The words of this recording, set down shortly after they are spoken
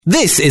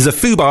This is a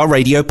Fubar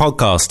Radio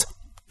podcast.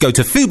 Go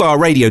to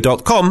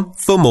fubarradio.com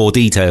for more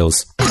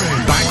details.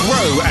 Back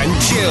Row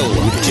and Chill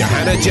with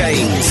Johanna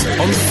James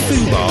on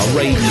Fubar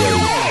Radio.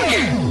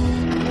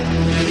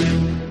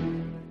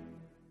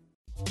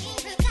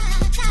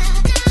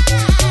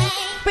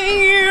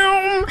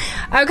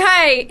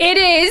 Okay, it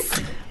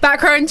is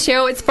Back Row and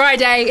Chill. It's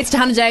Friday. It's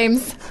Johanna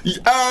James.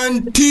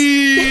 And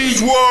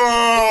Teach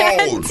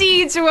World!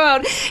 Teach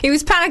World. He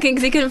was panicking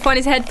because he couldn't find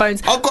his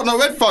headphones. I've got no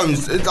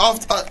headphones.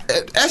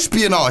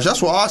 Espionage,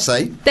 that's what I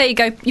say. There you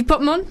go. You put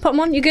them on? Put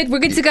them on? You good? We're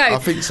good to go. I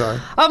think so.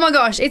 Oh my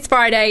gosh, it's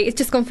Friday. It's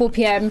just gone 4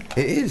 p.m.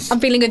 It is. I'm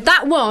feeling good.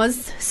 That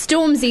was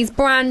Stormzy's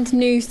brand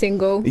new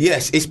single.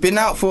 Yes, it's been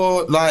out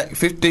for like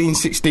 15,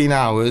 16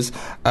 hours.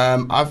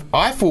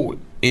 I thought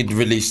he'd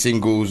released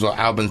singles or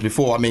albums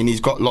before. I mean,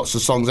 he's got lots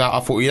of songs out. I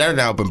thought he had an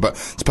album, but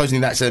supposedly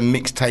that's a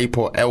mixtape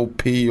or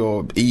LP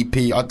or EP.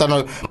 I don't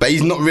know, but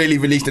he's not really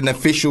released an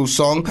official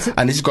song,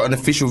 and he's got an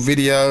official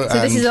video.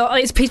 So this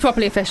is he's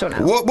properly official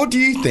now. What do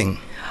you think?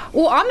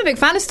 Well, I'm a big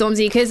fan of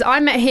Stormzy because I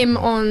met him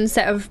on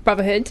set of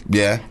Brotherhood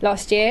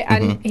last year,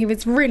 and he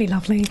was really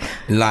lovely.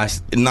 Nice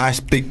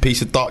big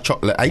piece of dark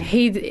chocolate, eh?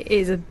 He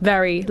is a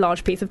very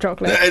large piece of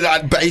chocolate.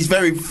 But he's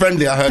very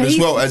friendly, I heard, as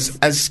well.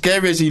 As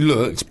scary as he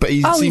looked, but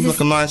he seems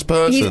like a nice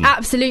person. He's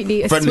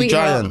absolutely a friendly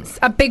sweetheart. giant.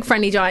 A big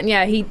friendly giant,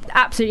 yeah. He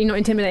absolutely not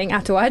intimidating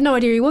at all. I had no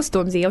idea he was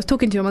Stormzy. I was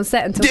talking to him on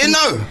set until... Didn't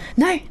know?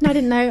 No, I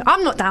didn't know.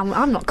 I'm not down.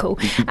 I'm not cool.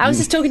 I was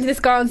just talking to this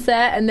guy on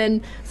set, and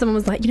then someone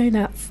was like, you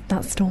know,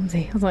 that's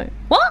Stormzy. I was like,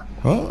 what?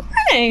 What?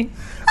 Really?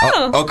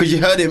 Oh, because you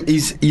heard him.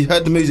 You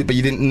heard the music, but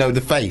you didn't know the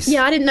face.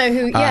 Yeah, I didn't know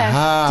who.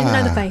 Yeah, didn't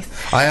know the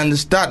face. I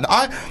understand.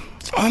 I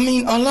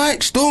mean, I like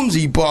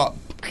Stormzy, but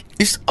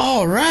it's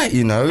all right,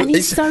 you know. And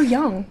he's so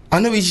young. I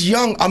know he's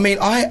young. I mean,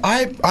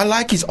 I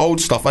like his old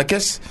stuff. I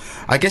guess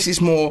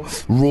it's more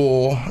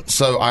raw,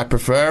 so I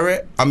prefer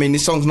it. I mean,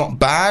 this song's not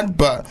bad,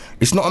 but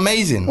it's not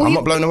amazing. I'm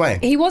not blown away.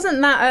 He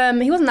wasn't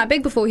that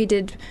big before he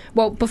did.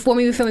 Well, before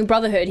we were filming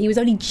Brotherhood, he was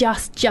only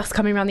just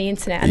coming around the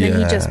internet, and then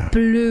he just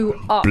blew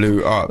up,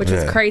 which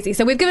was crazy.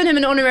 So we've given him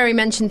an honorary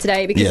mention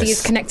today because he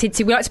is connected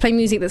to. We like to play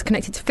music that's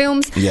connected to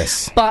films.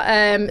 Yes,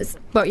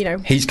 but you know,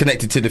 he's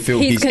connected to the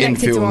film. He's in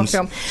films,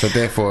 so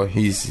therefore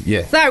he's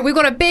So we've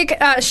got a big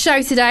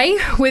show today.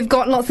 We've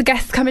got lots of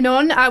guests coming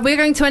on. We're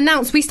going to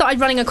announce. We started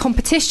running a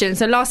competition.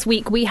 So last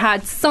week we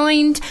had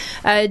signed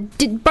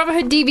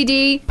Brotherhood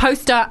DVD,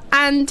 poster,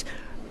 and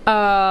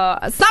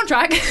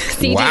soundtrack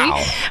CD,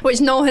 which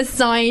Noel has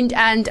signed,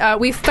 and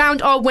we've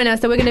found our winner,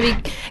 so we're going to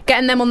be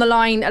getting them on the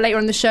line later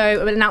on the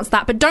show. We'll announce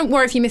that, but don't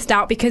worry if you missed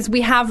out, because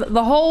we have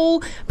the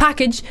whole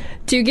package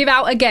to give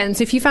out again.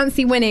 So if you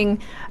fancy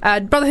winning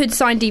Brotherhood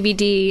signed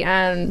DVD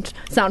and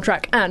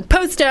soundtrack and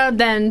poster,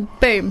 then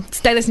boom,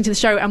 stay listening to the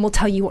show and we'll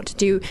tell you what to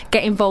do.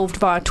 Get involved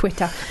via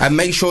Twitter, and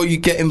make sure you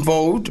get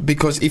involved,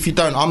 because if you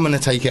don't, I'm going to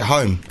take it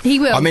home. He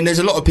will. I mean, there's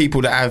a lot of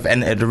people that have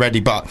entered already,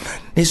 but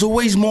there's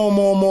always more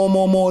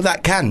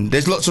that can.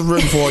 There's lots of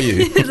room for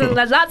you. There's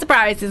lots of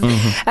prizes.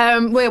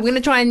 We're going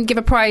to try and give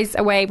a prize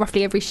away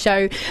roughly every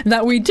show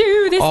that we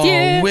do this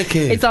year. Oh,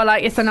 wicked! It's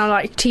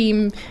our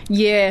team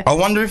year. I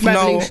wonder if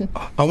revolution.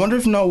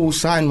 Noel will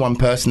sign one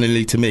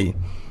personally to me.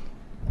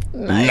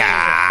 Maybe.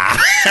 Nah.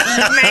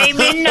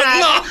 Maybe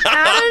not.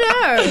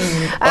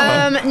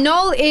 I don't know.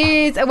 Noel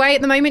is away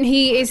at the moment.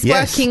 He is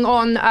working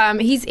on.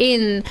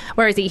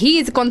 Where is he?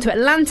 He's gone to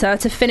Atlanta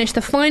to finish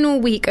the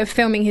final week of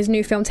filming his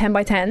new film 10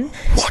 by 10.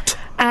 What?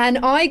 And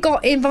I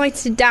got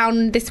invited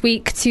down this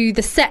week to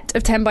the set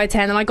of 10 by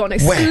 10, and I got an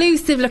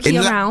exclusive looking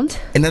around.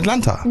 In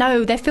Atlanta?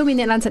 No, they're filming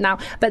in Atlanta now,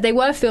 but they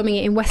were filming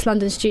it in West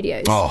London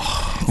studios.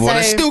 Oh, well,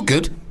 it's still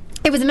good.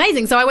 It was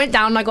amazing. So I went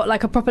down and I got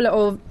like a proper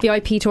little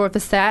VIP tour of the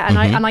set, and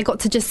I got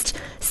to just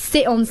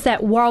sit on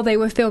set while they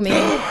were filming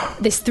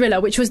this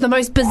thriller, which was the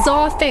most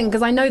bizarre thing,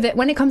 because I know that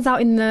when it comes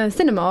out in the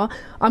cinema,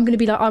 I'm going to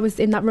be like, I was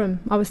in that room.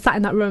 I was sat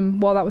in that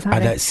room while that was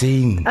happening. That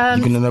scene. You're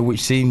going to know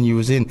which scene you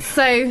was in.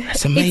 So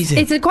it's amazing.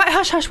 It's quite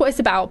hush-hush what it's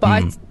about,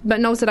 but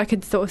but Noel said I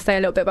could sort of say a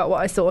little bit about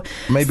what I saw.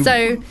 Maybe.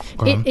 So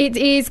it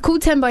is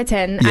called 10 by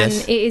 10, and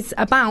it is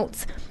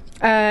about...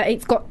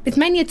 it's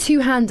mainly a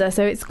two-hander,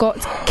 so it's got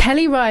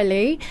Kelly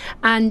Riley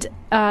and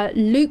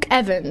Luke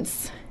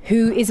Evans,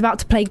 who is about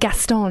to play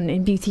Gaston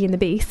in Beauty and the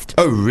Beast.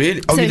 Oh,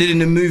 really? Oh, so, you did in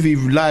the movie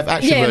live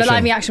action version? Yeah, the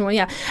live action one,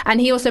 yeah. And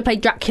he also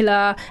played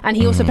Dracula, and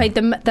he also played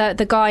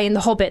the guy in The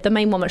Hobbit, the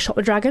main one that shot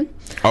the dragon.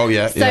 Oh,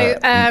 yeah. So,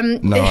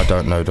 no, I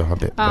don't know The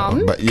Hobbit.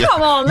 But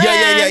come on,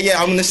 man. Yeah.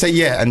 I'm going to say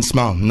and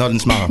smile. Nod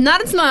and smile.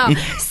 Nod and smile.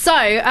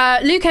 So,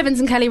 Luke Evans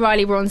and Kelly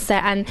Riley were on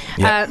set, and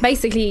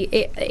basically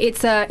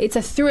it's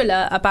a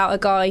thriller about a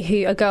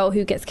girl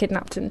who gets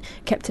kidnapped and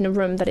kept in a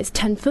room that is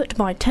 10 foot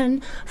by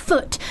 10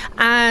 foot.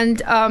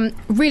 And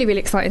really,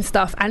 really exciting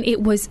stuff. And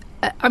it was,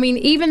 I mean,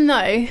 even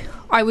though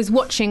I was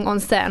watching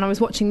on set and I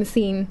was watching the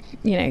scene,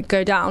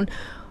 go down,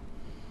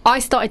 I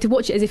started to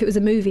watch it as if it was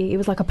a movie. It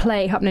was like a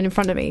play happening in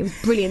front of me. It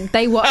was brilliant.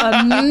 They were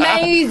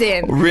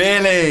amazing.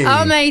 Really?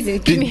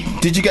 Amazing.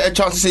 Did you get a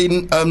chance to see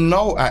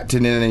Noel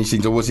acting in any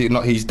scenes, or was it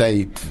not his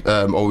day,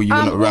 or were you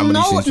not around when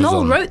these scenes was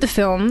Noel on? wrote the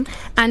film,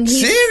 and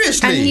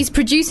Seriously? and he's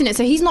producing it,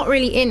 so he's not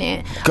really in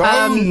it.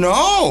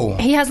 No.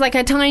 He has like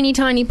a tiny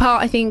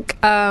part, I think,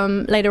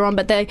 later on.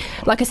 But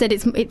like I said,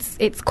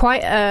 it's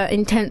quite an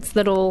intense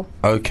little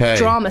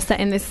drama set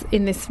in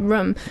this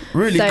room.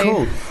 Really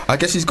cool. I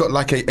guess he's got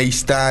like a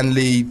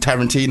Stanley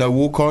Tarantino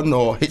walk-on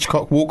or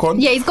Hitchcock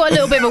walk-on. Yeah, he's got a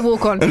little bit of a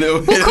walk-on.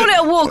 We'll call it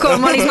a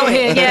walk-on while he's not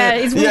here. Yeah,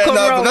 he's walk-on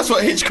role. But that's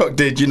what Hitchcock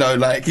did,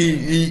 like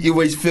he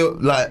always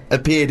felt like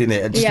appeared in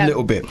it just a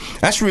little bit.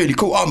 That's really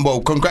cool.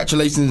 Well,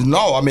 congratulations.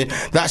 No, I mean,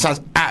 that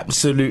sounds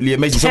absolutely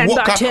amazing. So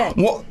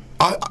what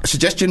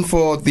suggestion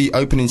for the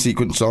opening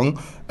sequence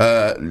song,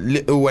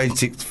 Lil Wayne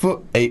 6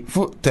 foot, 8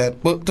 foot, 10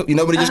 foot. You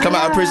know when he just come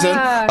out of prison?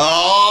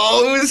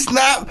 Oh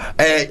snap!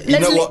 You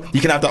know what?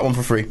 You can have that one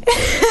for free.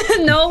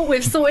 No,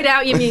 we've sorted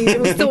out your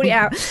music. We've sorted it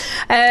out.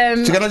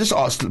 So can I just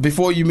ask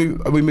before we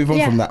move on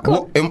from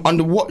that?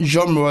 Under what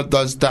genre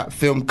does that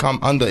film come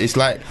under? It's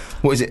like,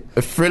 what is it?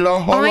 A thriller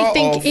horror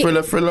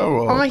or thriller?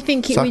 Or I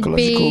think it would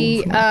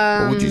be.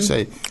 What would you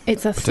say?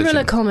 It's a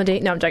thriller comedy.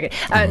 No, I'm joking.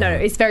 No,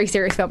 it's a very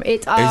serious film.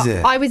 Is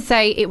it? I would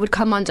say it would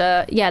come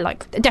under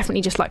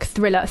definitely just like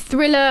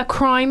thriller,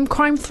 crime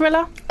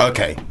thriller.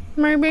 Okay.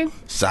 Maybe.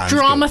 Sounds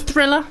drama good.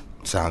 Thriller.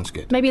 Sounds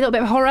good. Maybe a little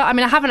bit of horror. I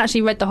mean, I haven't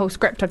actually read the whole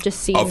script. I've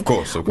just seen of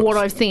course. what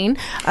I've seen.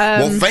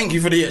 Well, thank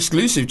you for the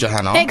exclusive,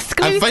 Johanna.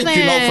 Exclusive. And thank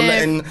you, Noel, for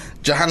letting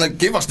Johanna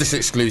give us this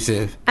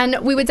exclusive. And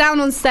we were down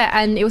on set,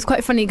 and it was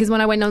quite funny because when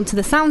I went onto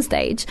the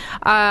soundstage,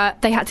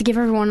 they had to give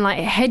everyone like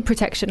head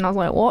protection. And I was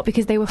like, what?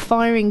 Because they were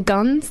firing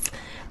guns,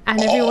 and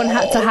everyone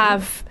had to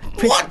have...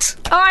 What?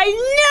 I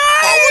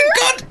know! Oh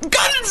my God,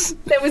 guns!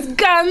 There was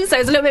guns, so it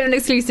was a little bit of an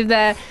exclusive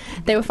there.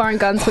 They were firing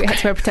guns, so we had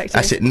to wear protection.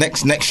 That's it.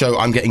 Next show,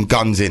 I'm getting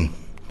guns in.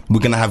 We're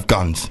going to have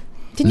guns.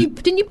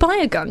 Didn't you buy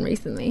a gun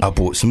recently? I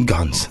bought some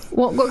guns.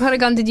 What kind of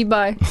gun did you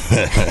buy?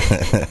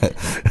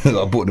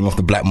 I bought them off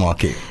the black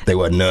market. They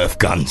were Nerf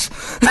guns.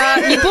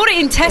 You bought it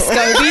in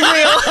Tesco. Be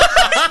real.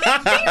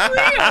 Be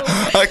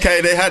real.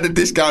 Okay, they had a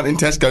discount in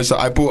Tesco, so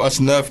I bought us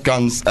Nerf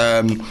guns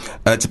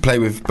to play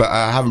with, but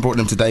I haven't brought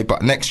them today.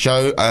 But next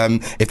show,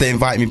 if they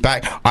invite me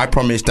back, I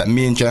promise that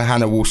me and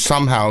Johanna will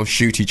somehow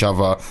shoot each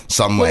other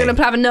some way. We're going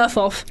to have a Nerf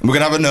off. We're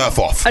going to have a Nerf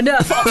off. A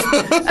Nerf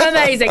off.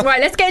 Amazing.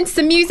 Right, let's get into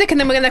some music, and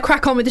then we're going to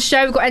crack on with the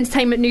show. We've got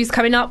entertainment news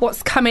coming up,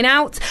 what's coming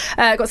out,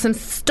 got some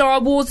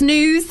Star Wars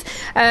news,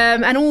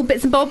 and all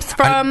bits and bobs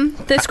from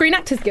the Screen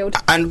Actors Guild.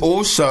 And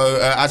also,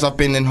 as I've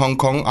been in Hong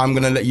Kong, I'm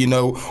going to let you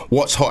know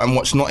what's hot and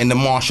what's not in the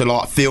martial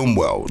art film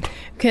world.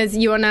 Because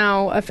you are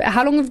now...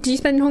 how long did you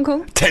spend in Hong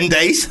Kong? 10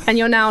 days. And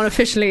you're now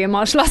officially a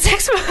martial arts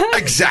expert.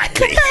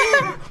 Exactly.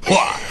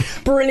 What?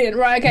 Brilliant.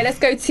 Right, okay, let's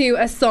go to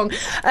a song.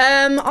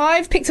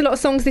 I've picked a lot of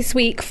songs this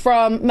week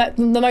from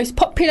the most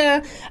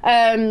popular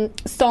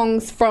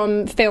songs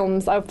from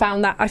films. I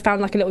found like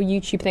a little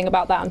YouTube thing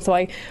about that, and so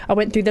I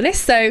went through the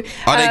list. So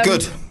are they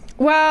good?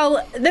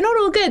 Well, they're not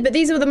all good, but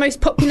these are the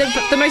most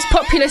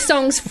popular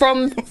songs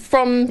from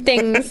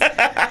things.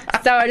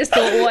 So I just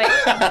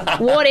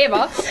thought,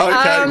 whatever.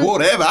 Okay,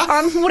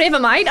 whatever,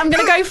 mate. I'm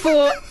going to go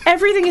for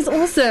Everything Is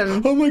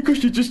Awesome. Oh my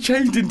gosh, you just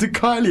changed into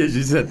Kylie as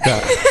you said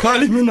that.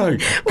 Kylie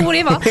Minogue.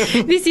 Whatever.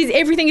 This is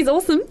Everything Is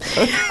Awesome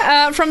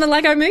from the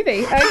Lego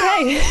Movie.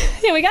 Okay,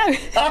 here we go.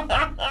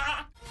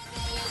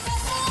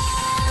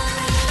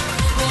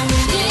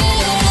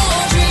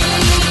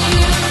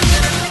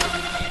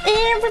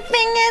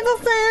 Everything is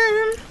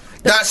awesome.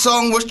 That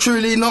song was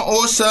truly not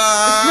awesome.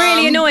 It's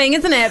really annoying,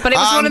 isn't it? But it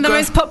was one of the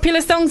most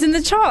popular songs in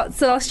the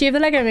charts last year of the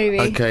Lego Movie.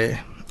 Okay,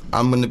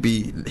 I'm going to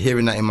be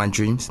hearing that in my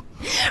dreams.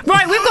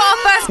 Right, we've got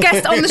our first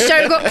guest on the show.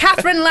 We've got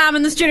Catherine Lamb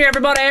in the studio,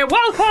 everybody.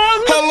 Welcome.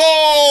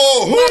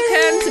 Hello.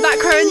 Welcome to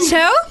Back Row and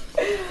Chill.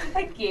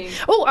 Thank you.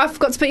 Oh, I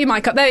forgot to put your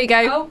mic up. There you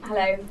go. Oh,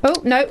 hello. Oh,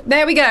 no,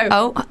 there we go.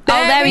 Oh,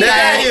 there we go.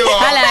 There you are.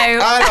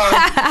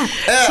 Hello.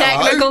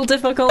 Technical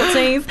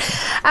difficulties.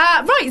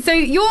 Right, so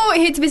you're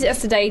here to visit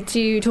us today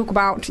to talk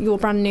about your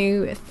brand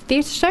new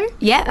theatre show.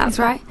 Yeah, that's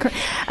right.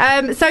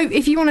 So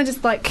if you want to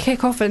just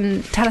kick off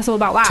and tell us all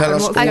about that. Tell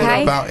us all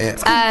about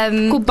it.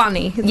 Called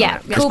Bunny. Yeah,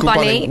 called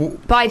Bunny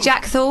by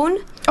Jack Thorne.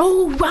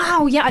 Oh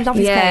wow! Yeah, I love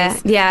his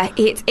face. Yeah,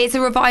 it's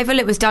a revival.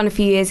 It was done a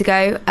few years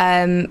ago,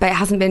 but it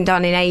hasn't been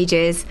done in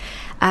ages.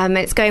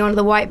 It's going on at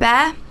the White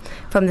Bear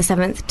from the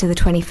 7th to the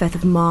 25th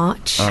of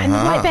March. And the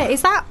White Bear,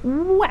 is that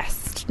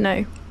west?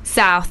 No,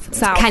 south.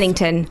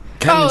 Kennington.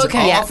 Oh,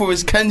 okay. I thought it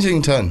was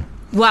Kensington.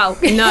 Well,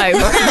 no.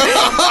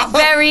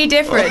 Very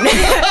different.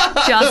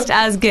 Just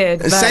as good.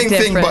 But same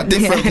different. thing, but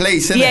different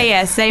place, isn't it?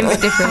 Yeah, same but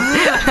different.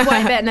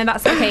 White Bear, no,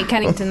 that's okay.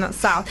 Kennington, that's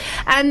south.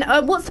 And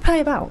what's the play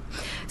about?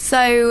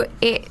 So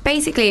it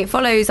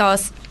follows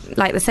us,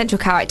 the central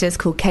character is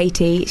called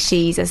Katie.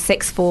 She's a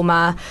sixth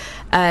former.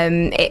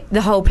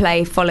 The whole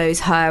play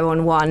follows her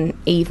on one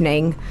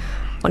evening.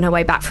 on her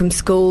way back from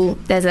school.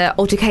 There's an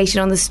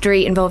altercation on the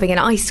street involving an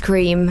ice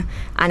cream,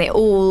 and it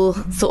all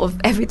sort of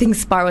everything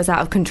spirals out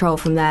of control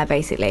from there,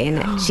 basically.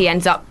 And she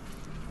ends up,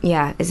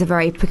 it's a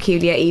very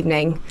peculiar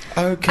evening.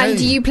 Okay. And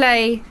do you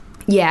play?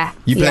 Yeah,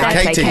 you play I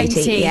play Katie.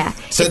 Katie. Yeah.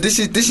 So this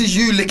is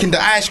you licking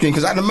the ice cream,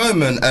 because at the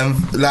moment,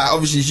 like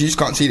obviously you just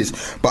can't see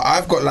this, but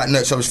I've got like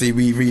notes. Obviously,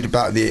 we read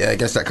about the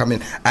guests that come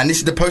in, and this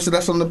is the poster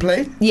that's on the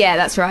play. Yeah,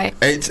 that's right.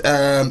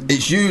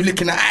 It's you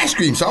licking the ice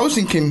cream. So I was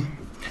thinking,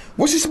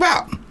 what's this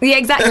about? Yeah,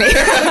 exactly.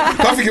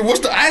 I'm thinking, what's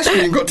the ice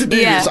cream got to do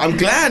with this? I'm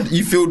glad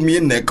you filled me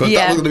in there, because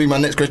that was going to be my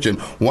next question.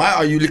 Why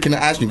are you licking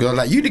the ice cream? Because I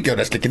was like, you the girl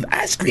that's licking the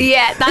ice cream.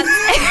 Yeah,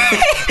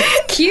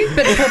 that's cute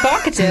but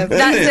provocative.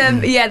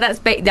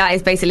 That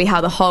is basically how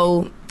the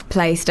whole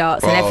play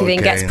starts, and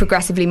everything gets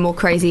progressively more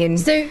crazy. And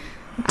so,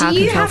 do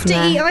you have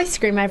to eat ice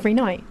cream every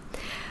night?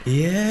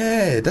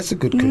 Yeah, that's a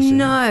good question.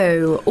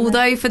 No,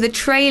 although for the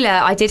trailer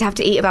I did have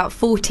to eat about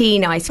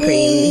 14 ice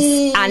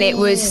creams, and it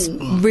was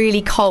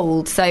really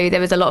cold, so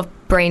there was a lot of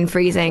brain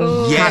freezing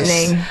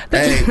happening.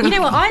 But you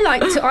know what?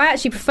 I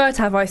actually prefer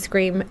to have ice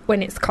cream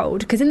when it's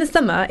cold, because in the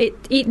summer it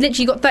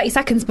literally got 30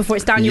 seconds before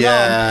it's down your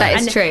arm. That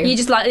is true. You're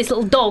just like this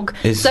little dog.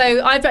 So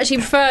I've actually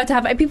preferred to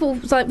have. People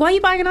was like, "Why are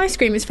you buying an ice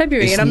cream? It's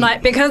February," and I'm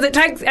like, "Because it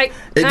takes. I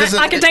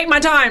can take my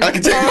time. I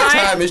can take my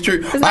time. It's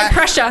true. There's no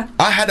pressure."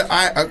 I had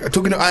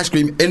talking of ice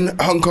cream in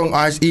Hong Kong.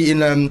 I was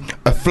eating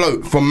a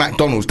float from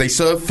McDonald's. They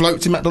serve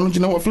floats in McDonald's. Do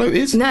you know what a float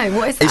is? No,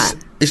 what is that?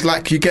 It's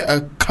like you get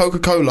a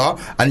Coca-Cola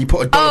and you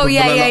put a dollop of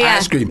vanilla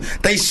ice cream.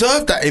 They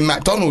serve that in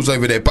McDonald's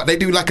over there, but they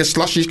do like a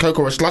slushy Coke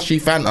or a slushy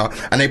Fanta,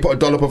 and they put a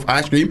dollop of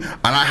ice cream.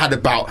 And I had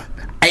about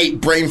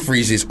 8 brain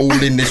freezes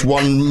all in this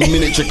one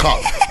miniature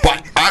cup.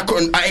 But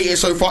I ate it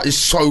so far. It's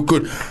so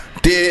good.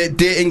 Dear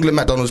England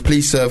McDonald's,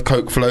 please serve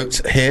Coke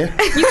floats here.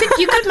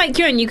 You could make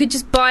your own. You could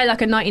just buy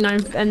like a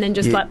 99 and then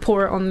just like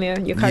pour it on your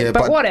Coke. Yeah,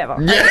 but whatever.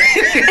 Yeah.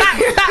 back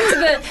to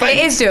the.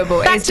 It is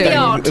doable. Back to the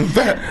art.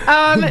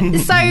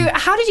 So,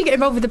 how did you get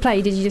involved with the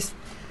play? Did you just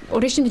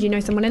audition? Did you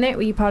know someone in it?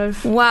 Were you part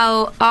of?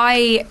 Well,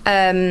 I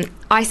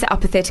set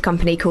up a theatre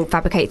company called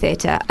Fabricate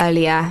Theatre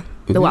earlier.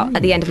 Well,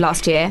 at the end of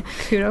last year.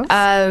 Kudos.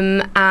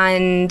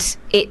 And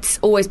it's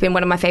always been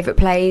one of my favourite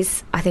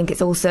plays. I think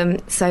it's awesome.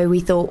 So we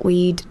thought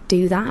we'd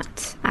do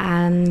that.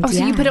 And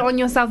so you put it on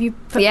yourself? I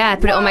put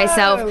it on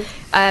myself.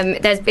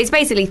 It's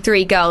basically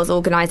 3 girls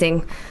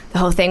organising the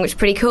whole thing, which is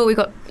pretty cool. We've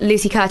got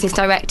Lucy Curtis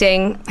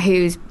directing,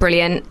 who's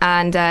brilliant,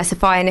 and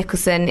Sophia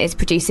Nicholson is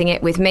producing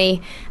it with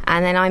me,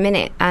 and then I'm in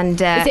it. And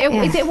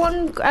is it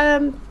one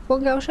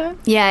girl show?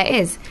 Yeah, it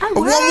is. A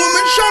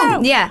one-woman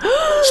show? Yeah.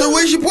 So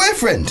where's your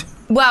boyfriend?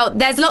 Well,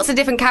 there's lots of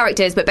different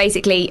characters, but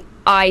basically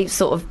I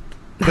sort of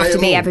have to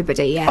be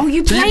everybody, yeah. Oh,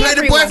 you play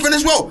the boyfriend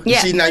as well? Yeah.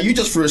 See, now you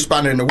just threw a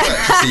spanner in the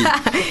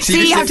works.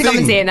 See, you have to come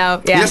and see it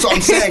now. Yeah. That's what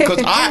I'm saying,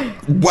 because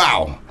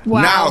wow.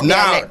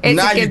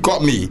 Now you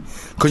got me.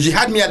 Because you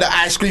had me at the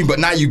ice cream, but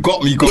now you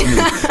got me.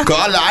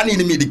 Because I need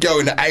to meet the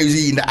girl I was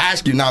eating the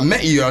ice cream. Now I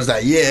met you, I was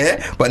like,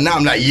 yeah. But now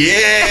I'm like,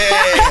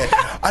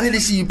 yeah. I need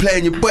to see you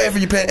playing your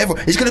boyfriend, you playing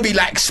everyone. It's going to be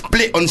like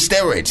Split on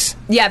steroids.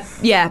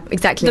 Yeah,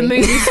 exactly. The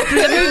movie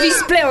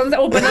Split on,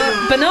 or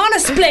Banana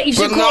Split, you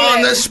should call it.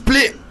 Banana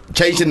Split.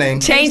 Change the name.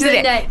 Change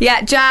the name.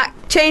 Yeah, Jack,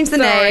 change the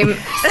name.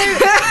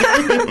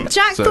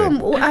 Jack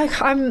Thorne,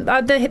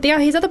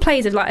 his other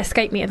plays have like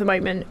escaped me at the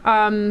moment.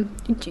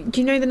 Do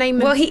you know the name?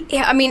 Well,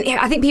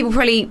 I think people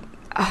probably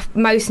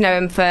most know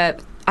him for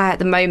at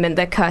the moment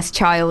The Cursed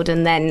Child,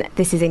 and then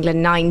This Is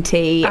England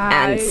 90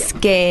 and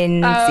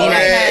Skins.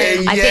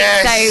 I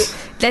think so.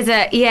 There's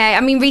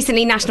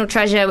recently National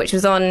Treasure, which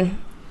was on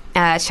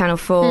Channel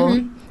 4.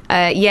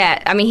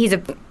 Mm-hmm. He's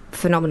a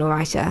phenomenal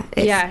writer.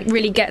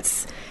 Really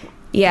gets.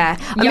 Yeah,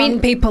 young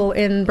people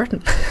in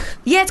Britain.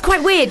 Yeah, it's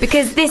quite weird,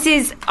 because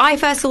I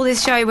first saw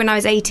this show when I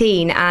was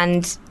 18,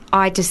 and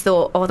I just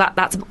thought,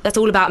 that's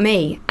all about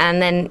me. And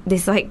then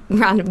this like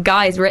random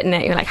guy's written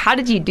it. You're like, how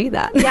did you do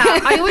that? Yeah,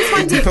 I always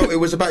find you thought it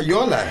was about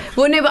your life.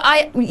 Well,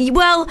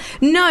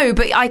 no,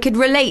 but I could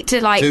relate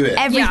to like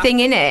everything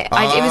in it.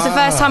 It was the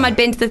first time I'd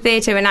been to the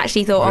theatre and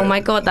actually thought, oh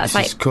my god, that's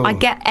like cool. I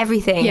get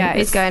everything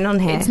that's going on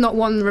here. It's not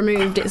one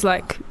removed. It's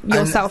like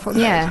yourself on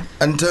yeah.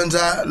 And turns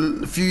out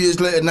a few years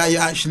later, now you're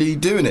actually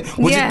doing it.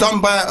 Was it done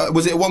by?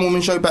 Was it a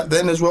one-woman show back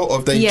then as well, or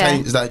have they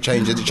changed? Has that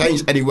changed? Has it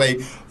changed anyway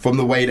from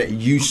the way that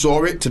you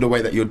saw it to the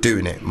way that you're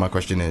doing it? My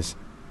question is.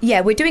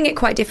 Yeah, we're doing it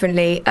quite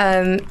differently.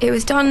 It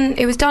was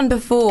done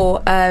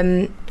before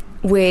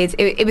with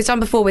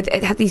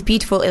it had these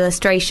beautiful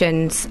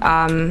illustrations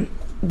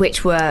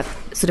which were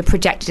sort of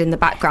projected in the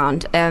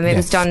background. It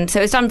was done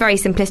very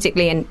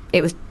simplistically, and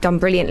it was done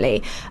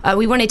brilliantly.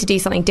 We wanted to do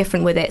something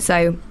different with it,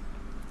 so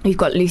we've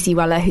got Lucy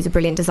Weller, who's a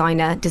brilliant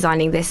designer,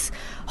 designing this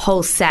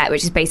whole set,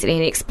 which is basically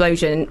an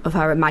explosion of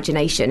her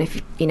imagination,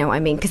 if you know what I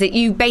mean. Because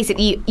you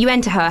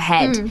enter her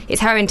head.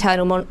 It's her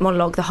internal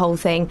monologue, the whole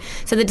thing.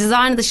 So the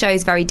design of the show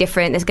is very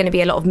different. There's going to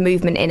be a lot of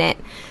movement in it.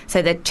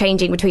 So the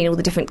changing between all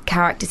the different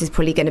characters is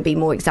probably going to be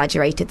more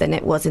exaggerated than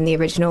it was in the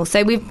original.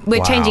 So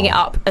we're changing it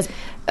up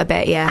a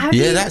bit, yeah.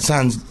 That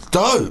sounds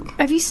dope.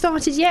 Have you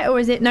started yet, or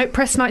is it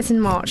press nights in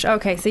March?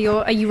 Okay, so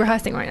are you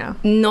rehearsing right now?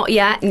 Not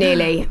yet,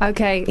 nearly.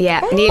 Okay,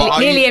 yeah,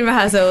 nearly in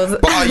rehearsals.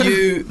 But are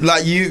you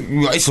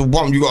it's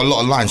you got a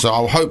lot of lines, so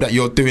I'll hope that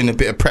you're doing a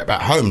bit of prep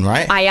at home,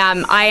 right? I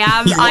am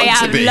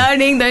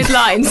learning those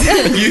lines.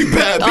 You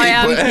better be. I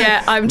am.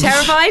 Yeah, I'm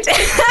terrified.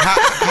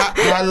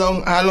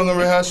 How long a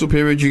rehearsal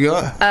period you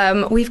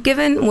got? We've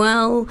given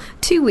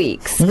 2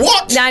 weeks.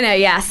 What? No,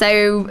 yeah.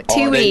 So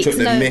 2 weeks.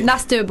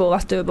 That's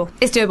doable.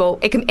 It's doable.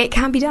 It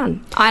can be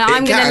done.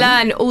 I'm going to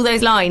learn all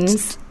those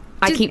lines.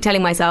 I keep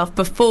telling myself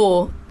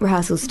before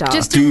rehearsals start.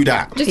 Just do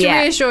that. Just to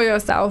reassure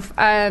yourself.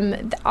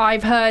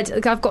 I've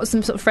got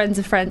some sort of friends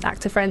of friends,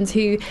 actor friends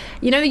who,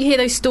 you hear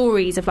those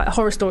stories of like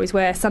horror stories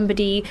where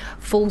somebody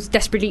falls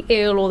desperately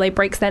ill or they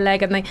breaks their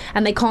leg and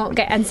they can't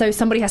get, and so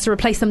somebody has to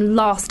replace them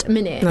last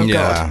minute. Oh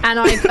God. And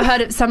I've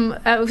heard of some.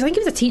 I think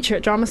he was a teacher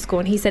at drama school,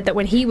 and he said that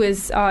when he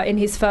was in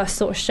his first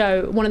sort of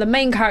show, one of the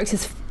main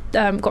characters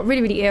got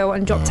really, really ill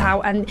and dropped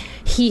out, and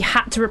he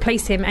had to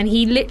replace him, and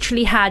he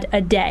literally had a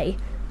day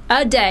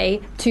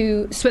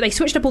to they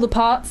switched up all the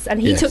parts, and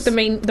he took the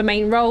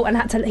main role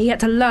and he had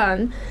to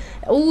learn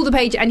all the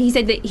pages, and he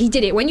said that he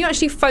did it. When you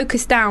actually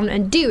focus down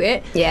and do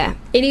it,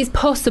 it is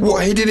possible.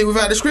 What, he did it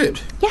without the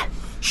script? Yeah.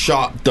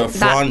 Shut the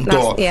front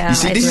door. You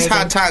see, this is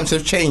how times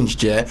have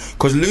changed,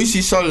 because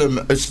Stacey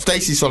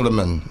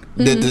Solomon,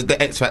 the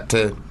X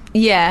Factor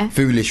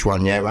foolish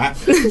one, right?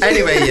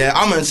 Anyway,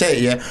 I'm gonna say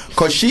it,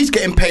 because she's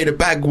getting paid a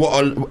bag and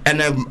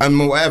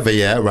whatever,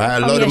 right? A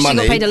lot of money.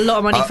 She got paid a lot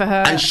of money for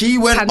her. And she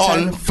went Panto.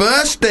 On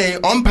first day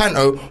on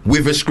Panto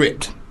with a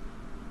script.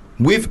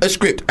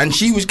 And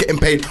she was getting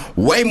paid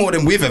way more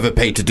than we've ever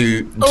paid to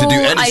do any sort of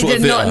theatre. I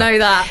did not know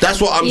that. That's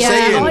what I'm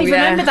saying. I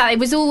remember that. It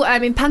was all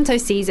in Panto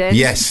season.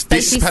 Yes,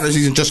 this Panto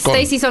season just gone.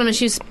 Stacey Solomon,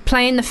 she was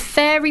playing the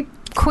fairy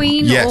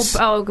queen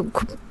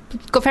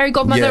fairy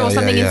godmother or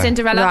something in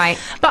Cinderella. Right.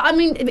 But I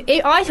mean,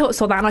 I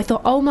saw that and I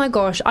thought, oh my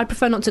gosh, I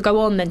prefer not to go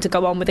on than to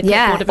go on with a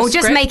clipboard of a or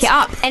script. Just make it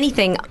up.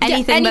 Anything but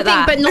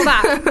that. But not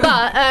that.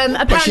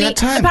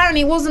 But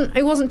apparently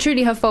it wasn't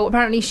truly her fault.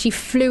 Apparently she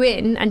flew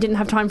in and didn't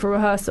have time for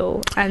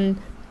rehearsal, and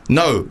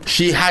no,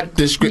 she had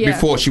the script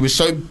before. She was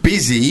so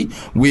busy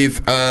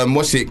with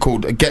what's it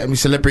called?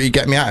 Celebrity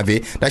Get Me Out of Here,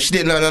 that she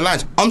didn't learn her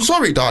lines. I'm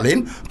sorry,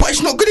 darling, but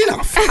it's not good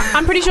enough.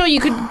 I'm pretty sure you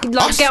could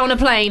get on a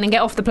plane and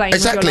get off the plane.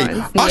 Exactly. With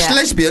your lines. Us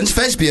lesbians,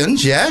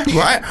 thespians,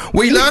 right?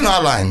 We learn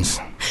our lines.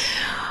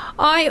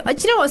 Do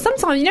you know what?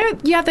 Sometimes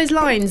you have those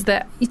lines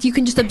that you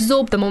can just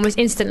absorb them almost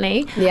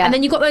instantly, and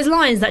then you've got those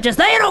lines that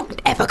they're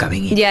not ever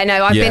going in. Yeah,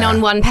 no, I've been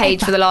on one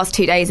page for the last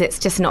 2 days. It's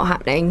just not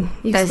happening.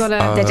 It's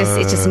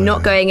just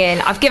not going in.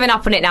 I've given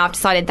up on it now. I've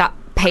decided that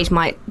page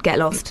might get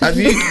lost. Have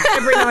you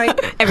every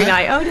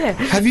night? Oh dear.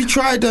 Have you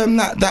tried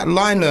that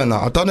line learner?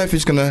 I don't know if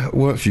it's going to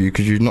work for you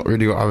because you've not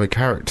really got other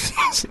characters.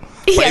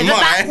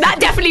 That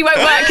definitely won't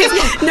work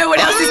because no one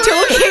else is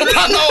talking.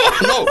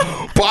 No,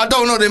 but I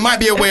don't know. There might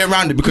be a way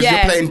around it because you're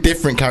playing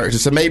different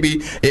characters, so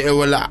maybe it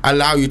will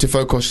allow you to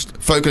focus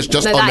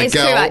just on the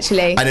girl. True,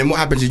 actually. And then what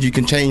happens is you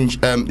can change.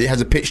 It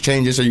has a pitch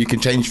changer, so you can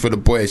change for the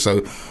boy.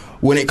 So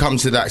when it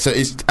comes to that, so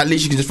it's at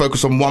least you can just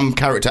focus on one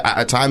character at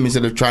a time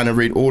instead of trying to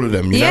read all of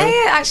them. You know?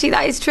 Actually,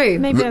 that is true.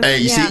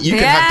 Hey, see, you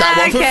can have that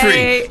one for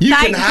free. You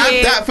can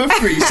have that for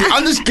free. See,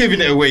 I'm just giving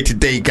it away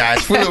today,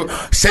 guys, full of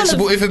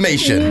sensible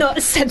information.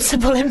 Not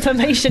sensible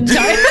information, Joe.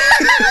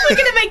 We're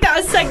going to make that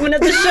a segment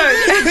of the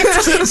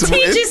show.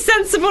 Teaches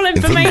sensible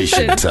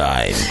information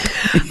time.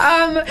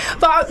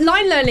 But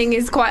line learning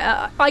is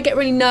quite. I get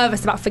really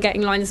nervous about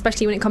forgetting lines,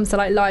 especially when it comes to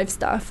like live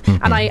stuff,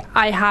 and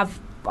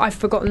I've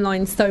forgotten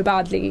lines so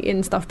badly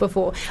in stuff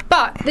before.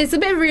 But there's a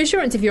bit of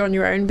reassurance if you're on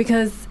your own,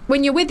 because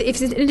when you're if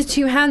it's in a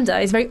two-hander,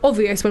 it's very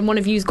obvious when one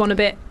of you's gone a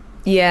bit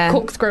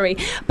corkscrewy.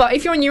 But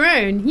if you're on your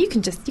own, you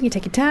can take your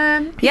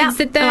time. You can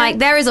sit there. Like,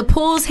 there is a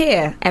pause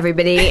here,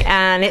 everybody,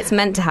 and it's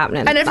meant to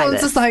happen. And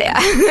everyone's just like,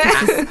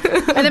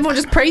 and everyone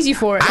just praise you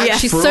for it.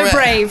 She's so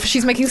brave.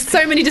 She's making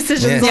so many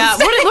decisions. Yeah,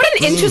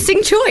 what an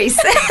interesting choice.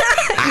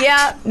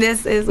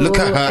 This is look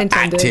all at her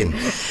intended. acting.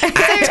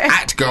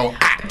 Act, girl,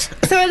 act.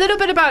 So a little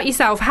bit about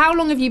yourself. How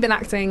long have you been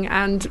acting,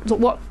 and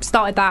what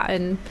started that?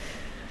 And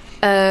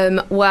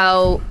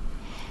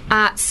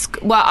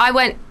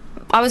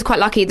I was quite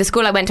lucky. The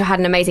school I went to had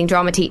an amazing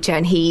drama teacher,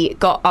 and he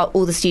got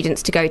all the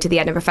students to go to the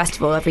Edinburgh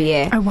Festival every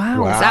year. Oh wow.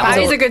 So that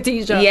is a good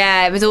teacher.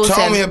 Yeah, it was awesome.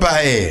 Tell me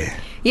about it.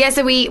 Yeah,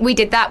 so we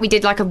did that. We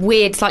did like a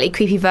weird, slightly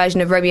creepy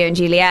version of Romeo and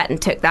Juliet, and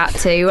took that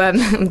to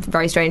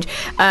very strange.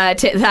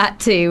 Took that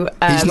to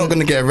he's not going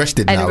to get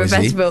arrested Edinburgh now,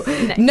 is Festival.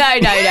 He? No.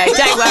 Don't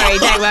worry.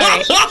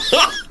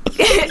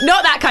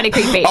 Not that kind of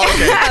creepy.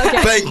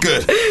 Okay. Thank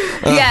good.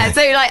 Yeah,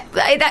 so like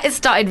that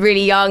started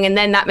really young, and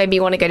then that made me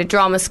want to go to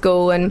drama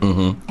school, and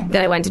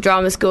then I went to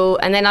drama school,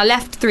 and then I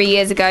left 3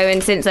 years ago,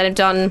 and since then I've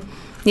done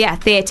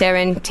theatre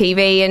and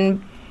TV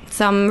and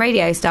some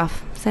radio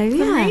stuff. So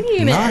yeah,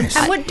 nice.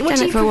 And what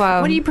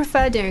do you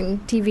prefer doing,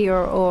 TV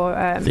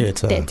or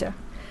theatre?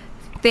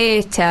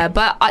 Theatre,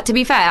 but to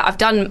be fair, I've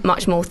done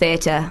much more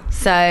theatre.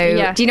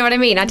 So do you know what I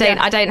mean? I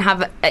don't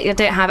have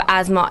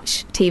as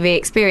much TV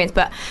experience,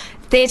 but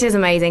theatre is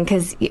amazing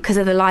because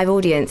of the live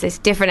audience. It's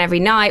different every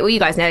night. Well, you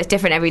guys know it's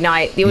different every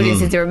night. The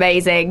audiences are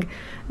amazing.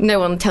 No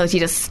one tells you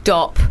to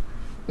stop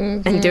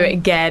and do it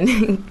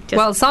again.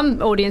 Well,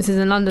 some audiences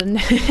in London.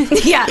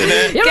 Yeah.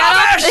 That's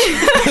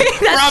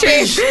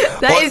rubbish. True.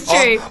 That is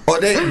true. Or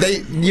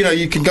they,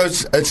 you can go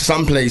to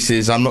some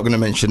places. I'm not going to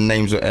mention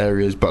names or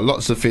areas, but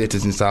lots of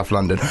theatres in South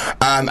London,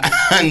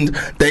 and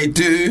they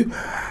do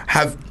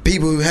have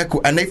people who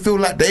heckle, and they feel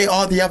like they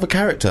are the other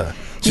character.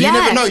 So you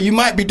never know. You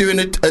might be doing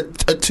a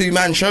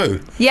two-man show.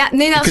 Yeah,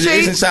 no, that's because true.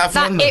 It is in South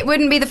London. It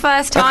wouldn't be the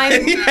first time.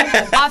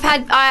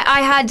 I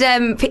had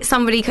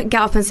somebody get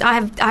up and I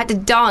had to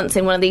dance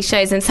in one of these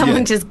shows, and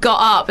someone just got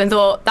up and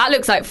thought that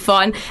looks like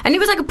fun, and it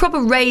was like a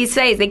proper raised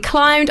stage. They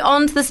climbed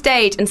onto the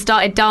stage and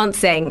started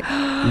dancing.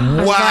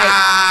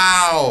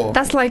 Wow,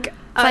 that's like.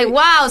 It's like,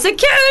 wow,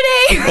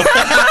 security!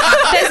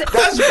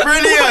 That's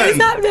brilliant! What is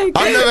happening?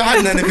 I've never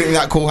had anything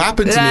that cool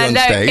happen to me on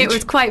stage. It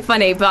was quite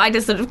funny, but I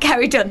just sort of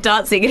carried on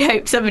dancing and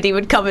hoped somebody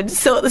would come and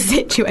sort the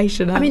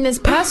situation out. I mean, there's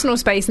personal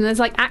space and there's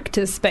like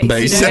actor's space.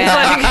 You're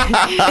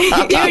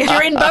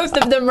in both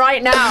of them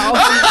right now.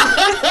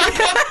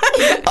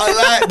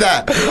 I like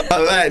that,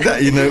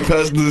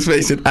 personal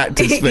space and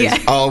actor's space. Yeah.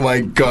 Oh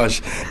my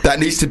gosh. That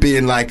needs to be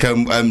in like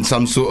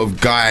some sort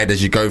of guide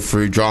as you go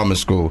through drama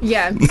school.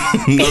 Yeah.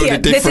 The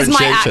this is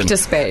my actor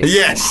space.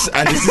 Yes,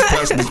 and this is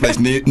personal space.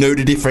 Know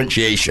the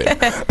differentiation.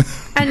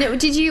 And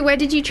where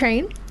did you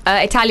train?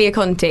 Italia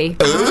Conti.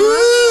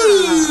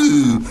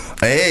 Ooh.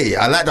 Hey,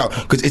 I like that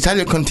because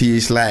Italia Conti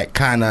is like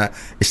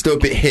it's still a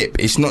bit hip.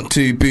 It's not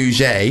too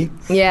bougie,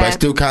 but it's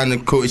still kind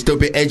of cool. It's still a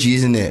bit edgy,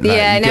 isn't it? Like,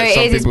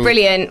 it is. It's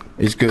brilliant.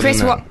 It's good.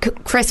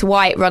 Chris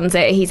White runs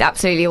it. He's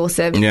absolutely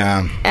awesome.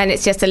 Yeah, and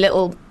it's just a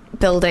little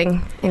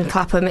building in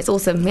Clapham. It's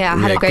awesome. I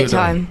had a great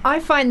time. I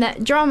find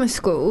that drama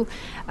school,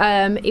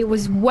 it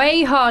was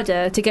way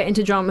harder to get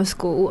into drama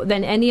school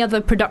than any other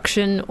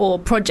production or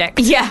project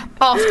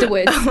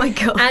afterwards. Oh my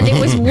God. And it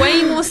was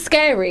way more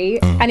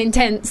scary and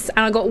intense,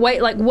 and I got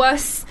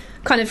worse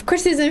kind of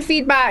criticism and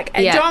feedback.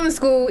 At drama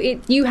school,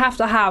 you have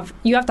to have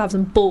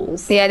some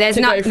balls. Yeah, there's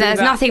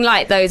nothing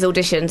like those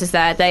auditions, is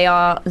there? They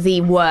are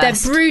the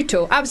worst. They're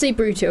brutal, absolutely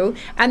brutal.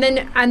 And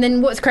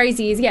then what's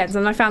crazy is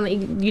and I found that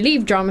you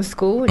leave drama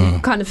school and you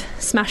kind of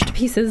smashed to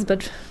pieces,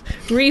 but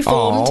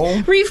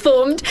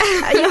reformed.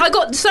 I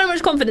got so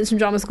much confidence from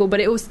drama school, but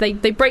it also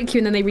they break you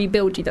and then they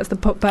rebuild you. That's the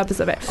purpose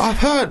of it. I've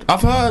heard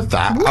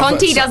that.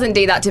 Conti doesn't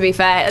do that, to be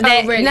fair.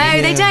 Really?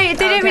 No, they don't.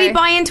 They don't really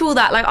buy into all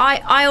that. Like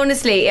I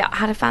honestly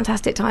had a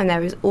fantastic time there.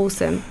 It was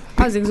awesome.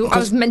 I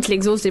was mentally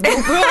exhausted. We're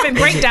all having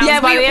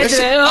breakdowns by the end of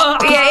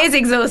it. Yeah, it is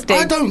exhausting.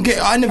 I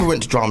never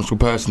went to drama school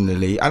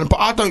personally, but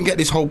I don't get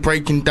this whole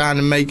breaking down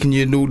and making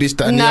you and all this,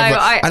 that, and the other.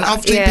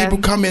 I've seen people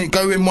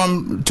go in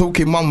one,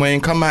 talking one way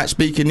and come out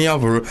speaking the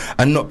other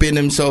and not being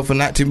themselves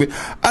and acting with.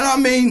 And I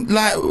mean,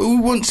 like,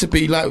 who wants to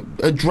be like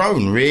a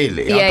drone,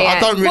 really? I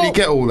don't really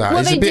get all that.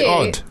 It's a bit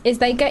odd. Is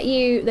they get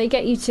you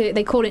to,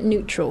 they call it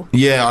neutral.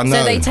 Yeah, I know.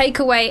 So they take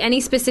away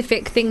any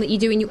specific thing that you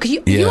do because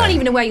you aren't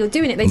even aware you're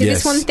doing it. They did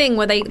this one thing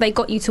where they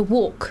got you to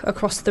walk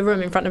across the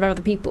room in front of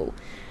other people,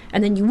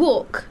 and then you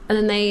walk, and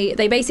then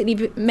they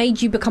basically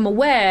made you become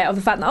aware of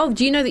the fact that,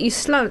 do you know that you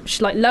slouch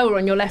like lower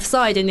on your left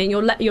side, and then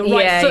your right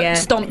foot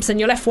stomps and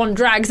your left one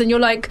drags, and you're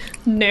like,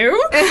 no,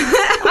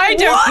 I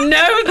don't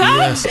know that.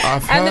 Yes,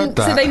 I've heard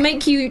that. So they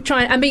make you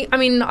try and I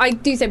mean, I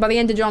do say by the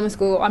end of drama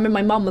school, I remember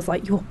my mum was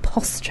like, your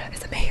posture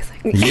is amazing.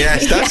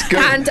 Yes, that's good.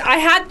 And I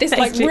had this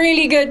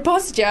really good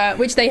posture,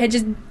 which they had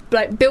just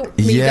built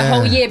me the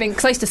whole year,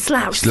 because I used to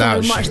slouch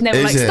so much, and they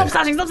were like, stop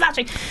slouching.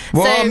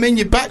 Well, I mean,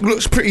 your back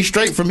looks pretty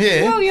straight from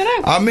here. Well,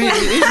 I mean,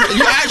 you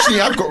actually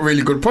have got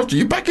really good posture.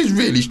 Your back is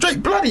really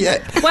straight. Bloody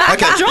heck. Well,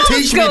 okay,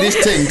 teach me this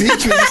thing.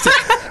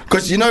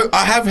 Because,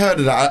 I have heard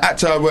of that.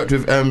 Actually, I worked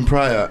with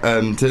prior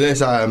to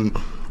this.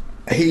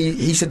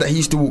 He said that he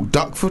used to walk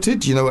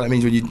duck-footed. You know what that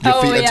means when your feet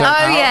are tucked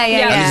out?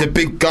 And he's a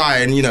big guy,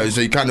 and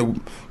so he kind of,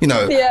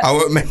 I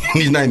won't mention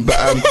his name, but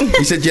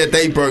he said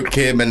they broke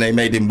him and they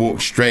made him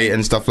walk straight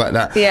and stuff like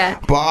that. Yeah.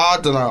 But I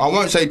don't know. I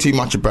won't say too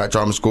much about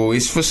drama school.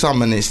 It's for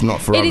some and it's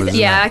not for others.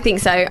 I think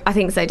so. I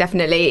think so,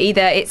 definitely.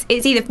 It's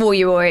either for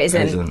you or it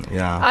isn't.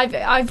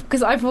 Yeah.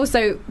 Because I've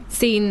also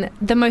seen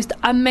the most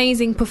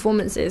amazing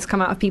performances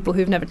come out of people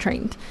who've never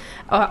trained.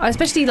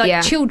 Especially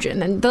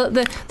children, and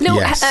the little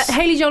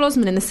Haley Joel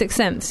Osment in The Sixth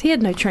Sense. He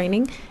had no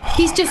training.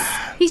 He's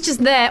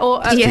just there.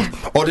 Or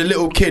the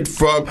little kid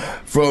from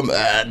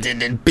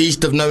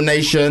Beast of No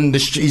Nation.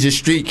 He's a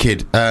street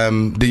kid.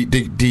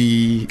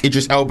 The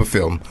Idris Elba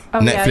film,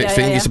 Netflix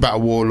thing. It's about a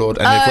warlord,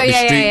 and they've got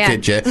the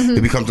street kid,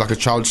 who becomes like a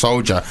child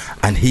soldier,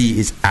 and he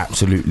is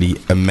absolutely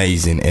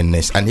amazing in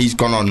this. And he's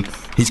gone on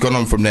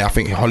from there. I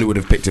think Hollywood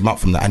have picked him up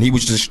from that, and he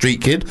was just a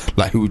street kid,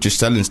 like, who was just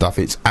selling stuff.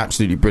 It's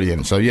absolutely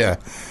brilliant. So yeah.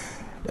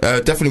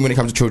 Definitely when it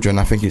comes to children,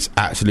 I think it's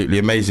absolutely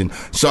amazing.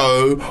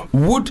 So,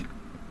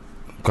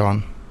 go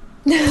on.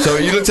 So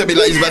you looked at me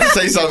like you was about to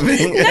say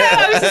something. No,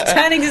 I was just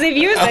turning to see if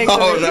you were saying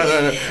something.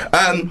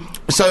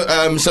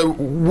 No. So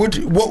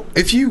what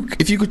if you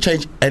could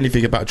change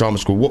anything about drama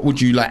school? What would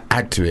you like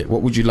add to it?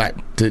 What would you like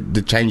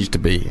the changes to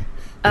be? If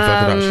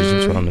I could actually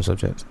switch one on the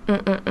subject.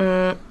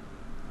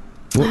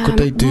 What could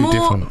they do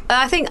different?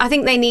 I think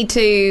they need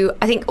to.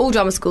 I think all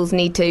drama schools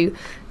need to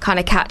kind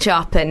of catch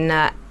up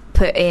and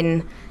put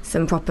in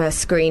some proper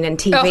screen and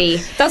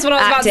TV. That's what I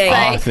was about to say.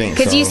 I think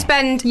because so. you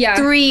spend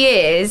 3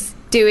 years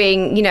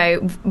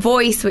doing,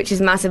 voice, which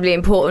is massively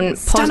important,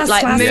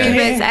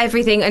 movements,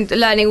 everything, and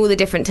learning all the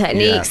different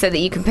techniques so that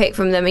you can pick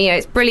from them.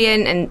 It's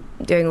brilliant, and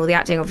doing all the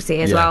acting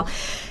obviously as well,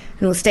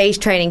 and all stage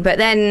training. But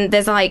then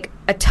there's like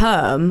a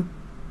term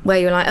where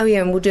you're like,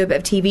 and we'll do a bit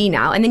of TV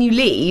now, and then you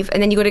leave,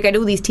 and then you got to go to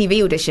all these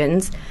TV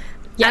auditions.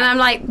 And I'm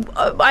like,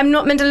 I'm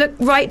not meant to look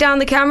right down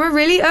the camera,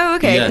 really? Oh,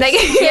 okay.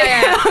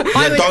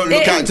 Yes. Don't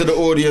look out to the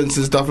audience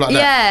and stuff like that.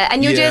 Yeah,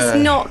 and you're just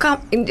not.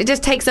 It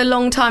just takes a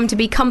long time to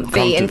be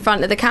comfy in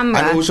front of the camera.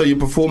 And also, your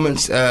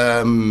performance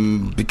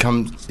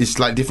becomes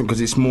like different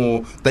because it's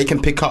more. They can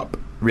pick up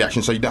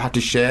reactions, so you don't have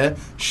to share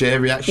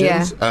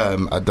reactions.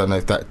 I don't know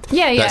if that.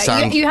 That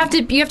sounds you have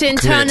to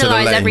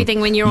internalize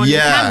everything when you're on the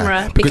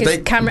camera because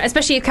camera,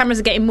 especially if cameras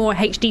are getting more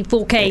HD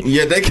 4K.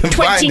 Yeah, they can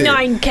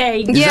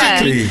 29K.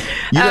 Exactly.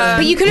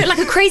 But you can look like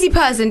a crazy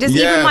person. Just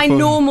even my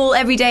normal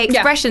everyday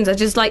expressions are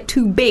just like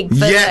too big.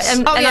 For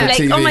and I'm like,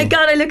 TV. Oh my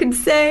god, I look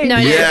insane. No,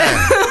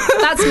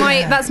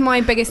 that's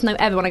my biggest no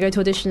ever when I go to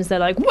auditions. They're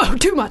like, whoa,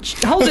 too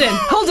much. Hold it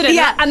in.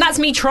 Yeah, and that's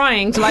me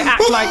trying to like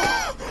act like.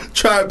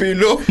 Try to be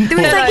normal. They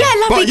were like,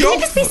 lovely. Can you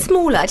just be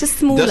smaller? Just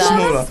smaller.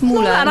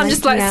 And I'm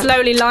just like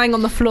slowly lying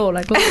on the floor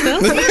like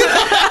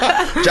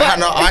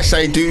Johanna, I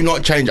say do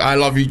not change. I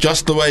love you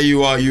just the way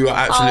you are. You are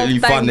absolutely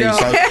funny.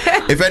 So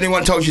if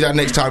anyone tells you that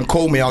next time,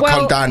 call me. I'll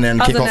come down there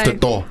and kick off the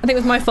door. I think it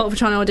was my fault for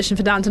trying to audition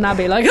for Downton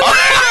Abbey. Like,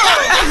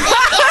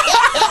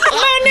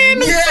 my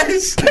name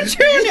is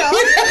Petunia.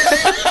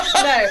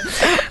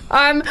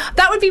 No.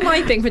 That would be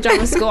my thing for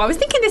drama school. I was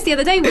thinking this the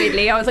other day,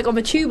 weirdly. I was like on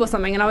the tube or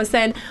something, and I was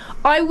saying,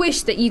 I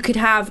wish that you could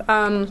have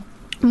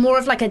more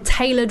of like a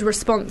tailored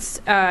response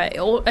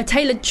or a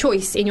tailored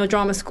choice in your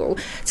drama school.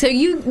 So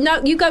you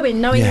go in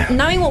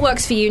knowing what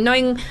works for you,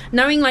 knowing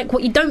like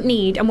what you don't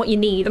need and what you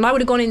need. And I would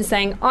have gone in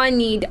saying I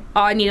need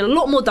a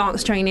lot more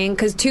dance training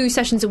because 2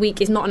 sessions a week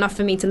is not enough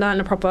for me to learn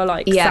a proper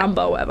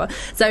samba or whatever.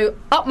 So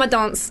up my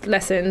dance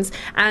lessons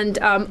and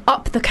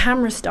up the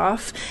camera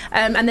stuff,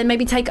 and then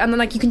maybe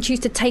you can choose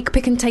to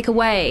pick and take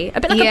away a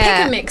bit like a pick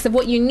and mix of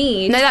what you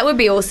need. No, that would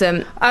be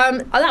awesome.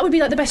 That would be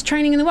like the best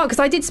training in the world because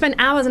I did spend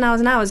hours and hours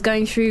and hours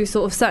going through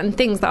sort of certain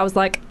things that I was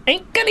like,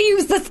 ain't gonna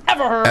use this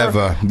ever.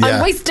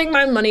 I'm wasting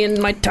my money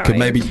and my time. Could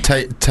maybe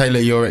tailor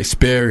your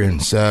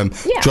experience.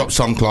 Drop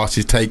some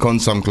classes, take on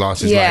some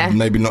classes. Like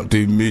maybe not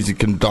do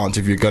music and dance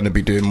if you're going to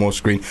be doing more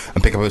screen,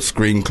 and pick up a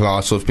screen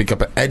class or pick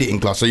up an editing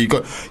class. So you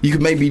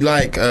could maybe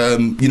like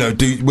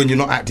do when you're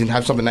not acting,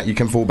 have something that you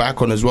can fall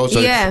back on as well.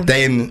 So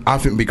then I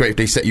think it'd be great if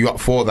they set you up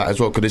for that as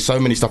well because there's so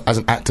many stuff as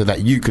an actor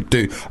that you could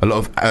do. A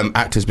lot of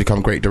actors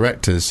become great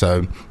directors,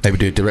 so maybe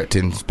do a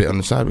directing bit on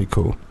the side would be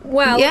cool.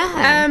 Well,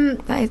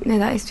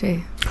 that is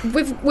true.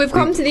 We've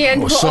come to the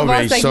end of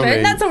our segment.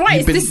 Sorry. That's all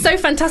right. It's so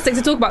fantastic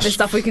to talk about this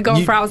stuff. We could go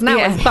on for hours and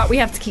hours, but we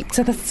have to keep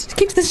to the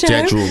show.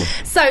 Schedule.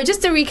 So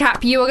just to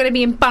recap, you are going to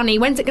be in Bunny.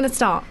 When's it going to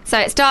start? So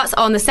it starts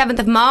on the 7th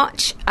of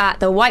March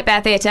at the White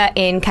Bear Theatre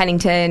in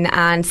Kennington,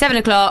 and 7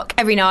 o'clock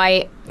every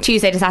night.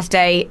 Tuesday to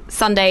Saturday,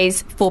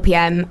 Sundays 4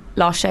 p.m.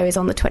 Last show is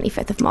on the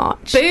 25th of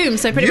March. Boom!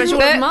 So pretty much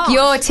all of March.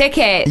 Your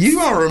tickets. You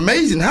are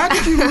amazing. How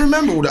did you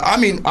remember all that? I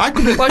mean, I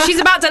couldn't. Well, she's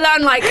about to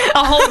learn like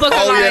a whole book.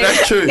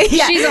 That's true.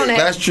 She's on it.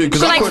 That's true.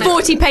 She's like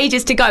 40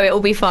 pages to go. It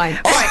will be fine.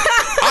 All right.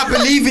 I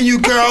believe in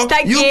you, girl.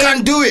 You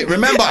can do it.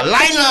 Remember,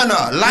 line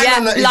learner.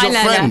 Line learner is your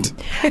friend.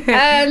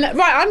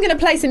 Right, I'm going to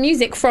play some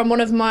music from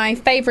one of my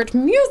favourite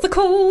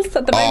musicals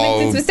at the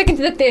moment, since we're sticking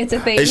to the theatre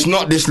thing. It's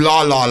not this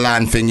La La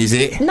Land thing, is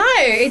it? No,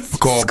 it's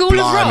School of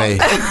Rock.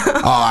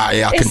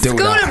 I can deal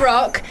with that. School of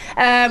Rock,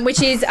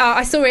 which is,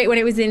 I saw it when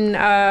it was in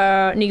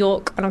New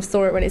York, and I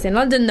saw it when it's in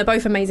London. They're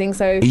both amazing,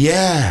 so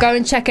go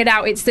and check it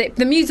out. It's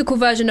the musical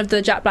version of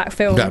the Jack Black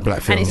film.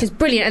 And it's just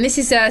brilliant. And this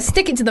is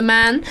Stick It to the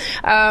Man,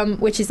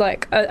 which is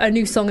like a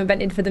new song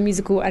invented for the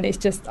musical, and it's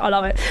just, I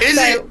love it.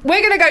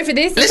 We're going to go for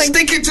this. Let's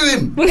stick it to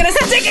him. We're going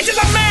to stick it to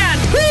the man.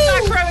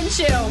 Back row and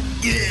chill.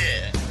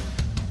 Yeah.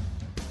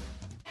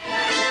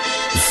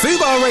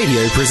 Fubar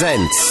Radio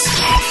presents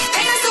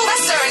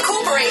Sylvester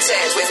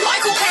Incorporated with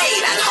Michael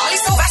Payne and Harley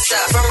Sylvester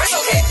from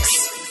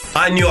WrestleKicks.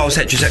 I knew I was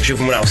heterosexual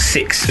from when I was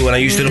 6, when I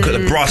used to look at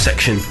the bra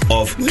section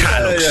of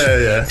catalogues.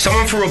 Yeah.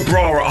 Someone threw a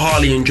bra at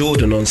Harley and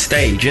Jordan on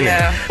stage, innit?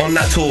 Yeah. On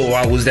that tour,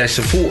 I was their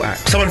support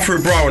act. Someone threw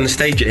a bra on the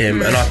stage at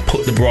him, and I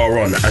put the bra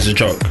on as a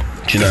joke.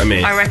 Do you know what I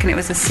mean? I reckon it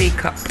was a C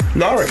cup.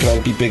 No, I reckon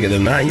I'd be bigger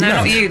than that. No,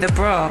 not you, the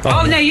bra.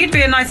 Oh, no, you'd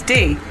be a nice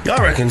D.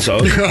 I reckon so.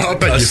 I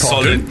bet a you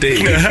solid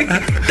D.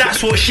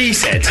 That's what she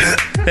said.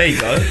 There you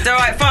go. All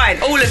right,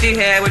 fine. All of you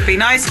here would be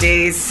nice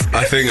Ds.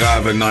 I think I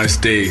have a nice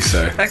D,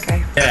 so.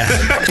 Okay. Yeah.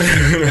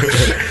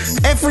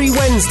 Every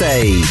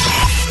Wednesday.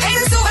 Payne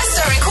and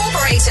Sylvester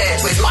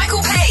Incorporated with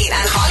Michael Payne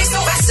and Harley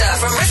Sylvester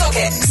from Rizzle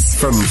Kicks.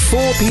 From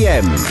 4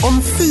 p.m.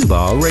 on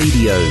Fubar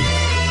Radio.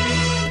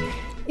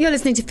 You're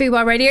listening to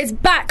Fubar Radio. It's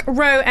Back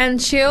Row and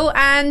Chill,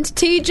 and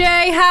TJ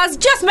has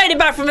just made it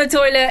back from the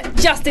toilet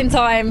just in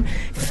time.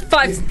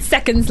 5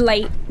 seconds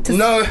late.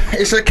 No,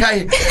 it's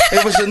okay.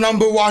 It was the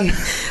number 1.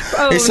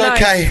 It's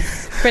okay.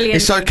 Brilliant.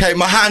 It's okay.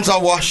 My hands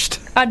are washed.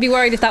 I'd be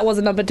worried if that was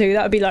a number 2.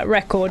 That would be like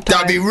record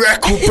time. That'd be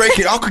record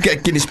breaking. I could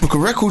get Guinness Book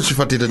of Records if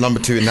I did a number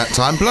 2 in that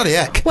time. Bloody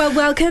heck. Well,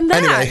 welcome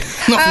back. Anyway.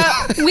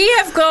 We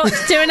have got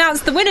to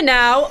announce the winner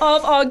now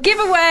of our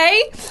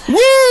giveaway. Woo!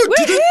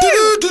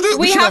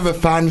 We should have a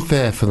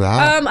fanfare for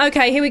that.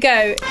 Okay, here we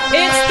go. It's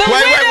the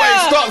winner!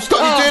 Wait,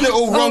 stop. You're doing it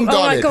all wrong,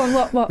 darling. Oh, my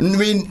God, what? I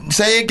mean,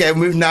 say it again.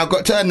 We've now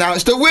got to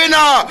announce the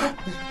winner!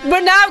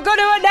 We're now going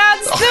to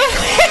announce the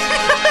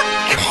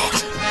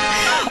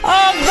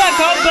of the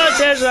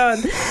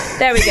competition.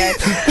 There we go.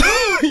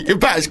 You're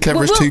about as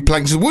clever as 2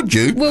 planks of wood,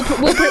 you. We'll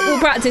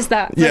practice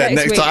that. Yeah,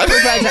 next time.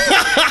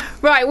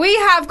 Right, we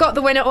have got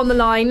the winner on the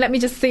line. Let me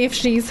just see if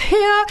she's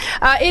here.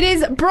 It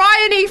is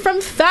Bryony from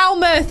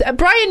Falmouth.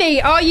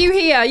 Bryony, are you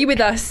here? Are you with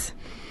us?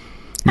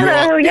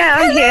 Hello, yeah,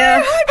 I'm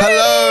here.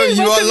 Hello,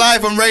 you are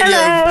live on radio.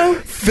 Hello.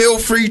 Feel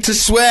free to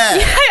swear.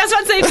 Yeah, I was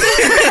about to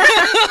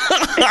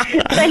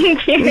say.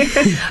 Thank you.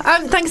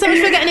 Thanks so much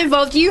for getting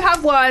involved. You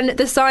have won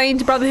the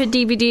signed Brotherhood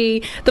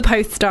DVD, the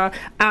poster,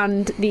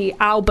 and the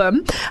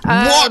album.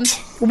 What?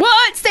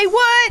 Say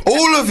what?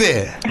 All of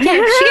it?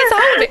 Yeah, she gets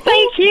all of it.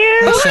 Thank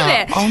you. All of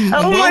it.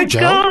 Oh my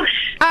gosh.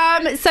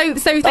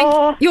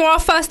 You're our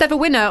first ever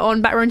winner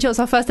on Back Row and Chill. It's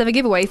our first ever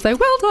giveaway, so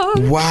well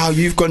done. Wow,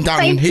 you've gone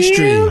down in Thank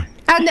history. you.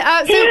 And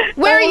so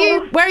where are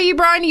you? Where are you,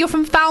 Bryony? You're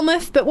from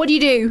Falmouth, but what do you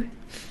do?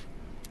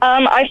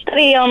 I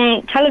study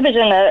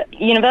television at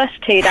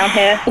university down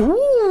here.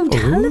 Ooh,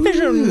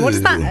 television. What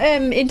is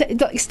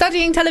that?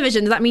 Studying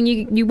television, does that mean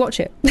you watch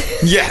it?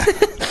 Yeah.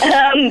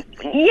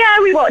 Yeah,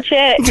 we watch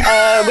it.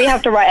 We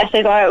have to write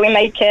essays on it. We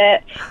make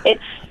it.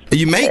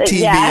 You make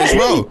TV as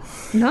well?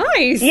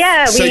 Nice.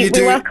 Yeah, So we you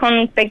do- work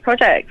on big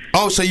projects.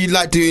 Oh, so you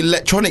like do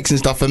electronics and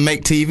stuff and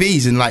make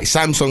TVs and like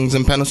Samsungs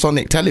and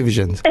Panasonic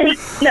televisions?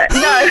 No,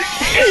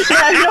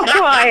 not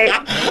quite.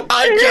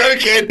 I'm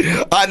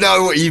joking. I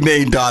know what you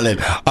mean, darling.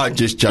 I'm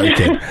just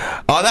joking.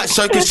 Oh, that's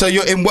so good. So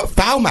you're in what?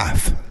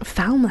 Falmouth?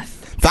 Falmouth.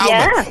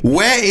 Yeah.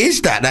 Where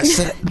is that? That's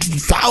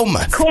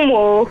Falmouth.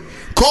 Cornwall.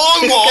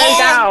 Cornwall. Go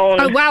down.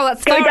 Oh wow,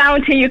 that's Go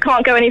down till you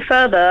can't go any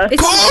further.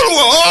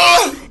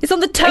 Cornwall. It's on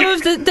the toe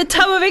of the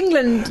toe of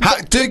England.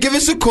 Give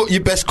us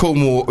your best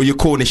Cornwall or your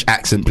Cornish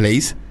accent,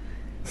 please.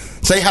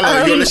 Say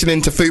hello. You're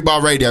listening to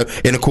Fubar Radio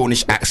in a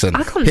Cornish accent.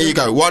 Here you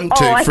go. 1, 2,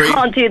 3. I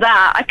can't do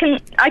that. I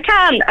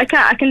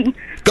can.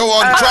 Go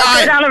on, I'll try.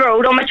 go down the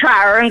road on my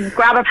tractor and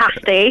grab a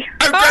pasty.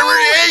 Grab a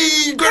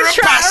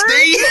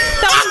pasty.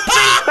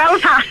 Grab a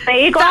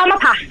pasty. Go on my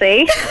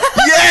pasty.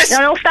 Yes.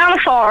 Then I'll stay on the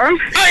farm.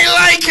 I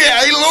like it.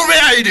 I love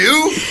it. I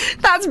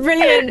do. That's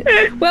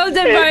brilliant. Well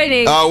done,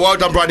 Bryony. Well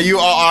done, Bryony. You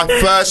are our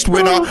first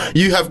winner.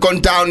 You have gone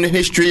down in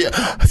history,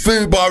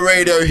 Fubar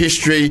Radio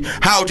history.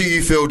 How do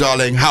you feel,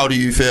 darling? How do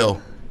you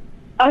feel?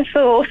 I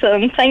feel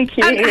awesome. Thank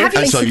you.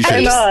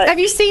 Have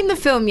you seen the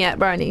film yet,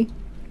 Bryony?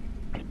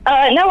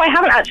 No, I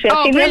haven't actually.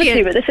 I've seen the other brilliant.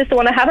 two, but this is the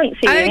one I haven't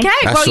seen. Okay,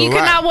 That's well, you all can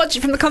right. now watch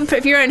it from the comfort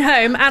of your own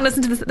home and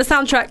listen to the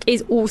soundtrack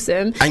is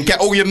awesome. And get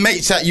all your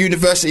mates at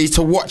university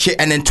to watch it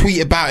and then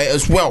tweet about it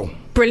as well.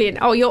 Brilliant.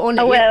 Oh, you're on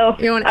it. I will.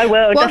 You're on it. I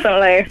will,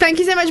 definitely. Thank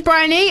you so much,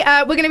 Bryony.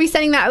 We're going to be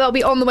sending that. That'll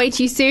be on the way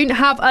to you soon.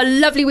 Have a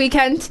lovely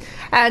weekend.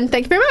 And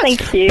thank you very much.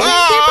 Thank you.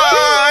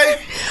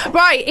 Bye!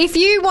 Right, if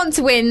you want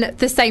to win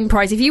the same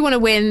prize, if you want to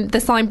win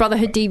the signed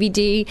Brotherhood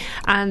DVD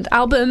and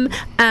album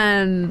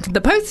and the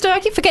poster, I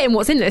keep forgetting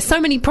what's in there. There's so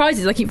many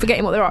prizes, I keep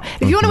forgetting what there are.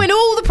 If you want to win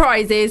all the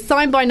prizes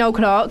signed by Noel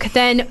Clark,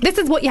 then this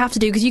is what you have to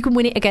do because you can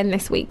win it again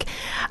this week.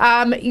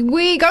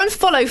 We go and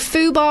follow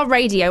Fubar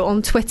Radio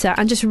on Twitter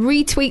and just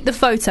retweet the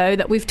photo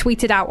that we've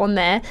tweeted out on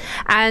there.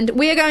 And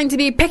we are going to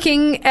be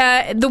picking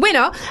the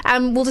winner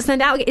and we'll just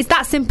send it out. It's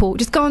that simple.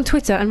 Just go on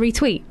Twitter and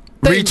retweet.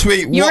 Boom.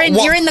 Retweet. You're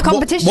in the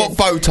competition. What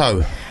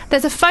photo?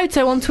 There's a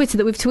photo on Twitter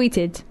that we've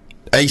tweeted.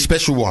 A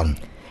special one.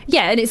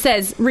 Yeah, and it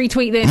says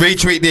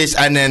retweet this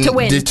and then to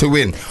win.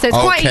 So it's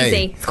quite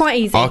easy. It's quite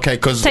easy. Okay,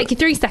 because take you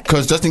 3 seconds.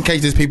 Because just in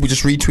case there's people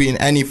just retweeting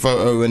any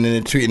photo and then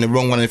they're tweeting the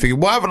wrong one and thinking,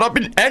 why haven't I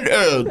been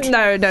entered?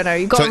 No.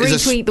 You've got to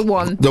retweet the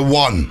one. The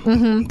one.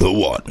 Mm-hmm. The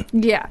one.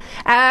 Yeah.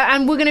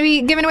 And we're going to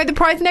be giving away the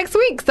prize next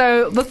week.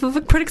 So this is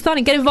pretty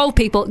exciting. Get involved,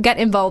 people. Get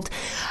involved.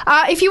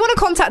 If you want to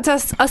contact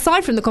us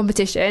aside from the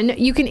competition,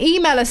 you can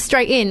email us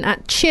straight in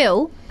at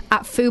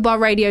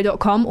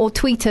chill@fubarradio.com or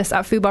tweet us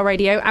at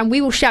fubarradio, and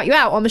we will shout you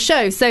out on the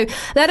show. So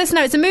let us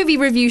know. It's a movie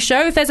review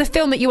show. If there's a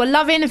film that you are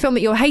loving, a film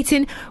that you're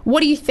hating,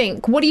 what do you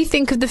think? What do you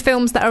think of the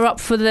films that are up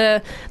for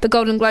the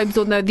Golden Globes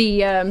or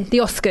the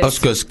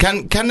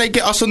Oscars? Can they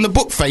get us on the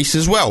book face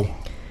as well?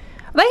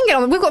 They can get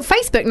on. We've got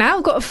Facebook now.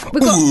 We've got.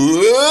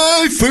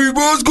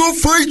 Fubar's got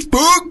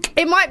Facebook.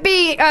 It might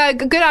be a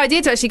good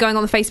idea to actually going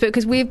on the Facebook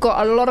because we've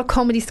got a lot of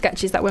comedy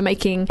sketches that we're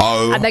making,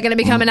 and they're going to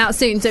be coming out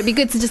soon. So it'd be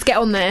good to just get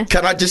on there.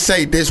 Can I just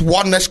say, there's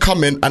one that's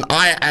coming, and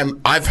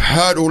I've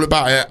heard all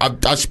about it.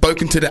 I've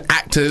spoken to the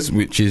actors,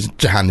 which is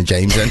Johanna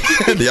James and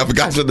the other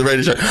guys on the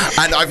radio show,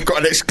 and I've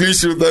got an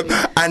exclusive with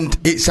them, and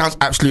it sounds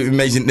absolutely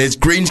amazing. There's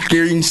green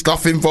screen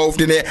stuff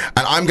involved in it,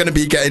 and I'm going to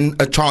be getting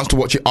a chance to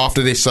watch it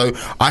after this. So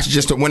I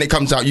suggest that when it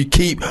comes out, you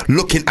keep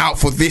looking out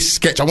for this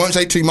sketch. I won't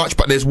say too much,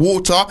 but there's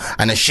water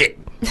and a ship.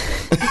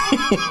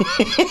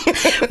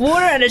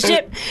 Water and a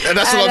ship. And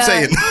that's what I'm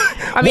saying.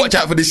 Watch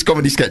out for this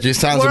comedy sketch. It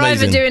sounds amazing. We're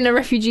either doing a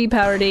refugee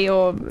parody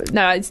or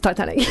no, it's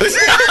Titanic.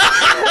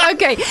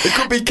 Okay, it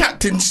could be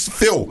Captain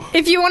Phil.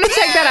 If you want to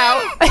check that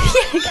out,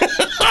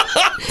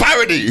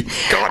 parody.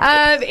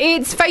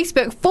 It's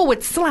Facebook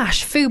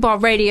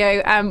 /Fubar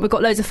Radio. We've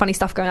got loads of funny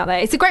stuff going out there.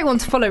 It's a great one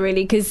to follow,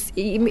 really, because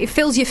it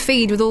fills your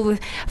feed with all the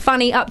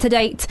funny,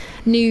 up-to-date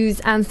news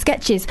and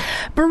sketches.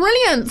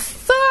 Brilliant.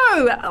 So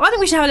I think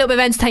we should have a little bit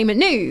of entertainment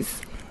news.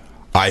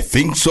 I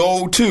think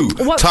so too.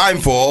 Time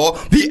for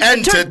the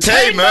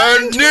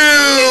entertainment news.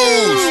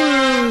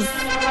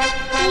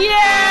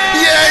 Yeah.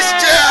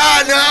 Yes,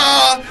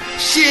 Johanna.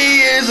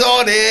 She is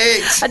on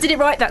it. I did it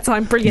right that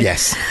time. Brilliant.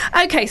 Yes.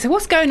 Okay, so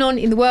what's going on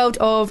in the world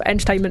of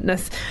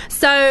entertainmentness?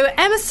 So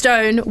Emma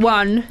Stone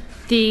won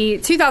the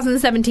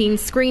 2017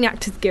 Screen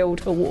Actors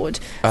Guild Award.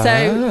 So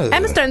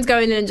Emma Stone's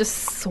going in and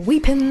just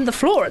sweeping the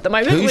floor at the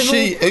moment.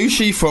 Who's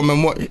she from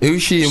and what?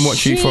 Who's she and what's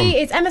she from?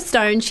 It's Emma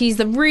Stone. She's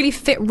the really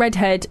fit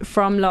redhead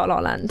from La La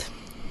Land.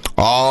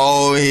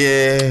 Oh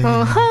yeah.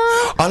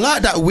 I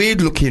like that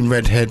weird looking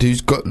redhead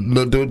who's got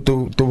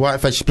the white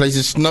face. She plays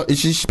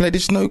she played the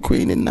Snow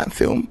Queen in that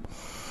film.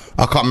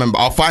 I can't remember.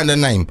 I'll find her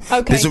name.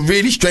 Okay. There's a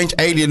really strange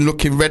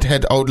alien-looking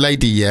redhead old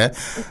lady, yeah,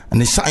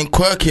 and there's something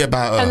quirky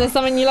about her. And there's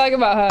something you like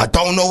about her. I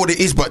don't know what it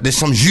is, but there's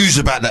some views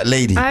about that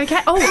lady. Okay.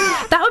 Oh,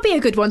 that would be a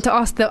good one to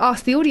ask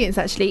the audience.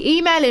 Actually,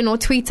 email in or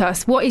tweet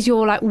us. What is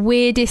your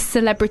weirdest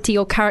celebrity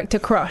or character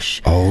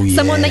crush? Oh yeah.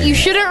 Someone that you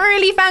shouldn't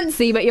really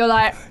fancy, but you're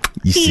like.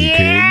 You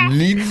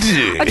secretly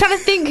do. I'm trying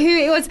to think who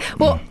it was.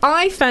 Well,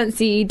 I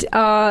fancied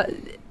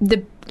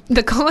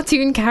the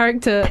cartoon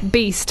character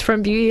Beast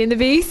from Beauty and the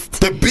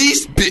Beast. The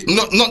Beast bit,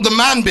 not the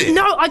man bit.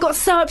 No, I got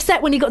so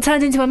upset when he got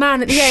turned into a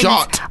man at the end.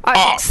 I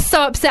got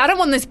so upset. I don't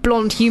want this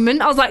blonde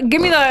human. I was like, give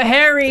me the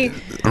hairy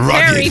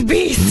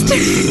Beast.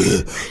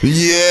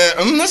 Yeah,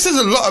 that says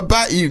a lot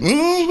about you.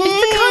 Mm-hmm.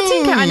 It's the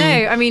cartoon character. I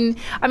know. I mean,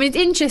 it's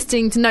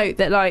interesting to note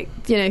that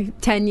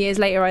 10 years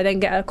later, I then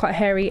get a quite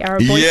hairy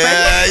Arab boyfriend.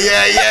 Yeah.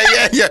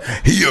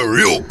 He a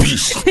real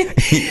beast.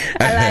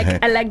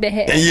 I like the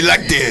hair. And you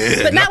like the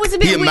hair. But that was a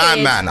bit weird. He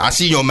a man. I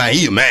see your man.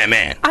 He a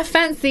man. I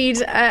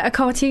fancied a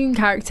cartoon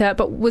character,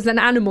 but was an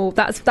animal.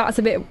 That's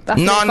a bit.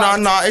 No.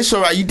 It's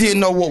all right. You didn't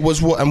know what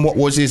was what and what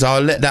was his.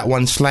 I'll let that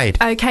one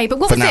slide. Okay, but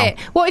what was it?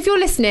 Well, if you're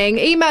listening,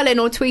 email in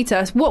or tweet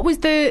us. What's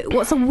the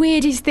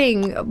weirdest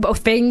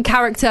thing,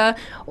 character,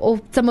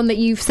 or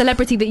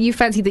celebrity that you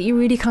fancy that you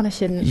really kind of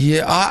shouldn't?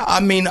 Yeah,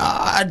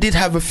 I did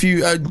have a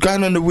few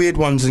going on the weird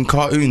ones in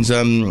cartoons.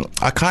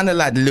 I kind of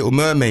like the Little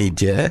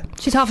Mermaid. Yeah,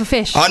 she's half a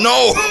fish. I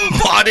know,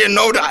 but I didn't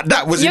know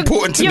that was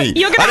important to me. I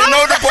didn't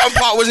know the bottom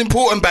part was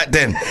important back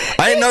then.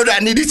 I didn't know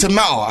that needed to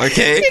matter.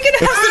 Okay, you're gonna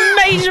have some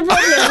major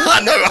problems. I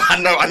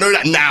know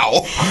that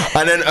now.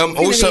 And then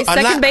also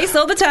second base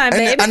all the time,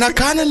 babe. And I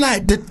kind of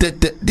like the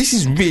this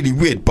is really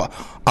weird, but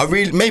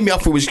made me feel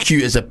it was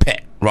cute as a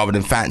pet rather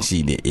than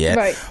fancying it. Yeah,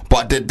 right.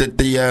 But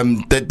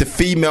the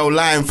female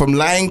lion from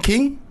Lion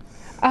King.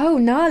 Oh,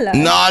 Nala.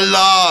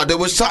 Nala. There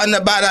was something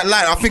about that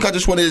lion. I think I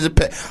just wanted it as a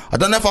pet. I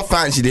don't know if I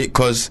fancied it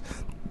because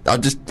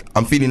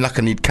I'm feeling like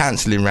I need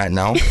cancelling right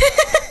now.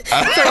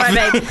 It's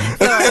alright, babe.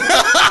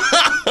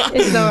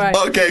 It's alright.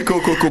 Okay,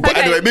 cool. But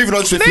anyway, moving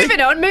on swiftly.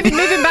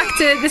 Moving back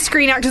to the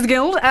Screen Actors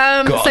Guild.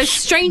 So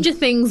Stranger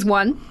Things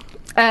won.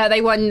 They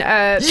won.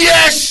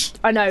 Yes!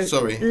 I know.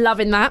 Sorry.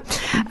 Loving that.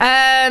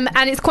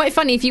 And it's quite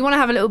funny. If you want to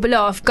have a little bit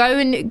laugh, go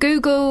and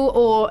Google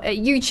or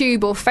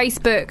YouTube or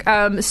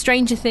Facebook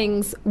Stranger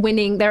Things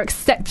winning their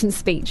acceptance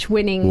speech.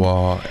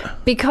 What?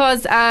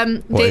 Because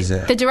what is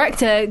it? The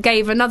director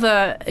gave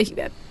another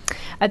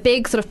a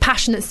big sort of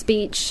passionate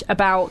speech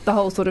about the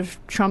whole sort of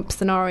Trump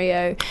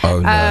scenario,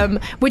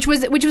 which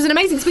was an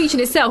amazing speech in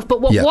itself.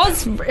 But what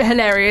was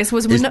hilarious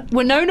was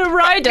Winona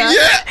Ryder,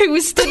 who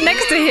was stood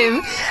next to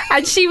him,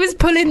 and she was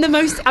pulling the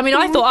most. I mean,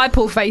 I thought I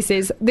pull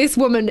faces. This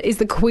woman is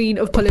the queen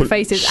of pulling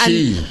faces,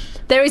 and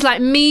there is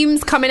like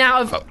memes coming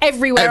out of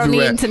everywhere on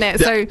the internet.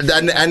 So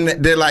and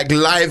they're like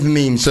live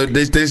memes. So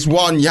there's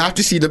one, you have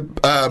to see the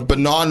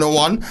banana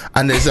one,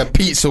 and there's a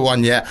pizza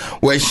one,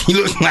 where she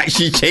looks like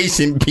she's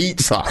chasing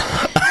pizza,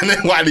 and then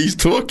while he's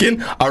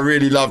talking, I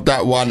really love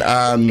that one.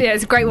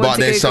 It's a great one. But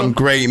there's some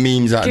great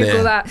memes out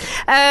Google there.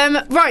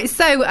 That. Right,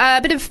 so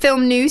a bit of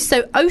film news.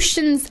 So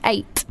Ocean's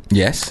 8.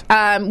 Yes.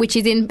 Which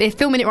is they're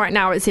filming it right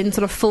now. It's in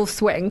sort of full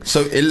swing.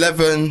 So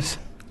 11's.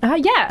 Part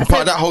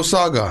of that whole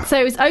saga.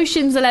 So it's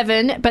Ocean's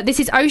 11, but this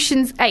is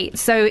Ocean's 8.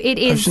 So it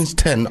is Ocean's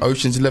 10,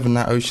 Ocean's 11,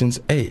 now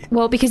Ocean's 8.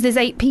 Well, because there's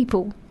 8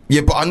 people.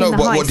 Yeah, but I know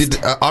what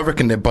did I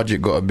reckon their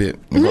budget got a bit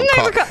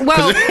cut.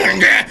 Well,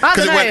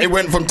 because it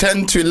went from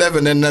 10 to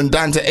 11 and then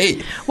down to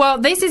 8. Well,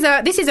 this is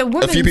a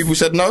woman. A few people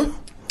said no.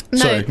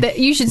 No,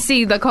 you should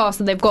see the cast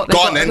that they've got.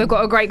 They've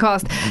got a great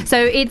cast. So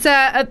it's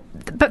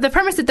but the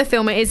premise of the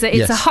film is that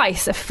it's a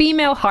heist, a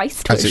female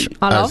heist, which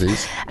I love,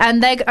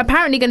 and they're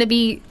apparently going to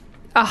be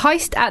a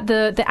heist at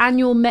the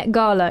annual Met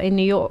Gala in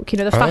New York. You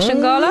know, the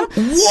fashion gala.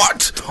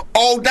 What?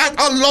 Oh,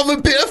 I love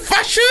a bit of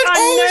fashion.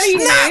 I know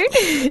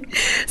you do.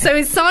 So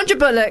it's Sandra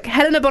Bullock,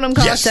 Helena Bonham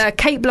Carter,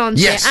 Kate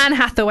Blanchett, Anne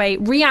Hathaway,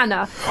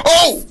 Rihanna.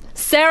 Oh!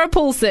 Sarah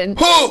Paulson.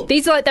 Who?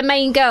 These are like the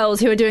main girls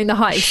who are doing the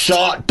heist.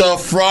 Shut the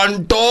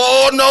front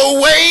door!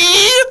 No way!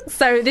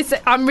 So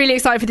I'm really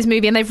excited for this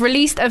movie, and they've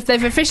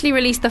officially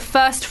released the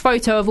first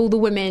photo of all the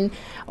women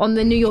on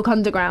the New York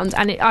Underground,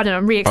 and I don't know,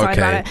 I'm really excited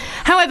about it.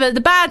 However, the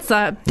bad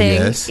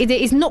thing is it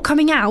is not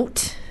coming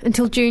out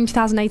until June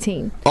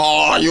 2018.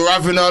 Oh, you're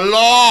having a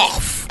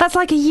laugh. That's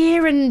like a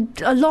year and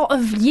a lot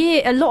of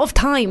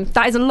time.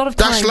 That is a lot of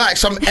time. That's like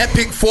some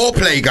epic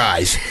foreplay,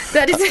 guys.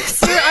 That is,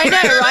 I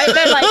know,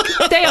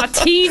 right? They are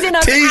teasing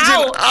us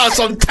out.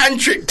 Some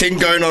tantric thing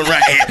going on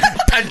right here.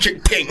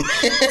 Tantric thing.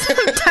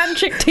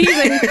 Tantric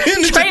teasing.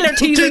 Trailer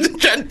teasing.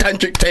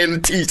 Tantric trailer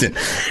teasing.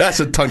 That's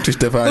a tongue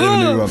twister for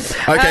anyone.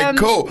 Okay,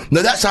 cool.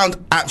 No, that sounds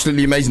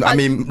absolutely amazing. I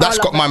mean, that's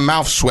got my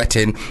mouth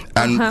sweating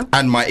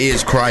and my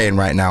ears crying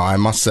right now. I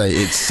must say,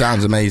 it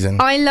sounds amazing.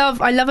 I love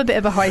a bit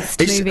of a heist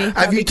movie.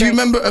 Do you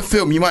remember a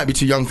film? You might be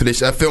too young for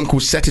this. A film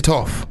called Set It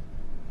Off.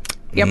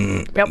 Yep.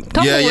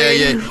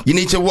 Yeah. You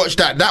need to watch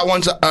that. That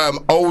one's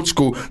old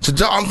school. So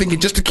I'm thinking,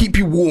 just to keep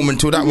you warm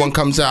until that one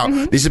comes out.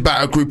 This is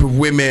about a group of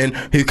women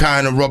who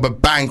kind of rob a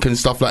bank and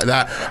stuff like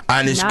that.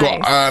 And it's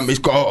got an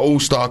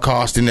all-star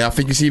cast in there. I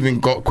think it's even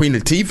got Queen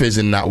Latifah's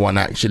in that one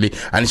actually.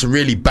 And it's a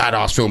really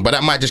badass film. But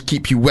that might just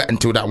keep you wet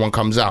until that one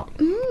comes out.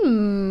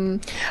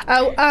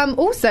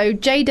 Also,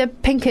 Jada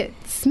Pinkett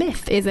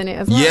Smith is in it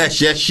as well. Yes,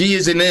 she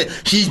is in it.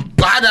 She's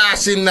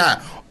badass in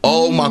that.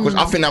 Oh my gosh,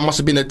 I think that must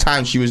have been the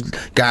time she was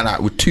going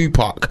out with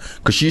Tupac,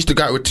 because she used to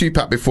go out with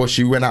Tupac before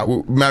she went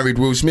out married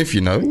Will Smith,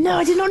 you know. No,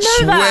 I did not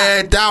know that.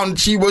 Swear down,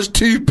 she was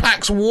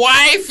Tupac's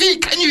wifey.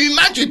 Can you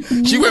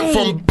imagine? She went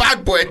from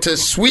bad boy to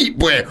sweet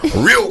boy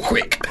real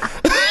quick.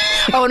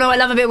 Oh no, I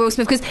love a bit of Will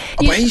Smith because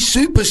but he's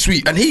super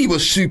sweet and he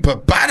was super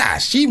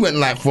badass. She went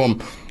like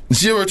from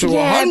 0 to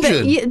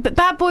 100. But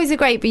bad boys are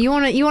great, but you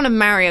want to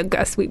marry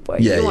a sweet boy.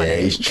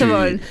 It's true. Come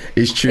on.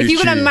 It's true. If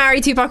you're going to marry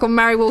Tupac or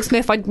marry Will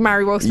Smith, I'd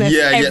marry Will Smith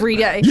every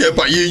day. Yeah,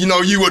 but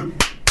you would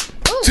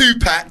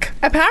Tupac.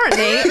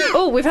 Apparently,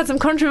 we've had some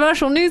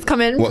controversial news come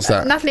in. What's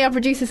that? Natalie, our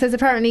producer, says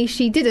apparently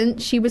she didn't.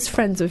 She was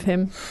friends with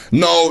him.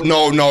 No.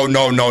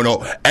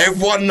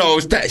 Everyone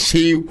knows that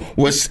she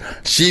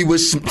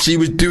was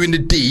doing the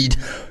deed.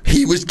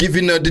 He was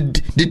giving her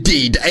the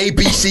deed, A,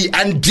 B, C,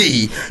 and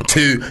D,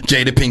 to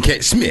Jada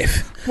Pinkett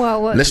Smith.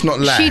 Well, let's not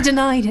lie. She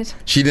denied it.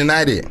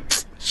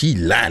 She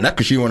lied. Not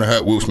because she want to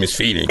hurt Will Smith's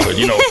feelings,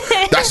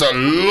 because that's a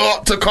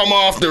lot to come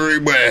after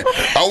him. Where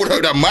I would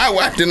hope that my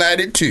wife denied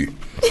it too.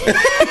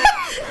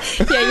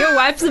 Yeah, your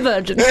wife's a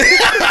virgin.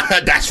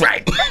 That's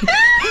right.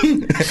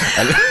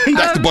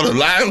 That's the bottom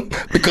line,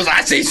 because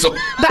I say so.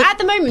 But at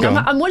the moment,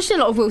 I'm watching a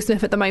lot of Will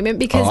Smith at the moment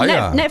because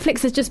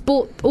Netflix has just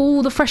bought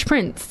all the Fresh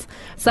Prince.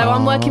 So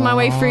I'm working my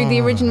way through the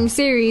original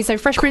series. So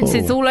Fresh Prince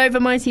is all over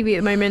my TV at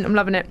the moment. I'm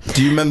loving it.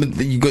 Do you remember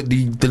that you got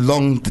the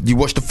long? You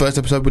watched the first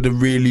episode with a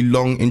really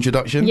long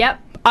introduction? Yep.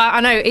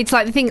 I know, it's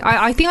like the thing.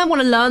 I think I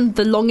want to learn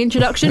the long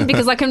introduction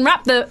because I can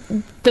rap the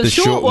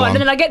short one, and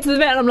then I get to the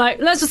bit and I'm like,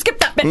 let's just skip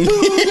that bit.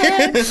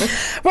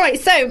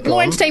 Right, so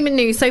more entertainment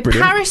news. So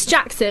brilliant. Paris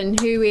Jackson,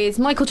 who is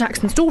Michael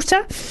Jackson's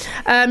daughter,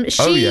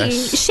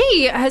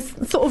 she has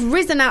sort of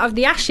risen out of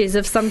the ashes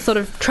of some sort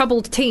of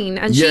troubled teen,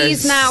 and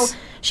she's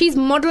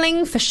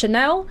modelling for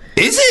Chanel.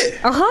 Is it?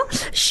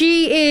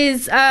 She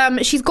is.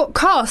 She's got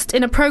cast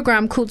in a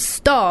program called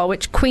Star,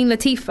 which Queen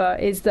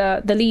Latifah is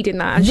the lead in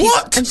that.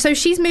 And so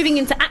she's moving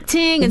into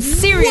acting and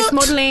serious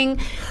modelling.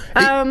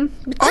 I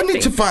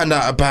need to find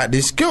out about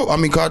this girl. I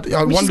mean, God,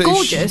 I wonder. She's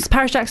gorgeous.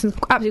 Paris Jackson's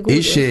absolutely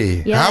gorgeous. Is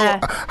she? Yeah.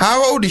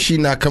 How old is she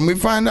now? Can we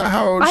find out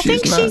how old she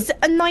is now? I think she's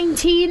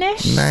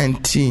 19-ish.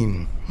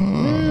 19.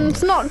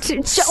 It's not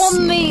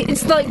on the.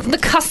 It's like the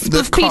cusp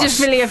of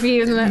paedophilia for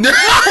you, isn't it?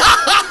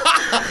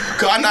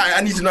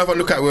 I need to know if I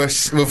look at it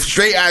with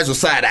straight eyes or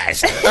side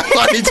eyes.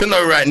 I need to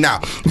know right now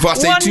if I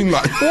say too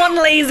much. One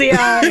lazy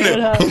eye.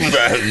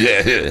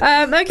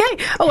 Yeah. Okay.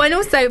 Oh, and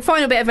also,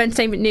 final bit of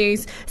entertainment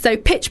news. So,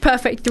 Pitch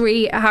Perfect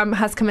 3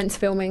 has commenced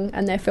filming,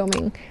 and they're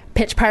filming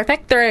Pitch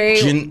Perfect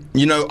 3.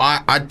 You know,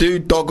 I do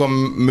dog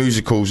on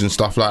musicals and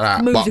stuff like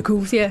that.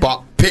 Musicals, yeah.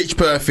 But Pitch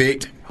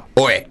Perfect,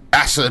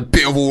 that's a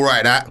bit of all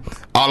right, that.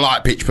 I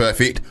like Pitch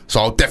Perfect,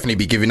 so I'll definitely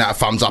be giving that a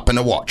thumbs up and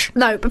a watch.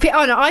 No, but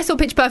I saw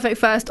Pitch Perfect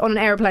first on an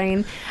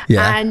aeroplane,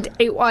 and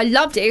I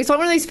loved it. It's like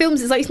one of those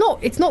films. It's like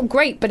it's not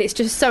great, but it's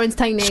just so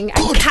entertaining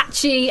and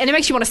catchy, and it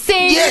makes you want to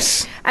sing.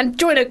 Yes, and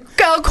join a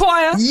girl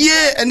choir.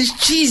 Yeah, and it's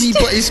cheesy,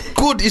 but it's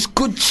good. It's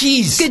good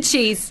cheese. Good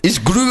cheese. It's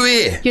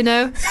Gruyere. You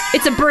know,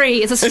 it's a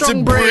brie. It's a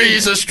strong brie.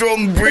 It's a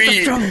strong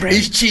brie.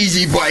 It's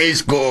cheesy, but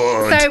it's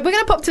good. So we're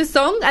gonna pop to a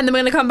song, and then we're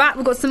gonna come back.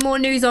 We've got some more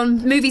news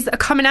on movies that are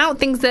coming out,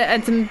 things that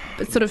and some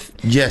sort of.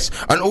 Yes,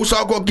 and also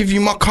I've got to give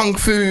you my kung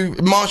fu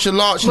martial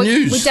arts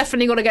news. We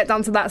definitely got to get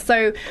down to that.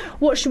 So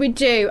what should we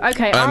do?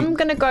 Okay, I'm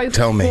going to go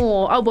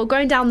we're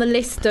going down the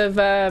list of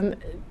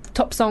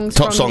top songs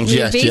from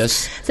movies.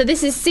 Yes. So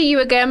this is See You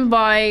Again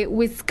by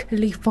Wiz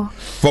Khalifa.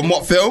 From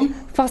what film?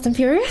 Fast and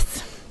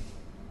Furious.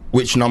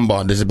 Which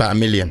number? There's about 1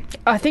 million.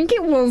 I think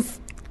it was...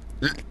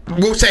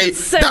 We'll say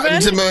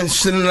 7.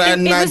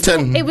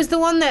 It was the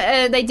one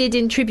that they did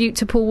in tribute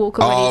to Paul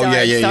Walker when he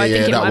died. Yeah, I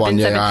think it that might one.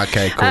 have been 7.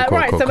 Okay, cool.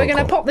 Right, so we're going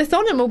to pop this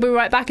on and we'll be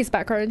right back. It's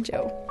Back Row and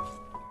Chill.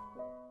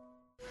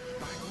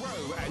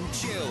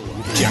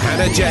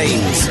 Johanna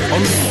James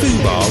on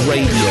Fubar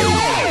Radio.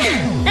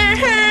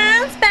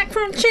 It's Back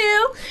from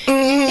Chill.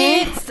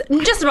 It's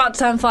just about to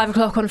turn 5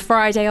 o'clock on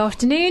Friday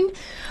afternoon.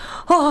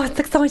 Oh, it's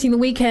exciting, the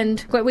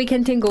weekend. Got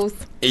weekend tingles.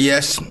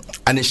 Yes,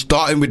 and it's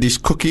starting with this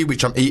cookie,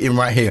 which I'm eating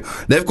right here.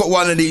 They've got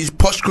one of these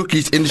posh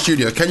cookies in the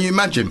studio. Can you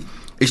imagine?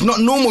 It's not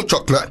normal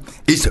chocolate,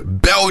 it's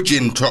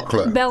Belgian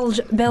chocolate.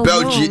 Belgian.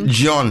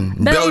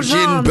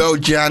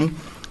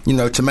 You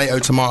know,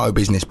 tomato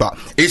business, but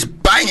it's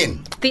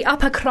banging. The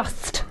upper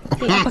crust.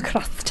 Right,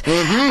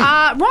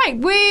 I'm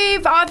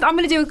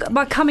going to do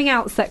my coming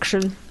out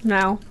section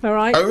now, all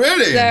right? Oh,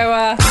 really? So,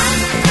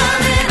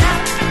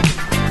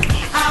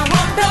 I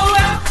want the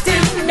world to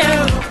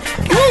know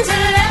that you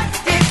let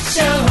it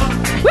show.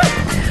 Woo!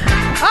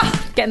 Oh,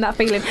 getting that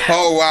feeling.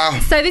 Oh, wow.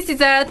 So this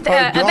is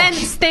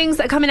events, things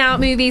that are coming out,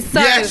 movies.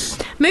 So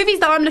movies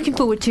that I'm looking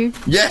forward to.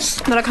 Yes.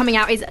 That are coming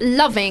out is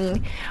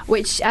Loving,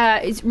 which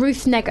is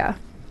Ruth Negga.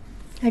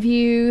 Have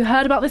you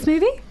heard about this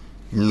movie?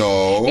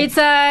 No. It's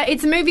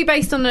a movie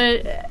based on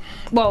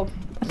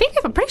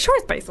I'm pretty sure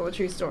it's based on a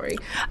true story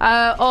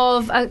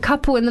of a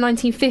couple in the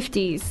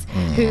 1950s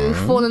who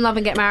fall in love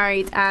and get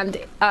married, and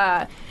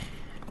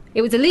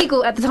it was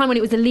illegal at the time when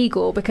it was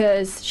illegal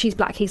because she's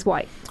black, he's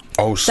white.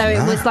 Oh, so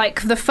it was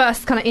like the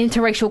first kind of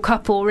interracial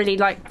couple really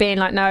like being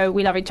like, no,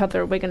 we love each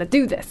other, we're going to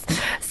do this.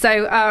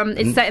 So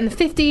it's set in the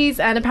 50s,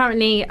 and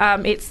apparently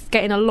it's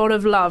getting a lot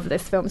of love.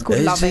 This film's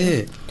called Loving.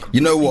 It?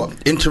 You know what?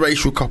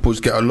 Interracial couples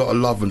get a lot of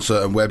love on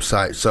certain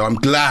websites, so I'm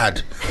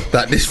glad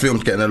that this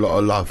film's getting a lot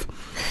of love.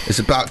 It's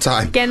about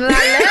time. Getting a lot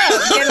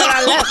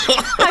of love.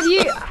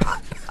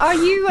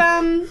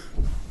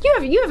 You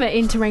have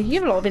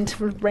a lot of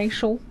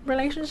interracial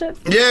relationships?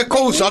 Yeah, of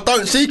course. I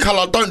don't see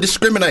colour. I don't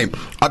discriminate.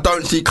 I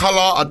don't see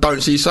colour. I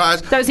don't see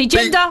size. Don't see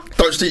gender.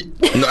 Don't see.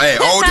 No, hey,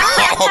 hold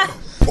on.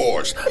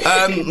 Pause.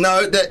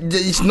 No,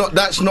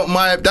 that's not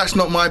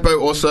my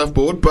boat or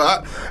surfboard.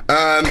 But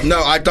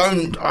no, I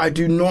don't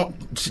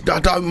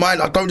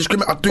mind. I don't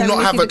discriminate. I do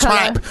not have a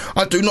type.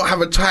 I do not have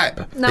a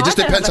type. No, it just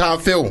depends how I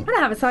feel. I don't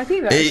have a type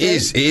either. It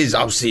is.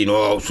 I've seen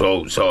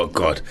so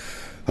God.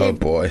 Oh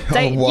boy!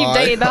 You've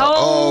dated the whole...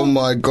 Oh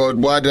my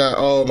God!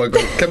 Oh my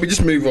God! Can we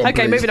just move on?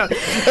 Okay, please? moving on.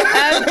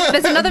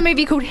 There's another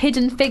movie called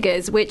Hidden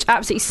Figures, which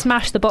absolutely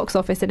smashed the box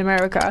office in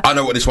America. I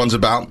know what this one's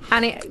about.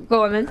 And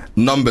go on then.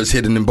 Numbers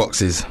hidden in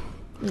boxes.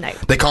 No.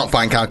 They can't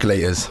find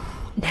calculators.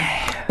 No.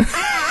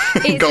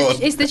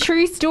 It's the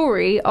true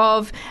story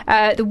of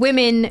the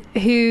women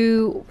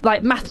who,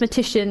 like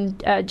mathematician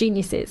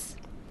geniuses.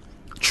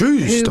 True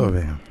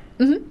story.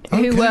 Mm-hmm,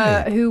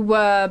 okay. Who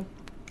were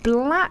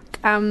black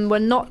and were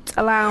not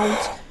allowed.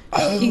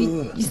 I've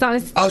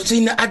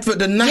seen the advert,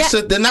 the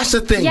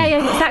NASA thing. Yeah,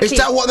 exactly. Is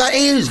that what that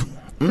is?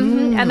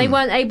 Mm-hmm. And they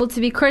weren't able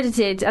to be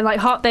credited, and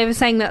they were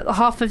saying that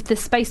half of the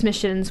space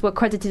missions were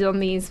credited on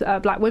these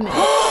black women.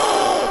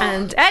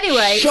 And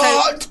anyway,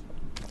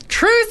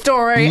 true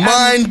story.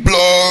 Mind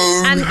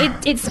blown.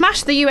 And it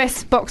smashed the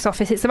US box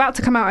office. It's about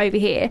to come out over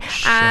here.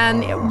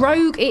 And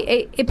Rogue,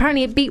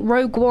 apparently it beat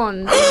Rogue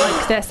One in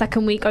like their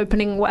second week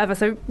opening, whatever.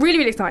 So really,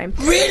 really exciting.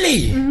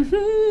 Really?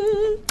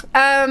 Mm-hmm.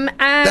 And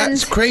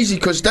that's crazy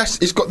because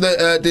it's got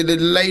the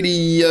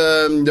lady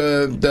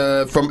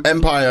from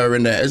Empire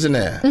in there, isn't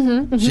it?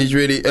 Mm-hmm. She's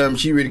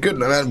really good.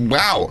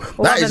 Wow,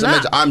 that is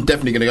amazing. I'm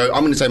definitely gonna go.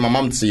 I'm gonna take my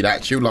mum to see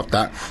that. She'll love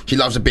that. She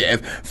loves a bit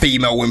of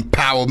female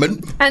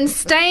empowerment. And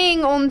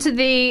staying on to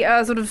the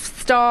sort of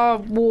Star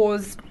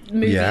Wars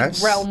movie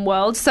realm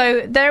world.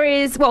 So there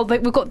is,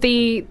 we've got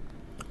the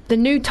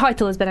new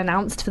title has been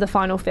announced for the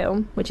final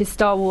film, which is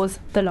Star Wars: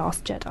 The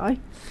Last Jedi.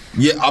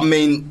 Yeah, I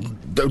mean,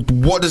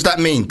 what does that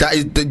mean? That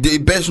is,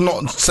 it best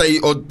not say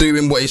or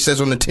doing what it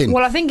says on the tin.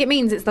 Well, I think it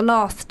means it's the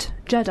Last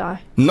Jedi.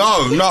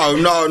 No,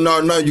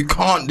 you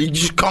can't. You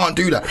just can't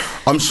do that.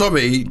 I'm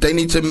sorry. They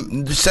need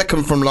to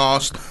second from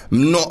last,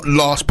 not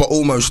last, but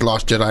almost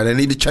Last Jedi. They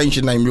need to change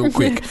the name real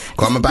quick.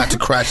 'Cause I'm about to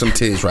cry some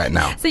tears right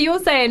now. So you're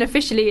saying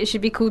officially it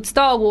should be called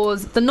Star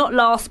Wars: The Not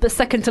Last, but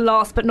Second to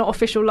Last, but not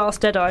official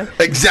Last Jedi.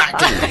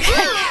 Exactly.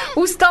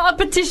 We'll start a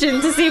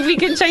petition to see if we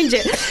can change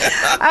it.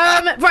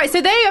 Right.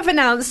 So they have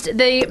announced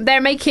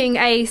they're making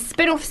a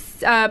spin-off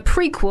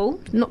prequel,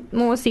 not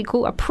more a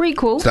sequel, a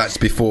prequel. So that's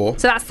before.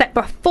 So that's set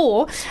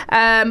before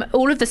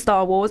all of the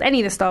Star Wars, any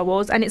of the Star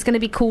Wars, and it's going to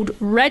be called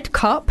Red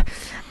Cup.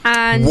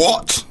 And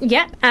what?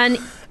 Yep, and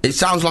it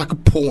sounds like a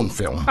porn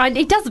film.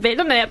 It does a bit,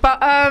 doesn't it? But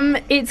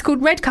it's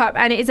called Red Cup,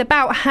 and it is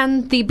about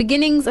the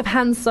beginnings of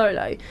Han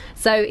Solo.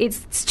 So it's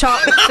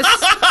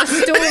the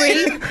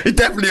story. It's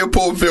definitely a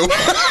porn film.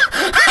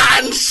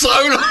 Han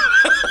Solo.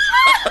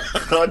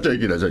 I'm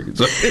joking. So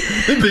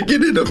the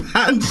beginning of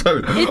Han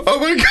Solo. Oh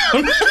my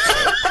god.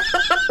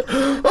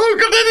 Oh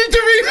god, I need to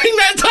rethink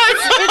that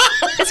title.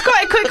 It's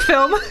quite a quick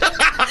film.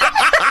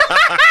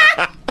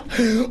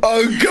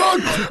 Oh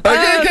god.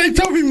 Okay,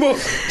 tell me more.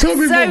 Tell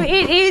me more. So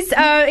it is.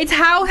 It's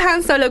how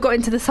Han Solo got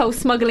into this whole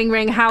smuggling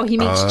ring. How he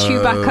meets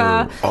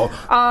Chewbacca.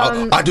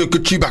 I do a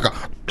good Chewbacca.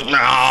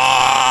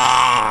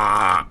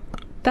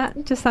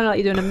 That just sounded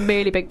like you're doing a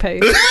really big poo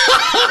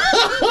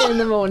in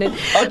the morning.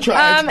 I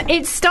tried.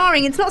 It's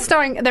not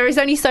starring. There is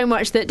only so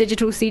much that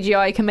digital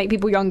CGI can make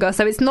people younger.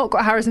 So it's not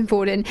got Harrison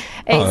Ford in.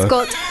 It's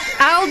got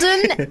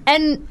Alden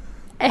and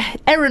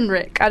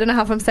Ehrenreich. I don't know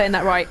how I'm saying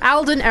that right.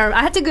 Alden Ehrenreich.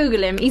 I had to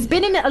Google him. He's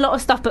been in a lot of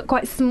stuff, but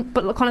but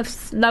kind of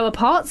slower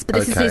parts. But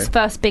this is his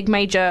first big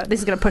major. This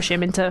is going to push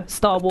him into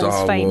Star Wars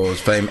fame.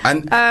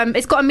 And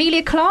it's got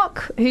Emilia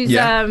Clarke, who's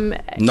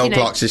Noel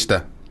Clarke's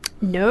sister.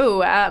 No,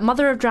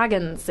 Mother of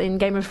Dragons in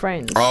Game of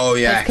Thrones. Oh,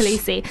 yes.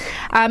 Khaleesi.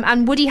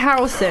 And Woody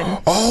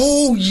Harrelson.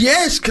 Oh,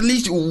 yes,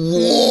 Khaleesi.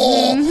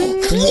 Whoa.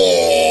 Mm-hmm.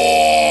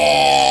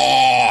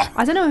 Whoa.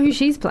 I don't know who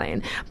she's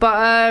playing,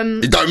 but...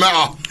 it don't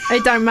matter.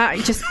 It don't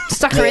matter. Just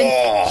stuck her in,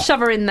 shove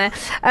her in there.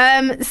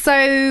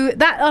 So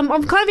that I'm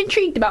kind of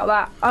intrigued about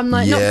that. I'm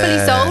not fully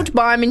sold,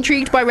 but I'm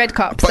intrigued by Red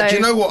Cup. But do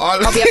you know what?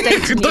 I'll be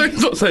updating you.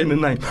 Stop saying the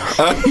name.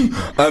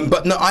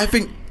 But no, I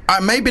think...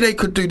 maybe they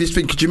could do this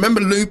thing. Could you remember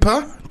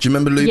Looper? Do you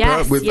remember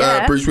Looper with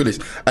Bruce Willis?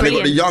 And they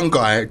got the young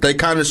guy. They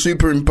kind of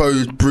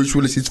superimposed Bruce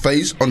Willis's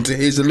face onto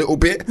his a little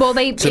bit. Well,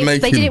 they did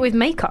it with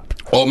makeup.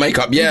 Or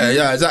makeup,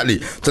 yeah,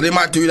 exactly. So they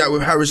might do that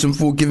with Harrison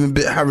Ford, giving a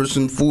bit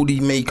Harrison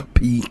Fordy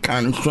makeup-y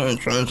kind of.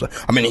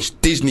 I mean, it's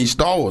Disney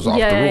Star Wars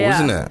after all,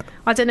 isn't it?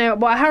 I don't know.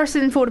 Well,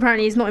 Harrison Ford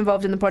apparently is not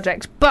involved in the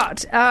project,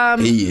 but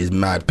he is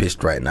mad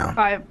pissed right now.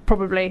 I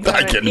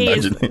can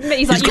imagine.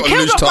 He's like, you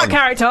killed off my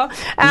character,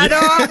 and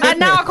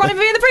now I can't even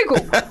be in the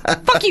prequel.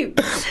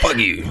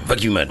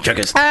 Fuck you, man.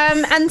 Chuckers.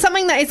 And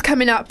something that is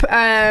coming up,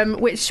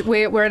 which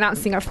we're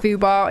announcing at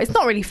Fubar. It's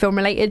not really film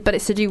related, but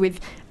it's to do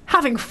with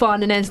having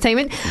fun and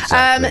entertainment.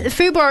 Exactly.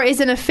 Fubar is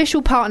an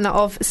official partner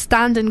of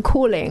Stand and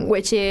Calling,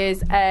 which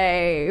is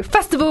a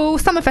festival,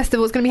 summer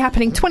festival. It's going to be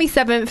happening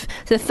 27th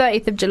to the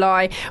 30th of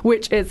July,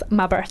 which is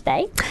my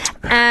birthday.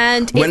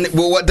 And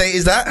what date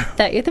is that?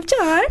 30th of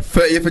July.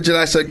 30th of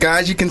July. So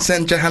guys, you can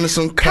send Johanna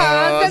some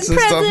cards and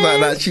stuff like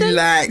that. She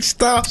likes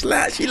stuffs.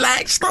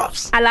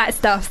 I like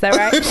stuffs, though,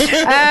 right?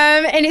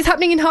 And it's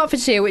happening in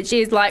Hertfordshire, which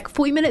is like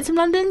 40 minutes from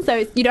London,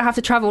 so you don't have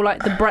to travel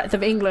like the breadth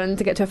of England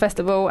to get to a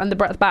festival and the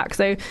breadth back.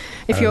 So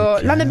if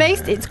you're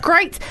London-based, it's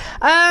great.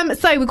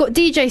 So we've got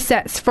DJ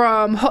sets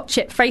from Hot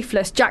Chip,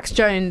 Faithless, Jax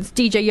Jones,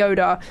 DJ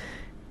Yoda.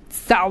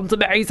 Sounds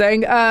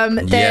amazing.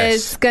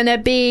 There's gonna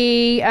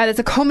be there's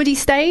a comedy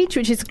stage,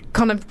 which is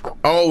kind of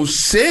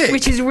sick,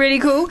 which is really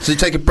cool. So you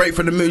take a break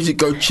from the music,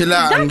 go chill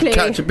out, and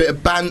catch a bit of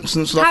bants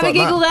and stuff. Have like a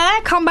giggle that.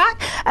 there, come back.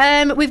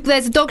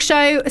 There's a dog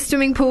show, a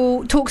swimming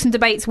pool, talks and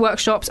debates,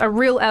 workshops, a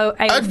real ale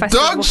festival.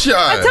 Dog show.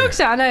 A dog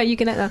show. I know you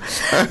can get that.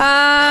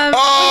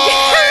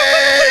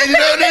 You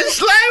know those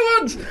sly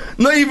ones.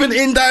 Not even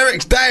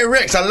indirects,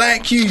 directs. I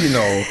like you. You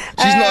know,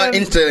 she's not an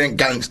internet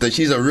gangster.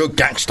 She's a real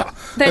gangster.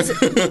 There's.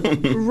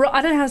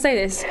 I don't know how to say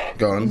this.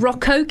 Go on.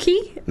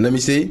 Rockoki. Let me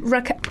see.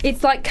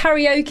 It's like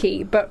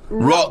karaoke, but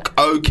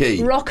Rockoki.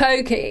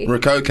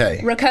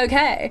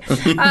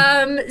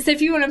 So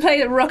if you want to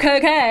play the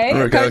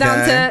Rockoki, go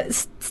down to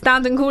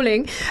Stand and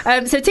Calling.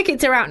 So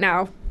tickets are out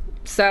now.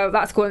 So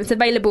that's cool. It's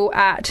available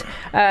at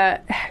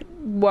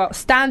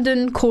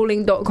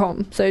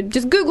standandcalling.com. So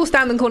just Google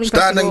Stand and Calling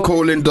Festival.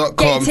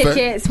 Standandcalling.com. Get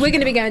tickets. We're going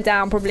to be going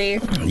down probably.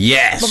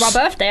 Yes. For my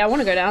birthday. I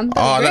want to go down.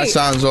 That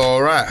sounds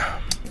all right.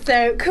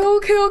 So cool.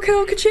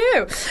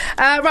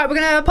 Right, we're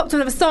going to pop to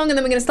another song and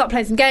then we're going to start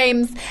playing some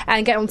games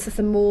and get on to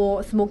some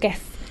more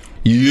guests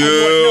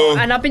Yeah.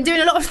 And I've been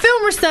doing a lot of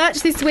film research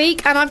this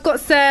week, and I've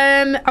got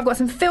some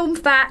film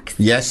facts.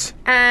 Yes.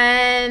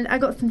 And I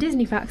got some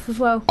Disney facts as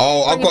well.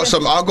 Oh, I've got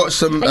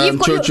some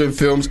children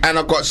films, and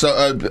I've got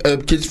some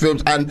kids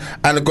films, and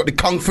I've got the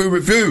Kung Fu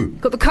Review.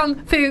 Got the Kung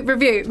Fu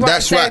Review. Right,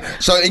 That's right.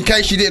 So in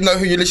case you didn't know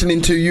who you're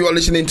listening to, you are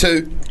listening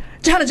to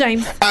Johanna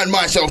James and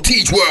myself,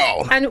 Teach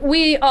World. And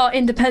we are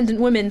independent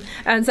women,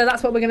 and so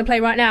that's what we're going to play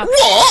right now.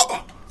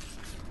 What?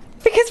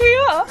 Because we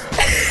are.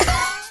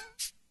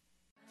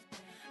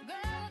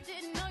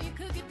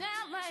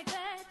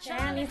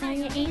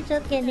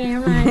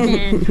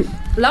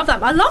 Love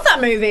that. I love that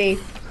movie.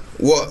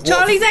 What?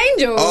 Charlie's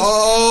Angels.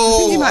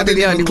 Oh, you might be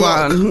the only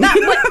one.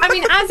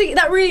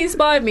 That really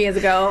inspired me as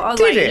a girl. I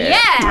was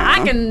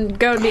I can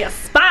go and be a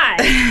spy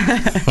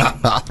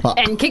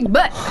and kick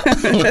butt.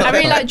 I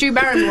really like Drew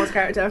Barrymore's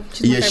character.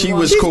 She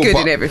was She's cool. Good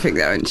in everything,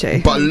 though, isn't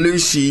she? But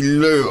Lucy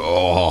Liu,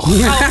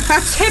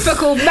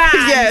 typical man.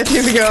 Yeah,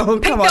 typical.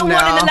 Pick Come the on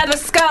now. one in the leather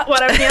skirt,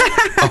 whatever.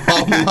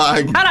 Oh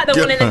my God. I like the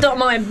one in the Dot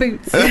Martin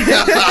boots.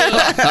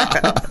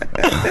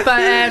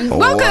 But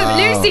welcome,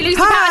 Lucy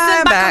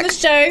Patterson, back on the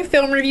show.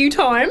 Film review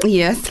time.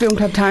 Yes, film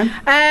club time.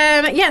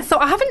 So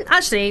I haven't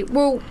actually.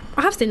 Well,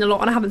 I have seen a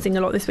lot, and I haven't seen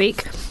a lot this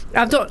week.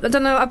 I've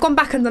gone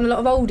back and done a lot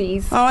of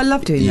oldies. Oh, I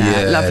love doing that.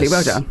 Yes. Lovely,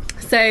 well done.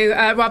 So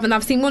rather than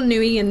I've seen one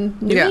newie and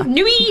some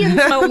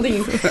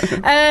oldies.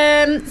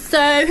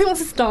 So who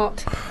wants to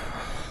start?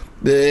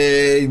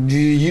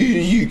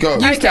 You go.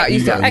 You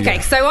start. Okay,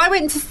 so I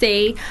went to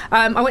see.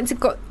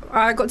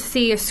 I got to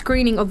see a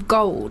screening of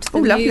Gold, the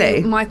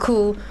lovely new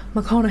Michael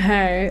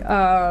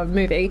McConaughey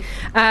movie.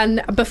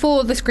 And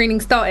before the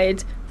screening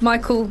started,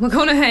 Michael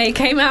McConaughey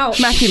came out.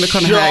 Matthew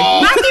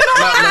McConaughey.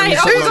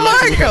 Who's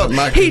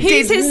Michael?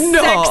 He's his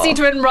sexy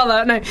twin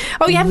brother. No.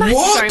 Oh yeah, Matthew.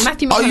 What? Sorry,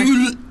 Matthew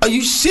McConaughey. Are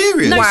you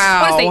serious? No,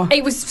 Wow. honestly,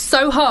 it was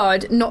so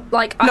hard. Not to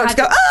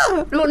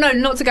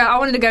go. I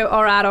wanted to go.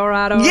 All right.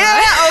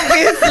 Yeah,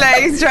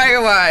 obviously, straight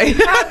away.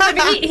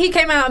 He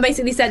came out and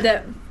basically said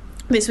that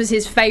this was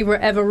his favourite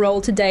ever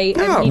role to date.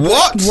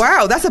 What?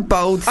 Wow, that's a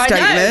bold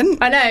statement.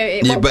 I know.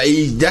 But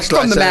that's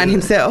from the man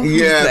himself.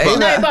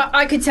 Yeah, but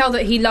I could tell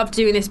that he loved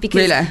doing this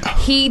because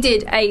he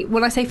did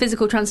when I say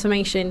physical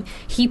transformation,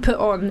 he put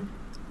on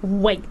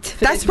weight.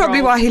 That's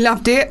probably why he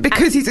loved it,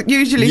 because he's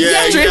usually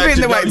stripping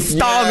the weight,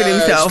 starving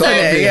himself.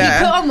 He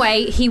put on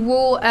weight. He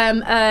wore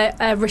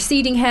a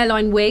receding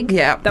hairline wig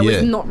that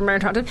was not very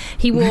attractive.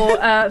 He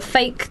wore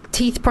fake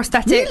teeth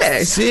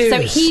prosthetics. Really? So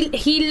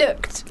he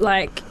looked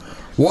like.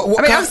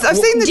 I've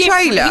seen the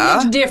trailer. He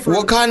looked different.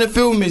 What kind of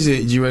film is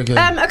it, do you reckon?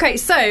 Okay,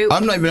 so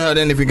I've not even heard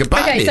anything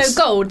about this. Okay,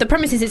 so Gold, the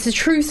premise is it's a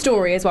true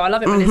story as well. I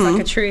love it when it's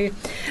like a true.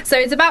 So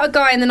it's about a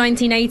guy in the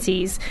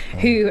 1980s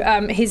who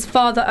his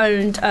father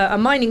owned a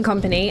mining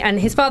company, and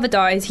his father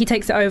dies. He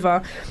takes it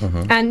over,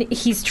 and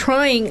he's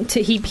trying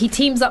to. He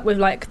teams up with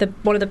like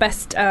one of the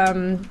best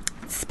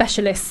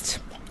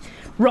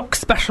rock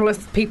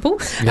specialist people,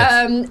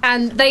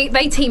 and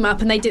they team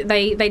up and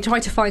they try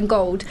to find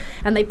gold,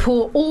 and they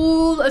pour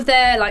all of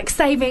their like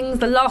savings,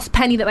 the last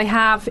penny that they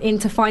have,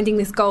 into finding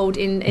this gold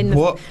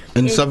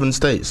in southern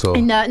states or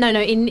in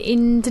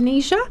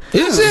Indonesia.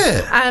 Is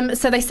it?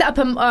 So they set up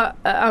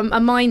a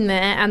mine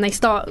there, and they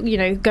start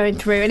going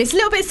through, and it's a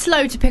little bit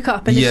slow to pick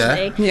up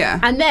initially,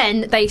 and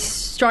then they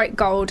strike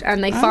gold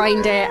and they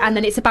find it, and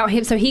then it's about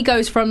him. So he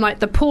goes from like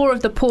the poor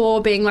of the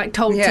poor, being like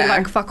told to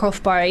like fuck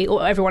off by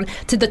everyone,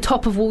 to the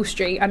top of Wall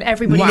Street, and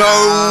everybody.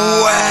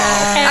 No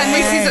way!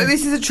 And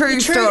this is a true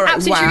story.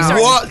 Absolutely true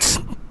story. What?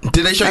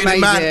 Did they show you the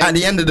man at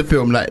the end of the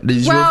film? Like,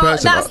 this real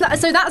person? I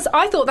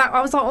thought that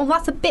I was like,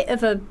 that's a bit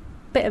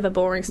of a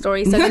boring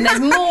story. So then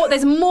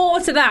there's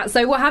more to that.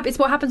 So what happens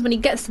when he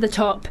gets to the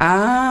top?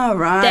 Ah,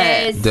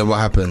 right. Then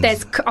what happens?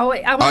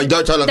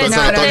 Don't tell us. There's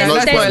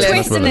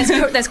twists,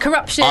 and there's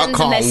corruption, and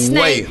there's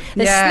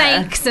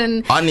snakes,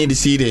 and I need to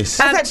see this.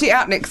 That's actually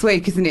out next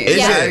week, isn't it? Is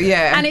it?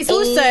 Yeah. And it's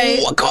also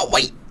I can't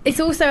wait. It's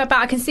also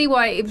about, I can see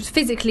why it was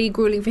physically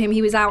grueling for him.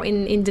 He was out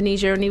in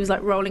Indonesia and he was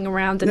like rolling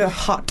around. And they're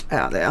hot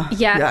out there.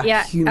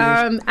 Yeah.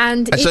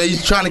 And so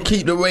he's trying to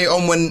keep the weight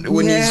on when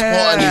he's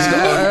hot and he's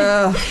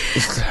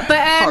got.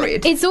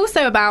 But it's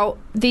also about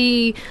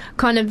the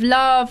kind of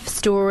love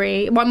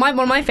story. One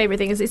of my favourite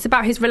things is it's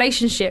about his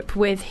relationship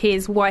with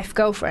his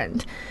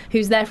girlfriend,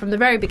 who's there from the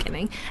very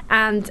beginning.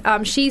 And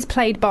she's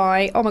played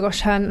by, oh my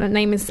gosh, her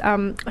name is,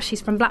 she's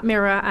from Black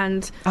Mirror,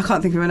 and I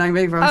can't think of her name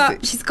either.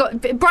 She's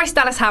got Bryce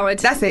Dallas Howard.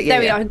 That's it,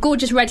 there we are.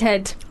 Gorgeous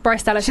redhead,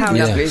 Bryce Dallas Howard.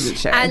 Lovely, isn't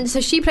she? And so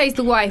she plays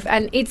the wife,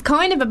 and it's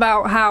kind of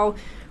about how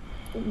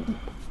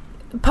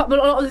a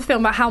lot of the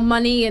film about how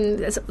money and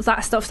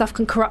that stuff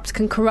can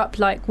corrupt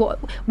like what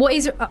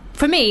is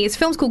for me. It's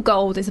film's called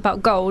Gold. It's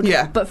about gold.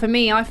 Yeah. But for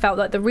me, I felt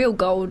like the real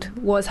gold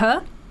was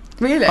her.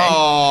 Really?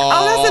 Oh,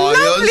 that's a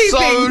lovely you're so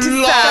thing to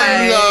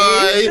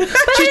lovely.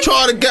 She's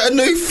trying to get a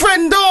new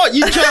friend, aren't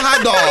you,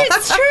 Johanna?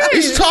 It's true.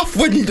 It's tough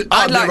when you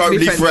have your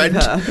only friend.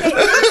 No,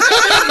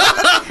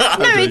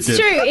 it's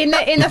true.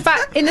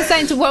 In the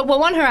sense of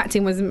one, her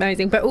acting was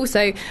amazing, but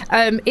also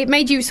it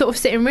made you sort of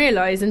sit and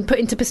realise and put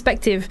into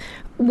perspective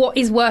what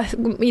is worth.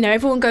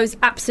 Everyone goes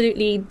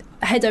absolutely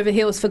head over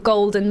heels for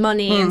gold and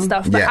money and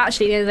stuff, but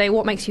actually at the end of the day,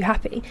 what makes you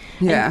happy?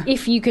 Yeah. And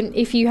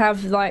if you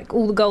have like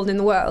all the gold in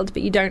the world,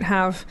 but you don't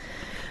have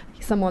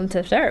someone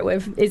to share it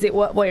with, is it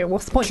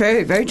what's the point?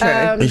 True, very true.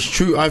 It's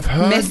true. I've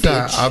heard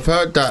that. I've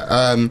heard that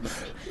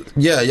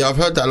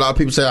a lot of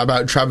people say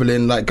about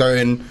traveling, like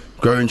going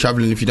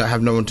traveling. If you don't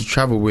have no one to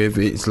travel with,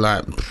 it's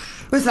like.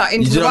 Was that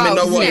into the world?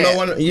 No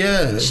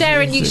one,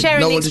 sharing the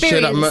experience. To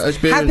share that experience.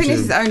 Happiness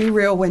is only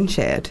real when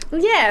shared.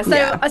 Yeah.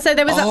 So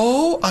there was.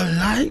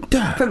 I like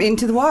that. From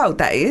Into the Wild,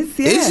 that is.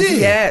 Yeah. Is it?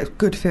 Yeah,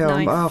 good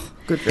film. Nice. Oh,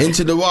 good film.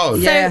 Into the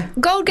Wild. So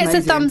Gold gets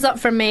a thumbs up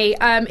from me.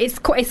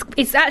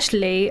 It's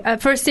actually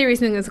for a serious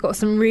thing. It's got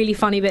some really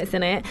funny bits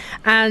in it,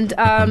 and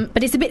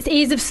but it's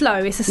a slow.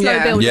 It's a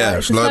slow build. Yeah,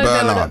 it's a slow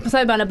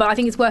burner. But I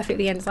think it's worth it at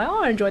the end. It's like,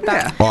 I enjoyed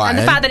that. Yeah. And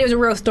the fact that it was a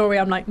real story,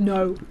 I'm like,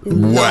 no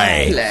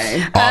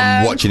way.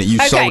 I'm watching it.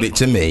 You sold it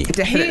to me.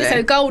 Definitely.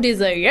 So Gold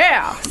is a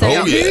So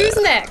who's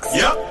next?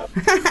 Yep.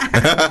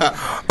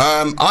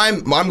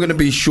 I'm going to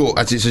be short,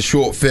 as it's a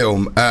short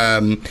film.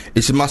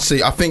 It's a must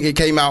see. I think it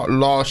came out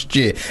last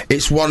year.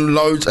 It's won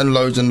loads and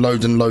loads and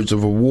loads and loads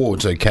of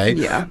awards. Okay.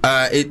 Yeah.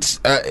 It's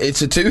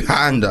a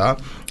two-hander.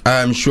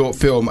 Short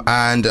film,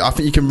 and I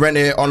think you can rent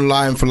it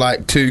online for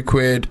like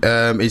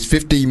 £2. It's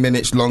 15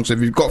 minutes long, so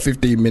if you've got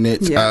 15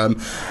 minutes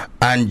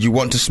and you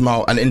want to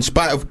smile, and in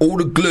spite of all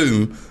the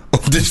gloom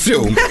of this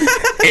film,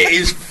 it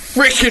is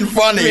freaking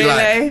funny. Really?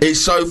 Like,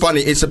 it's so funny.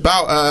 It's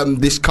about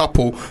this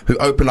couple who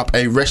open up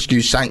a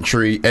rescue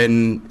sanctuary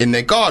in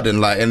their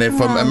garden, like, and they're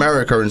from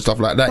America and stuff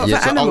like that. What, yeah,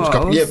 for animals?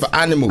 For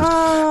animals.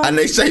 And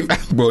they say,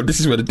 well, this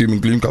is where the doom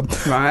and gloom come.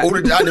 Right. All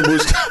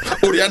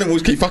the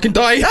animals keep fucking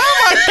dying.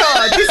 Oh my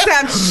god, this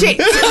sounds shit.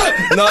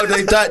 No,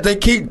 they die. They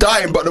keep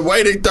dying, but the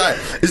way they die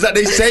is that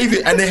they save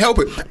it and they help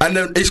it. And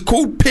it's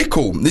called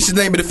Pickle. This is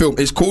the name of the film.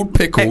 It's called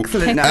Pickle.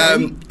 Excellent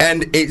name.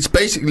 And it's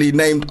basically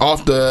named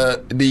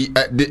after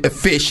a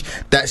fish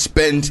that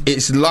spends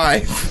its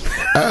life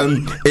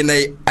in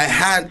a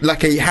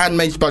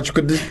handmade sponge.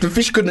 The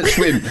fish couldn't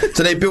swim,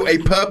 so they built a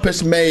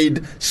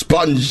purpose-made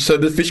sponge so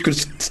the fish could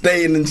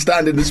stay in and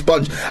stand in the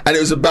sponge. And it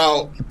was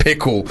about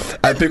Pickle,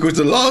 and Pickle's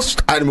the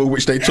last animal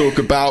which they talk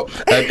about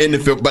in the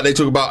film, but they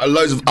talk about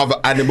loads of other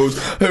animals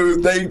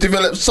who they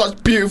develop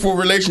such beautiful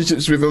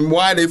relationships with, and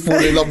why they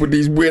fall in love with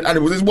these weird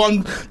animals. There's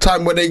one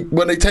time when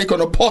they take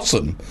on a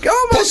possum.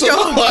 Oh my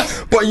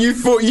god! But you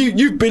thought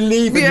you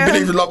believe and you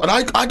believe in love, and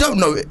I don't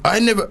know.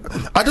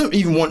 I don't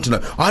even want to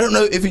know. I don't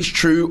know if it's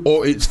true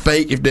or it's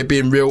fake, if they're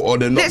being real or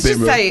they're not being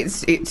real.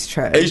 Let's just say it's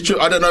true. It's true.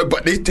 I don't know,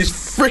 but it's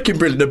freaking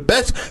brilliant. The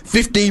best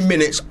 15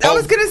 minutes. I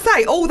was going to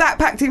say all that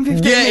packed in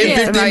 15 minutes. Yeah,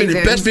 in 15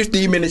 minutes. Best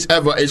 15 minutes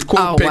ever. It's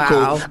called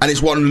Pickle, and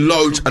it's won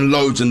loads and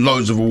loads and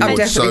loads of awards. I'm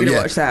definitely going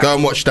to watch that. Go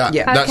and watch that.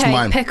 Yeah. That's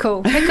mine.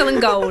 Pickle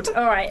and Gold.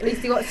 All right,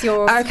 Lucy, what's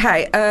yours?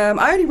 Okay,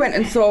 I only went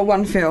and saw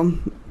one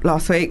film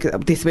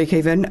this week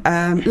even,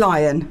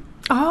 Lion.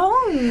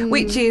 Oh,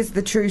 which is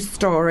the true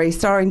story,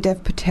 starring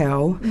Dev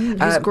Patel.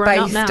 He's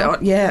grown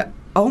up now.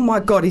 Oh my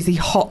God, is he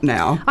hot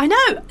now? I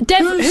know. Dev,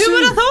 who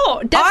would have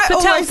thought? Dev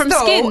Patel from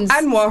Skins.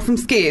 Anwar from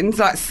Skins,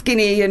 like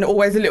skinny and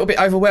always a little bit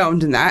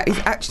overwhelmed and that. He's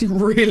actually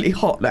really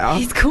hot now.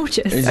 He's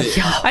gorgeous.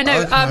 I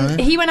know.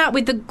 Okay. He went out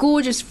with the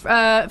gorgeous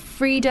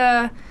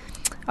Frida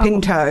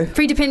Pinto.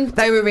 Frida Pinto.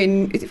 They were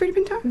in... Is it Frida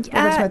Pinto?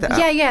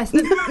 Yes.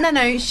 No.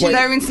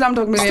 They were in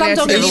Slumdog Millionaire.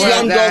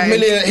 Slumdog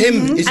Millionaire.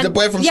 Him is the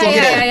boy from Slumdog.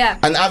 Yeah.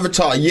 And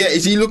Avatar. Yeah,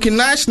 is he looking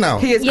nice now?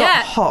 He has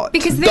got hot.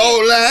 Because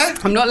don't lie.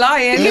 I'm not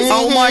lying.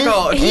 Oh my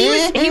God.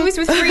 He was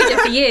with Frida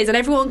for years, and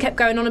everyone kept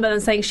going on about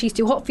and saying she's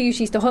too hot for you.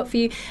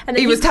 And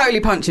he was totally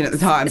punching at the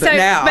time,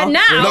 but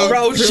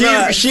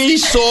now she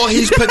saw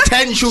his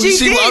potential. You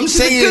see what I'm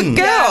saying? She's a good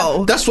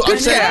girl. That's what I'm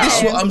saying. This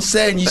is what I'm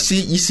saying. You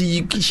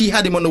see, she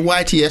had him on the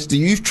YTS, the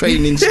youth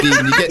training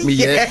scheme. You get me?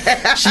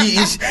 Yeah.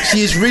 She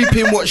is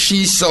reaping what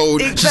she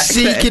sowed.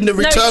 Exactly. She's seeking the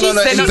return on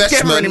her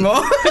investment.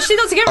 But she's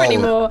not together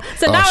anymore.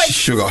 So now it's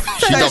sugar.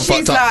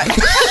 She's like,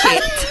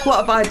 shit. What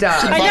have I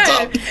done? I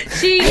know.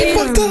 She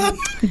fucked up.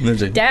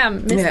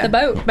 Damn, missed the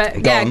boat.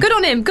 But good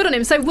on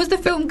him. So was the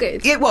film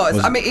good? It was.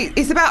 I mean,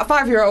 it's about a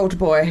 5-year-old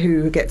boy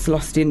who gets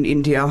lost in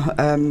India.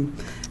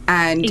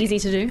 And easy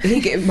to do.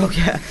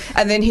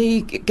 And then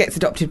he gets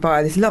adopted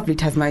by this lovely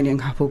Tasmanian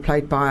couple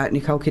played by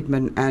Nicole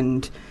Kidman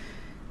and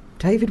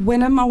David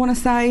Wenham, I want to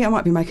say. I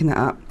might be making that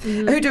up.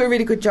 Who do a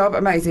really good job.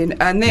 Amazing.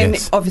 And then,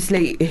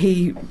 obviously,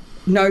 he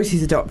knows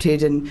he's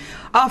adopted, and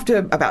after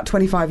about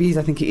 25 years,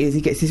 I think it is,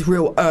 he gets this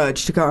real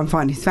urge to go and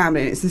find his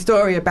family. And it's the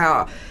story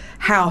about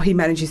how he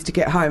manages to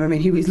get home. I mean,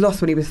 he was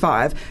lost when he was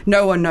 5.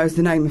 No one knows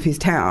the name of his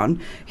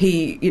town.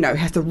 He,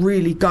 has to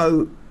really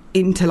go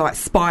into like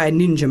spy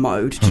ninja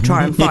mode to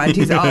try and find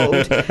his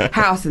old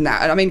house and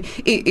that. And I mean,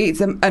 it's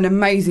an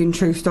amazing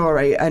true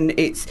story, and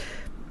it's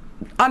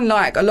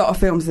unlike a lot of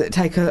films that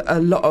take a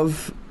lot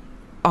of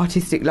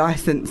artistic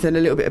license and a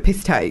little bit of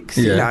piss takes,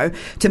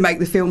 to make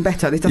the film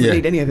better. This doesn't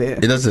need any of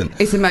it. It doesn't.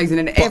 It's amazing,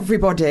 and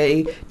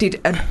everybody did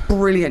a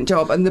brilliant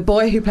job. And the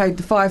boy who played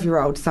the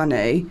 5-year-old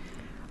Sonny,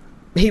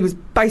 he was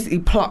basically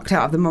plucked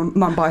out of the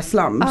Mumbai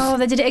slums. Oh,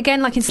 they did it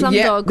again, like in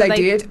Slumdog. Yeah, they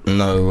did.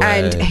 No way.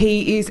 And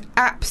he is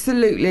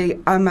absolutely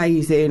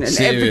amazing. And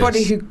Serious?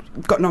 everybody who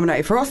got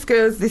nominated for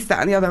Oscars, this, that,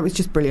 and the other, was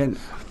just brilliant.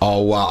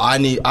 Oh wow, I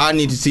need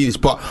to see this.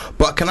 But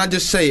can I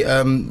just say,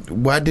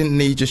 why didn't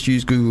he just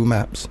use Google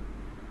Maps?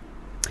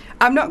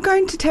 I'm not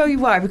going to tell you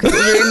why because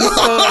it's in the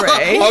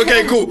story.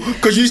 Okay, cool.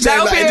 Because you said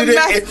like,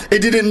 it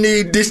didn't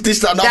need this,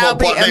 that, and other,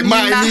 but they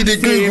might have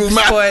needed Google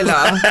Maps.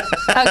 Spoiler.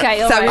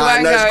 Okay, so we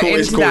won't go cool,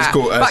 into that.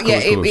 Cool, but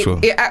yeah,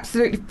 it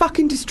absolutely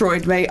fucking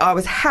destroyed me. I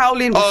was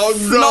howling,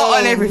 snot no.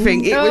 and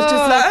everything. It was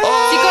just like,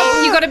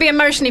 you got to be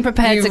emotionally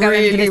prepared to go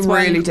into this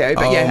one. You really do.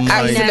 But yeah,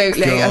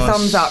 absolutely, a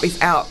thumbs up.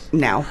 It's out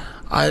now.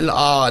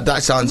 That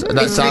sounds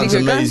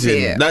really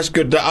amazing. That's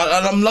good.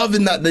 And I'm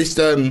loving that this.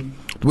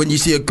 When you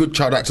see a good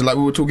child actor, like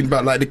we were talking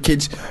about, like the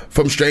kids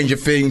from Stranger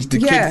Things, the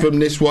kid from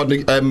this one,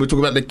 we're talking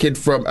about the kid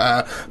from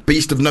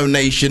Beast of No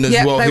Nation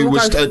as well, who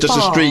was just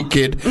a street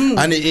kid,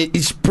 and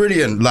it's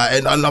brilliant. Like,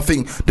 and I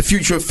think the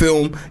future of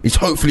film is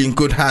hopefully in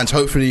good hands.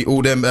 Hopefully,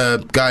 all them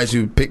guys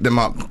who pick them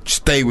up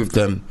stay with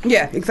them.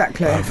 Yeah,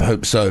 exactly. I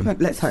hope so.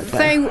 Let's hope so.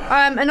 So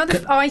another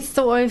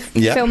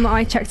film that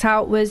I checked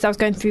out was I was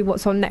going through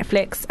what's on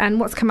Netflix, and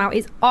what's come out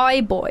is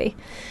iBoy.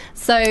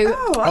 So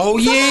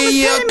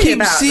I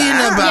keep seeing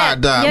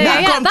about that.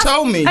 Yeah.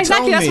 Tell me.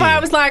 Exactly. That's why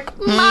I was like,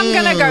 I'm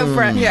gonna go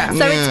for it. Yeah.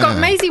 So it's got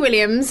Maisie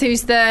Williams, who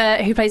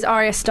plays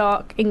Arya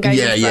Stark in Game of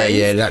Thrones.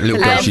 Yeah. That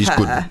little girl, she's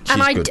good.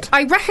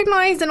 I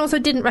recognised and also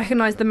didn't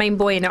recognise the main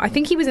boy in it. I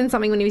think he was in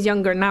something when he was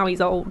younger, and now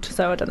he's old.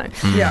 So I don't know.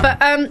 Yeah.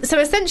 But so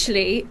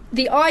essentially,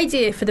 the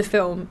idea for the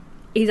film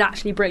is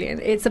actually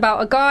brilliant. It's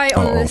about a guy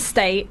on an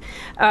estate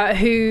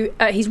who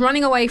he's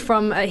running away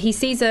from. He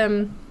sees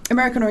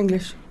American or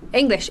English?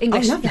 English. Oh,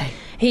 lovely.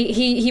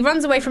 He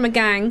runs away from a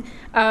gang,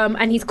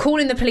 and he's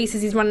calling the police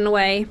as he's running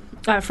away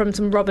from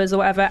some robbers or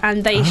whatever,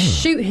 and they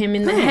shoot him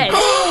in the head.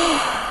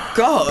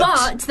 God.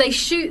 But they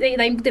shoot,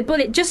 the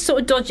bullet just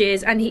sort of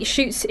dodges, and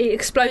it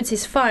explodes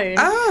his phone,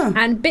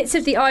 and bits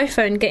of the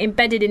iPhone get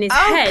embedded in his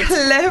head.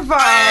 Clever,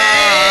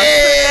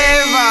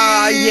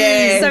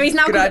 yes. So he's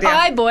now called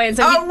iBoy, and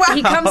so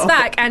he comes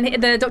back,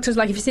 and the doctor's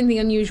like, if you see anything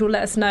unusual,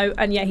 let us know,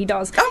 and yeah, he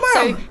does. Oh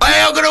wow! So,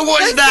 I'm gonna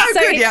watch that. So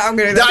good. Yeah, I'm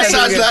gonna. That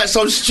sounds like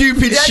some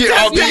stupid shit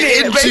I'll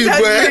get into, bro.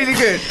 Really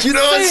good. Do you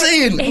know what I'm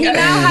saying?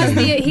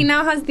 He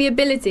now has the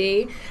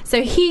ability.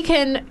 So he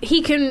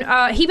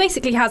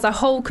basically has a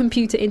whole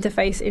computer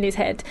interface in his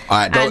head.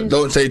 Alright,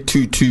 don't say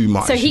too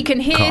much. So he can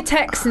hear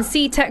text and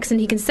see text, and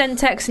he can send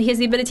text, and he has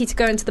the ability to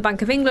go into the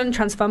Bank of England,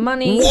 transfer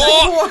money.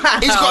 What? Wow.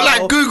 He's got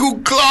like Google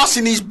Glass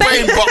in his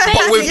brain, but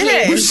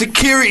with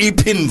security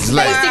pins.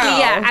 Like. Basically,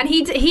 yeah. And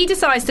he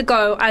decides to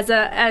go as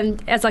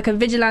like a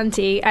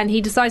vigilante, and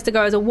he decides to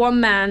go as a one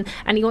man,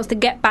 and he wants to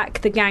get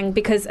back the gang,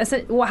 because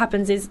what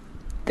happens is,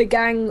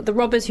 the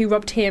robbers who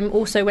robbed him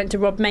also went to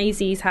rob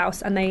Maisie's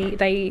house, and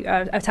they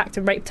attacked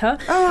and raped her.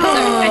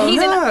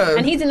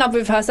 And he's in love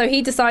with her, so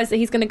he decides that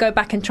he's going to go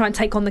back and try and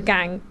take on the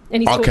gang.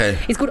 And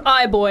he's called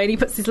iBoy, and he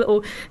puts his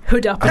little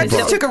hood up. That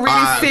just took a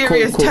really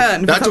serious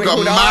turn. That took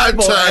a mad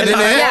turn,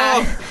 innit?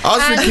 Yeah. I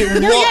was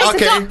thinking,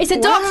 what? It's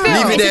a dark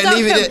film. Leave it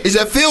there. It's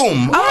a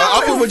film.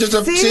 I thought it was just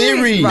a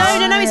series. No,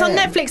 it's on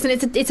Netflix,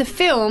 and it's a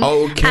film.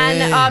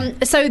 Okay.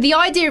 And so the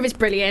idea of it's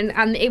brilliant,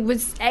 and it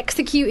was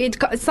executed.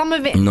 Some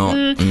of it,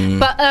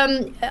 but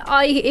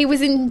it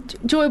was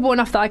enjoyable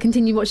enough that I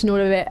continued watching all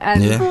of it,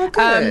 and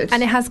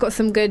and it has got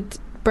some good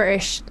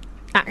British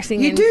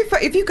acting.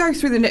 If you go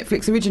through the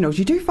Netflix originals,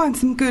 you do find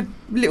some good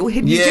little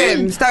hidden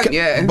gems, don't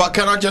you? But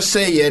can I just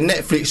say,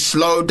 Netflix,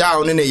 slow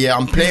down, innit?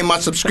 I'm paying my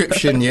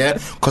subscription,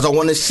 because I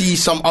want to see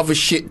some other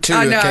shit too.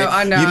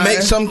 I know. You make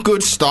some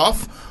good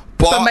stuff,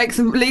 but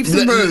leave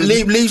some room.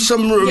 Leave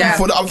some room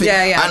for the other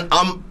thing.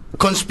 And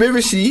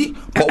conspiracy,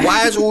 but why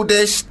has all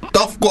their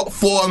stuff got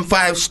 4 and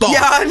 5 stars?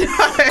 Yeah, I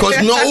know. Because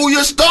not all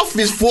your stuff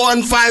is 4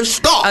 and 5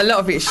 stars. A lot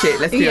of it's shit,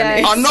 let's be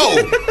honest. I know,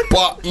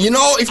 but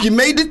if you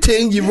made the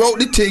thing, you wrote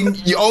the thing,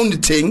 you own the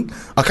thing,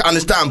 I can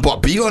understand, but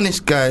be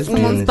honest, guys.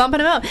 Bumping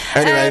them up.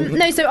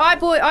 Anyway. So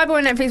iBoy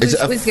on Netflix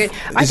was good.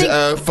 I think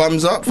a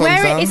thumbs up,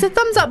 it's a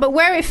thumbs up, but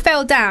where it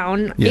fell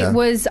down, it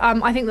was,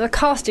 I think the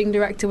casting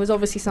director was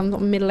obviously some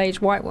sort of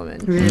middle-aged white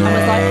woman. I was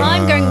like,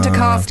 I'm going to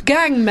cast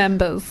gang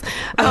members.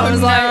 And I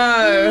was like,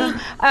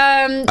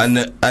 and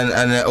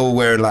they're all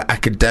wearing like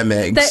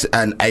academics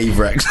and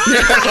Avrex.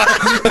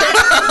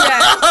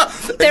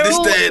 They're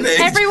all,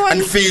 everyone,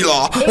 and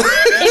Fila.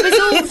 It was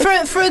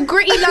all for a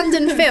gritty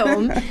London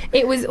film.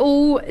 It was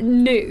all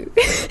new,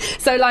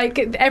 so like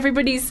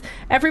everybody's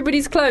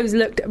clothes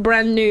looked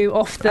brand new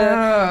off the,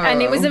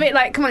 and it was a bit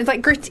like, come on, it's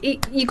like gritty.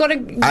 You got to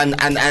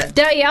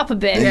dirty it up a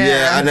bit.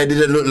 Yeah, and they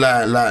didn't look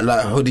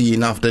like hoodie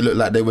enough. They looked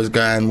like they was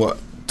going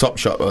Top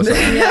Shop or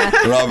something.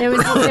 It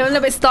was a little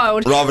bit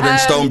styled. Rather than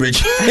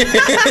Stonebridge.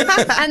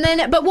 And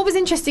then, but what was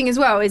interesting as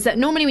well is that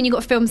normally when you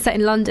got films set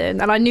in London,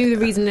 and I knew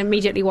the reason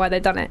immediately why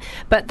they'd done it,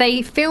 but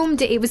they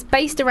filmed it. It was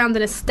based around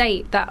an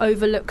estate that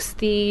overlooks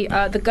the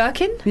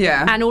Gherkin,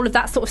 and all of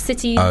that sort of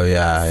city. Oh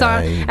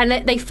yeah. And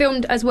they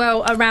filmed as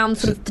well around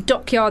sort of the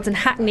dockyards and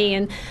Hackney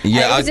and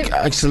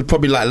actually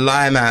probably like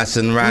Limehouse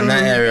and around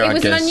that area. It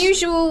was an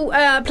unusual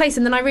place,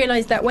 and then I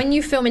realised that when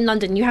you film in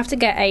London, you have to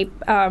get a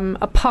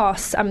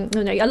pass, a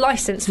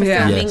licence for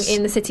filming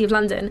in the City of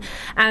London,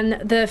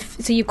 and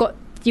so you've got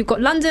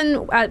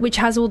London, which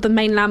has all the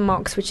main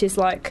landmarks, which is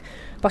like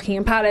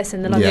Buckingham Palace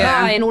and the London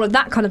Eye and all of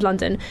that kind of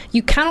London.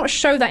 You cannot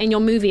show that in your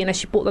movie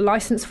unless you bought the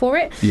license for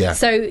it.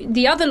 So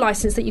the other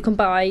license that you can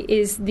buy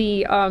is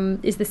the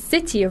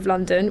City of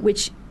London,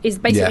 which is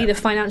basically the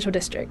financial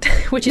district,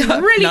 which is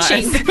really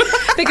cheap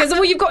because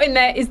all you've got in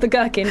there is the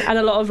Gherkin and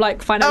a lot of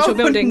like financial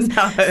buildings.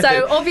 No.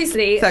 So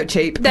obviously, so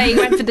cheap. They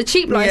went for the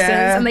cheap license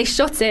and they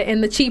shot it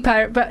in the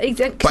cheaper. But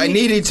it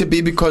needed to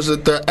be because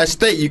of the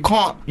estate. You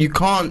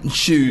can't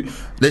shoot.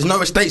 There's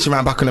no estates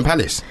around Buckingham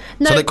Palace,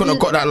 so they couldn't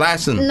have got that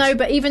license. No,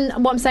 but even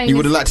what I'm saying, you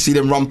would have liked to see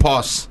them run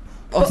past.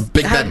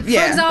 Big Ben. For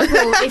example,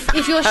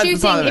 if you're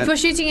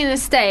shooting in a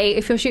estate,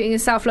 if you're shooting in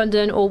South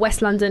London or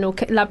West London or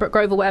Ladbroke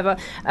Grove or whatever,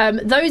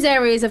 those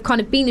areas have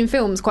kind of been in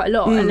films quite a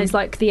lot, and it's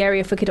like the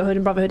area for Kidulthood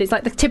and Brotherhood. It's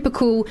like the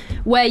typical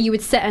where you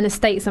would set an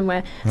estate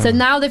somewhere. So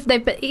now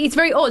it's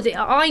very odd.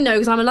 I know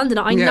because I'm a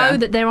Londoner. I know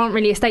that there aren't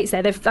really estates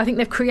there. I think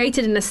they've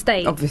created an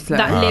estate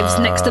that lives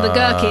next to the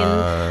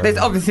Gherkin. There's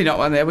obviously not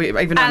one there.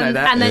 I know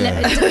that. And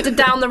then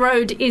down the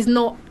road is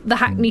not the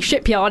Hackney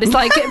shipyard. It's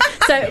like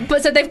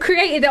so they've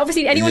created.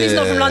 Obviously, anyone who's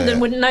not from London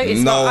wouldn't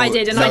notice what I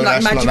did, and I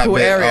like magical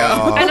area.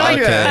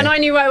 And I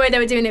knew right away they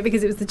were doing it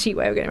because it was the cheap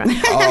way of getting around.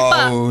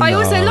 But I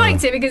also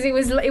liked it because it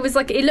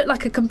looked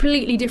like a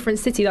completely different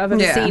city that I've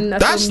ever seen.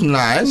 That's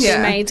nice.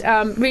 Made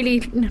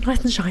really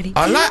nice and shiny.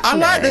 I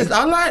like this.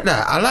 I like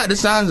that. I like the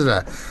sounds of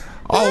that.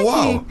 Oh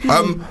wow!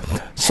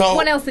 So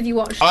what else have you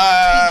watched?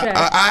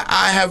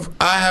 I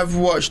have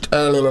watched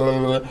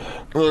Hunt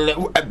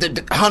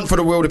for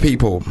the Wilder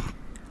People.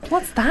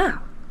 What's that?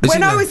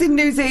 When I was in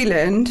New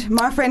Zealand,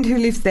 my friend who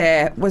lives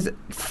there was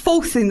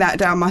forcing that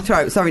down my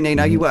throat. Sorry,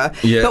 Nino, you were.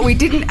 Yeah. But we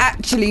didn't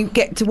actually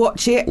get to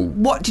watch it.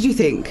 What did you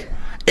think?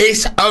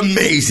 It's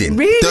amazing.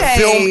 Really? The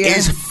film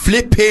is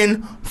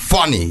flipping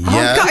funny.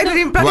 I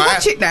didn't bloody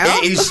watch it now.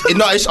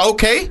 It's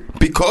okay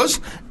because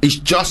it's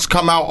just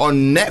come out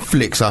on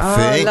Netflix, I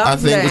think. I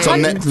think it's on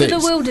Netflix. Hunt for the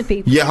Wilder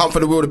People. Yeah, Hunt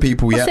for the Wilder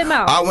People. What's it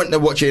about? I went to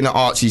watch it in an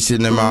artsy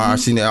cinema. I've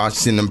seen it at artsy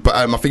cinema, but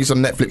I think it's on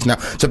Netflix now.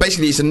 So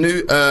basically, it's a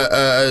new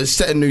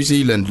set in New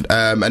Zealand,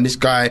 and this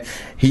guy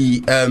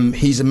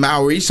he's a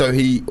Maori, so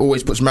he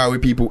always puts Maori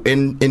people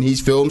in his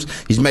films.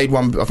 He's made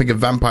one, I think, a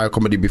vampire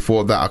comedy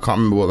before that. I can't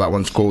remember what that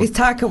one's called. It's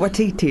Taika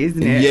Waititi,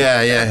 isn't it?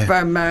 Yeah.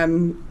 From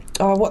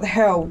what the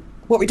hell?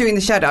 What We Do in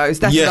the Shadows.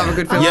 That's another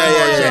good film.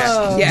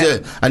 Yeah.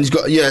 And he's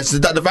got so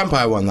that the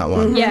vampire one, that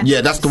one. Mm-hmm.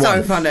 Yeah, that's the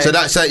one. So funny. So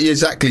that's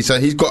exactly. So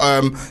he's got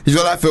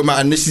that film out,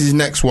 and this is his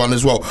next one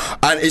as well.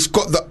 And it's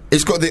got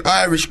the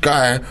Irish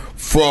guy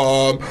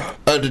from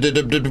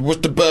what's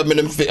the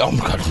Birmingham film? Oh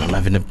my God, I'm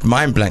having a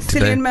mind blank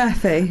today. Cillian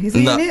Murphy, is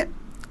he in it?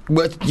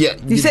 Well, yeah,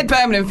 you said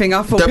Birmingham thing.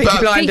 I thought Peaky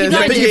Blinders.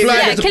 Peaky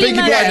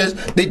Blinders.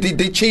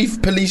 The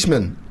chief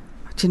policeman.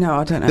 Do you know?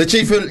 I don't know. The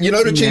chief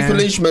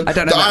policeman, I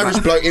don't know the Irish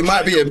bloke, it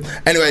might be him.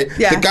 Anyway,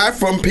 the guy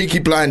from Peaky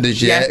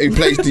Blinders, who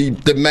plays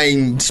the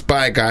main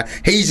spy guy,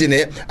 he's in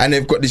it, and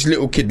they've got this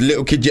little kid,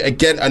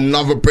 again,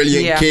 another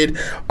brilliant kid.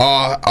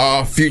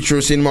 Our future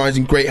of cinema is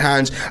in great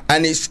hands,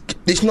 and it's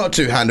not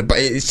two-handed, but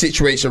it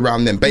situates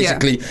around them.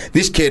 Basically,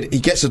 this kid, he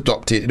gets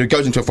adopted, he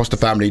goes into a foster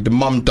family, the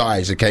mum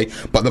dies, okay,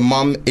 but the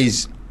mum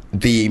is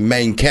the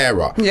main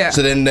carer.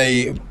 So then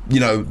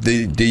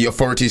the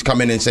authorities come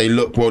in and say,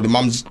 look, well, the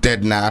mum's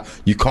dead now,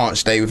 you can't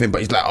stay with him. But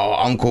he's like, oh,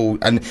 uncle,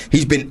 and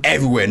he's been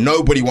everywhere,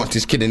 nobody wants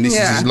this kid, and this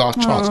is his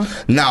last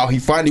chance. Now he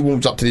finally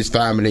warms up to this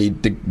family,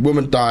 the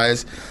woman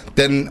dies,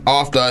 then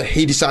after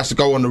he decides to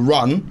go on the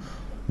run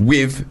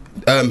with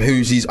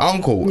who's his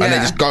uncle, and they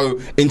just go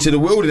into the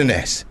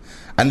wilderness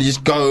and they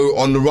just go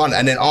on the run,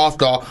 and then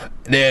after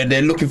they're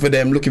looking for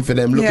them,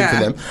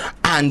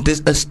 and there's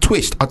a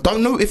twist. I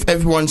don't know if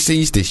everyone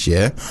sees this,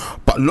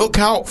 but look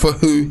out for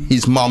who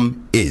his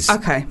mum is.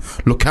 Okay.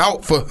 Look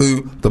out for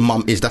who the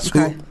mum is. That's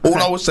all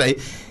I will say.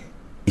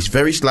 It's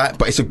very slight,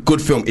 but it's a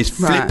good film. It's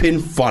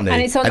flipping funny,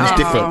 and it's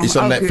different. It's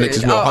on Netflix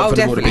as well. Hunt for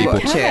the Wilder People.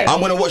 I'm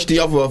going to watch the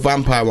other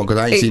vampire one because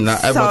I ain't seen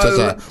that. Everyone says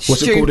that.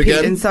 What's it called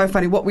again? And so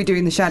funny. What We Do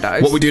in the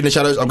Shadows. What We Do in the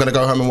Shadows. I'm going to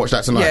go home and watch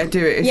that tonight. Yeah,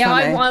 do it. It's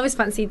funny. I always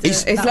fancied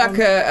it. It's like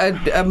a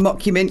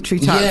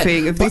mockumentary type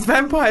thing of these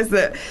vampires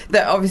that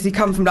obviously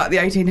come from like the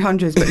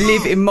 1800s but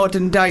live in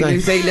modern day New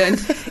Zealand.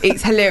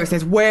 It's hilarious.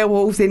 There's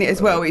werewolves in it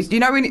as well. It's,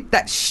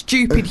 that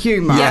stupid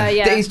humour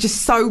that is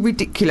just so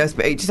ridiculous,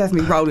 but it just has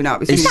me rolling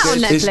up.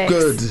 It's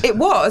good. did. It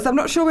was. I'm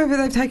not sure whether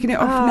they've taken it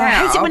off now. I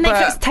hate it when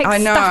Netflix but takes I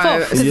know. stuff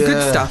off. It's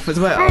good stuff as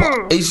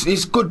well.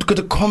 It's good because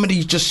the comedy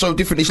is just so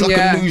different. It's like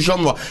a new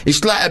genre.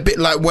 It's like a bit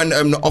like when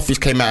The Office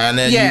came out, and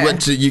then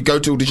you go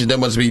to audition. There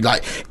must be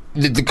like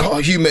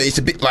the humour is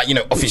a bit like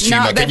Office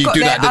humour. Can you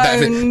do that?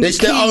 It's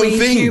their own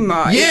thing.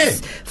 Humour. Yeah.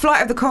 It's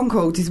Flight of the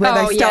Conchords is where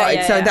they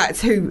started, so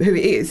that's who it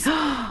is.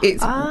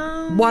 It's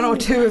one or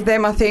two of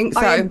them, I think.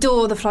 So I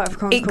adore the Flight of the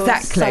Conchords.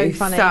 Exactly. So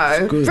funny.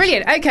 So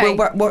brilliant. Okay.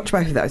 We'll watch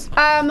both of those.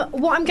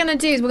 What I'm going to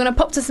do is we're going to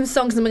pop to some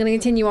songs and we're going to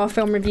continue our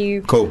film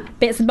review. Cool.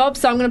 Bits and bobs.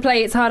 So I'm going to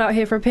play "It's Hard Out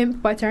Here for a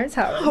Pimp" by Terrence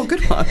Howard. Oh,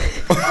 good one.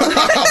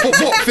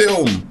 What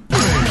film?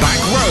 Back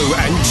Row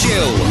and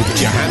Chill with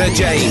Johanna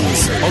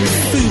James on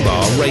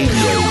Fubar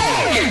Radio.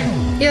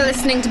 You're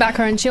listening to Back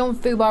Row and Chill on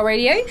Fubar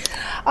Radio.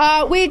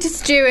 We're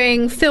just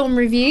doing film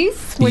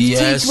reviews with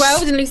Teach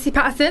Weld and Lucy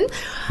Patterson.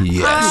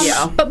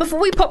 Yes. But before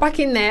we pop back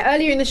in there,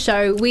 earlier in the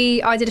show,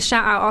 I did a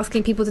shout out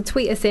asking people to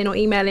tweet us in or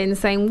email in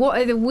saying what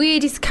are the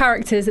weirdest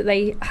characters that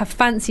they have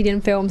fancied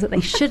in films that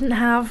they shouldn't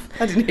have.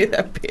 I didn't hear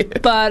that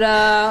bit.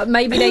 But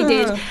maybe they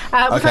did. We've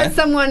had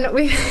someone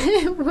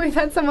we've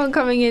had someone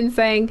coming in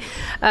saying,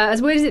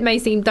 as weird as it may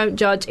seem, don't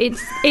judge.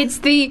 It's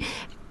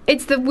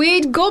the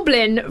weird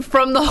goblin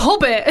from The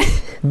Hobbit.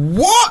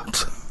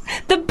 What?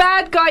 The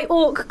bad guy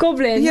orc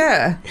goblin.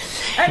 Yeah.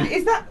 And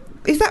is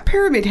that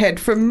Pyramid Head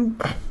from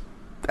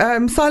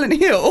Silent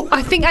Hill?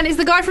 I think, and it's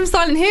the guy from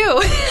Silent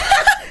Hill.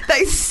 That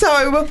is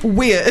so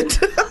weird.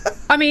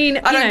 I mean,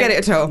 I don't get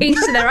it at all. Each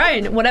to their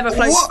own. Whatever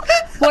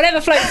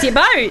floats your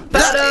boat.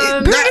 But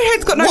Pyramid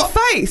Head's got no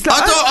face.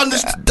 I don't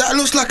understand. That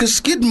looks like a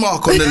skid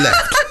mark on the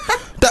left.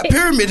 That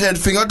Pyramid Head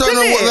thing, I don't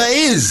know what that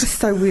is. It's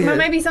so weird. Well,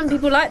 maybe some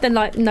people like the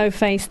no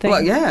face thing.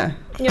 Well, yeah.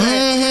 You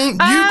know.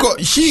 You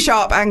got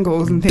sharp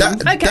angles and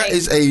things. That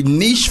is a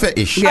niche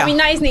fetish. Yeah. I mean,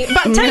 that is neat.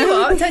 But tell you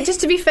what,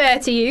 just to be fair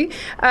to you,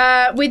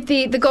 with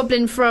the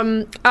goblin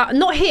from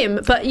not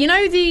him, but you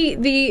know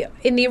the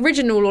in the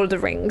original Lord of the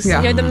Rings,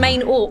 you know the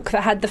main orc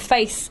that had the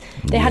face,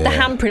 they had the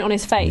handprint on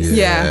his face.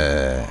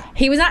 Yeah.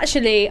 He was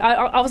actually.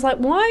 I was like,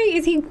 why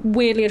is he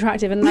weirdly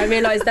attractive? And I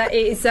realised that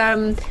it's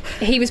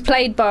he was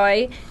played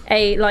by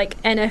a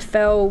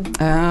NFL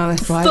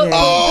football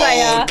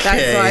player.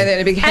 That's why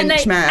they're a big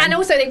henchman. And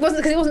also it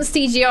wasn't because it wasn't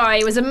CGI.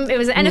 It was an NFL. It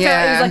was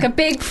like a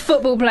big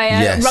football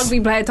player, rugby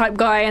player type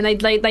guy, and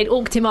they'd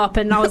orked him up.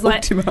 And I was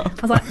like,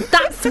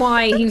 that's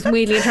why he was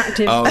weirdly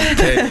attractive.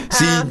 Okay.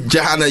 See,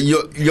 Johanna,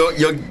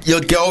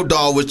 your girl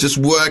doll was just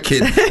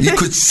working. You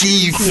could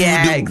see through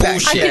the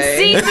bullshit. I could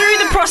see through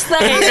the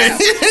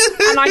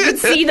prosthetics, and I could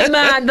see the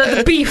man,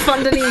 the beef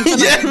underneath.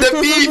 Yeah, the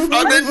beef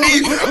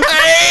underneath.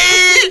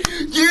 Hey,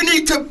 you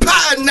need to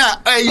pattern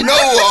that. Hey, you know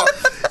what?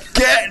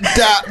 Get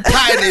that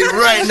pattern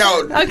right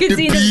now. I could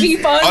see the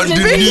beef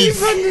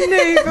underneath.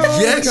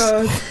 Yes.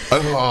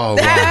 Oh, wow.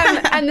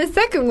 And the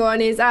second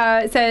one is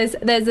it says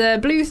there's a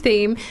blue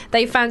theme.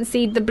 They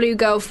fancied the blue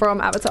girl from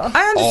Avatar.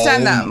 I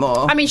understand that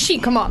more. I mean,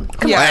 come on.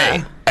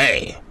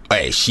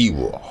 Hey, she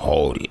will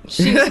hold it.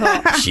 She's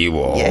hot. She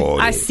will hold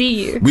it. I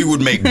see you. We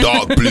would make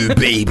dark blue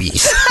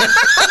babies.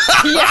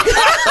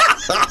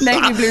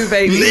 Navy blue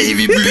babies.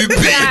 Navy blue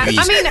babies. Yeah,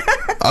 I mean,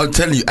 I'll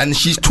tell you. And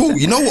she's tall.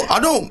 You know what?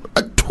 I'm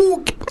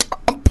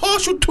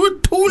partial to a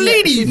tall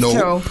lady, you know.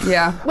 Tall.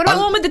 Yeah. What about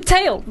one with the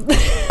tail?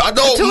 I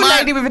don't tall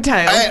lady with a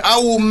tail. I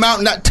will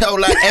mount that tail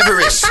like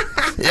Everest.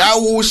 I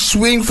will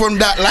swing from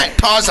that like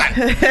Tarzan.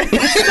 So,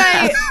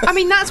 I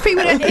mean, that's pretty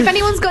weird. If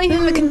anyone's got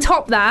anything that can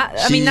top that,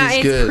 I mean, that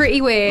is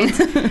pretty weird.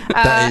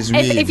 That is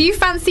weird. If you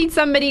fancied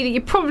somebody that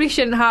you probably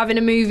shouldn't have in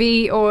a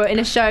movie or in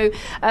a show,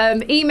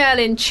 email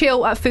in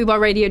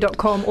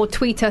chill@fubarradio.com or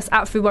tweet us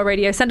at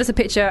fubarradio. Send us a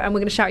picture and we're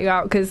going to shout you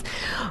out because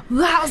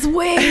that's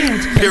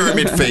weird.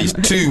 Pyramid face,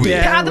 too weird.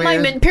 Yeah, at the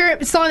moment,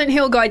 Silent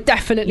Hill guy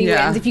definitely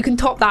wins. If you can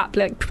top that,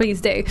 please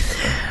do.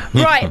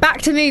 Right,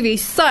 back to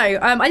movies. So,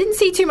 I didn't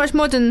see too much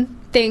modern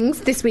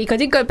things this week. I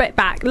did go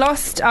back.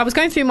 I was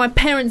going through my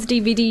parents'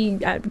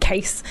 DVD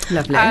case.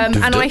 Lovely.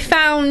 And I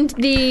found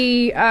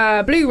the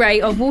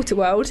Blu-ray of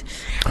Waterworld,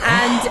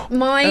 and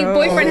my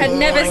boyfriend had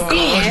never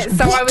seen it,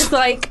 so I was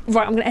like,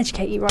 right, I'm going to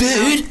educate you right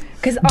now.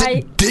 Because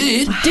I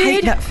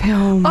hate that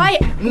film. I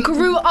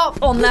grew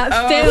up on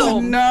that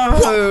film. No.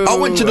 What? I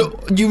went to the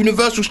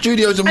Universal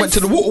Studios and went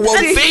to the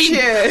Waterworld thing.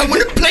 And when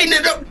they're playing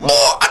it up more,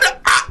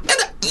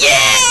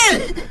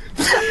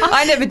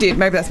 I never did.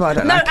 Maybe that's why I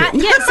don't like it.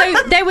 Yeah,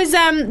 so there was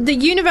the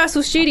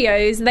Universal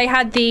Studios. They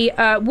had the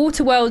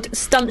Waterworld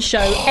stunt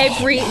show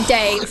every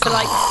day for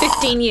like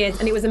 15 years,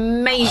 and it was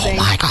amazing.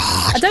 Oh my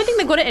god! I don't think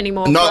they got it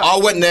anymore. No, I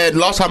went there.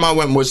 Last time I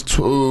went was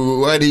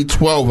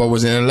 2012. I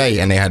was in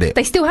LA, and they had it.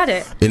 They still had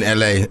it in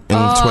LA in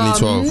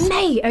 2012.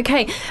 Mate,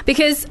 okay.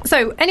 Because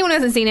so anyone who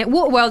hasn't seen it,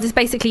 Waterworld is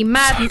basically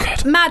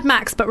Mad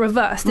Max but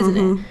reversed, isn't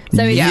it?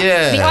 So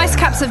the ice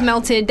caps have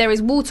melted. There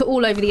is water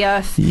all over the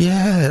earth.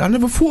 Yeah, I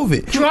never thought of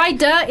it. Dry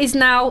dirt is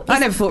now. I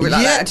never thought of it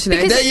like that,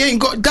 actually. They ain't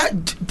got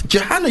that.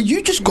 Johanna,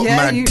 you just got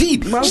mad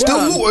deep. Well Still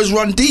done. waters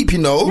run deep, you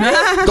know.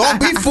 Don't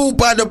be fooled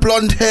by the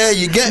blonde hair.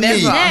 You get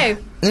me? No.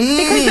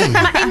 Because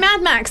in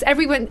Mad Max,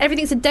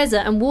 everything's a desert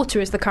and water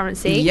is the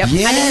currency. Yep.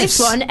 And in this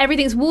one,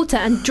 everything's water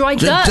and dry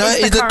dirt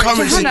is the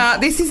currency. Johanna,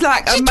 this is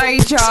like a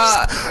major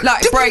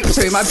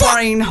breakthrough. My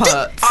brain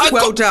hurts.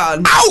 Well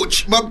done.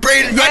 Ouch! My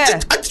brain. Yeah.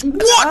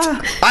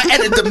 What? I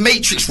entered the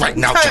Matrix right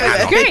now,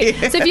 Johanna. Great.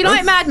 So if you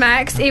like Mad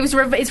Max, it's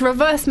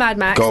reverse Mad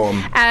Max. Go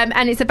on.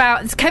 And it's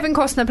Kevin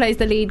Costner plays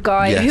the lead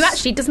guy who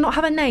actually does not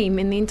have a name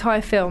in the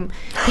entire film.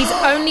 He's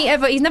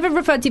never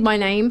referred to by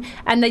name,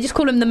 and they just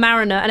call him the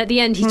Mariner. And at the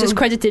end, he's just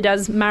credited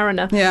as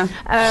Mariner. Yeah.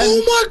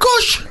 Oh my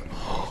gosh!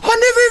 I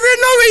never even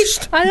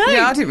noticed. I know.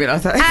 Yeah, I didn't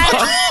realise that.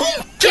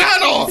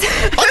 Johanna,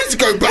 I need to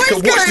go back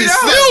and watch this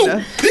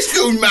film. This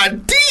film,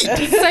 mad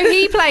deep. So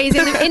he plays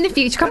in the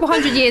future, a couple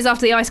hundred years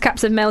after the ice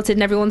caps have melted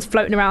and everyone's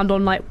floating around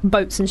on like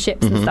boats and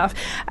ships and stuff,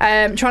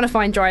 trying to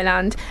find dry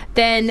land.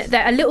 Then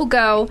a little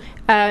girl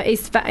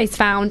is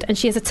found, and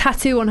she has a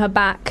tattoo on her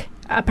back.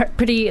 A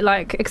pretty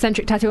like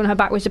eccentric tattoo on her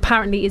back, which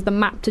apparently is the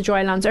map to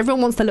dry land. So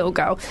everyone wants the little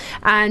girl,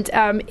 and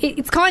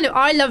it's kind of,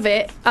 I love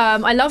it.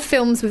 I love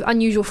films with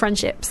unusual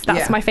friendships.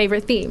 That's my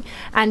favourite theme.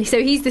 And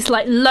so he's this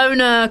like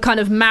loner kind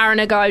of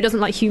mariner guy who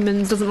doesn't like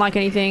humans, doesn't like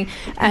anything,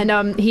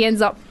 and he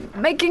ends up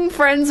making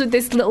friends with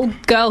this little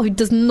girl who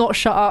does not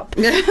shut up.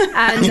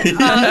 And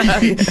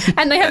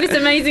they have this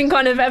amazing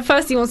kind of. At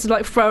first he wants to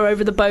like throw her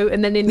over the boat,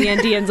 and then in the end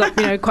he ends up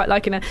quite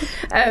liking her.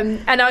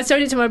 And I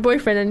showed it to my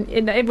boyfriend,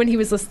 and when he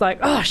was just like,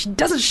 oh, she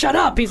doesn't shut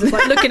up, he's just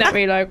like looking at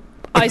me like,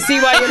 I see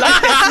why you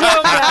like this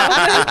film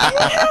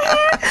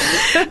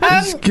now.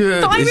 It's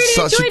good. But I really it's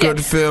such a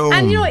good film.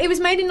 And it was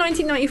made in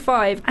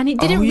 1995, and it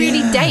didn't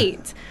really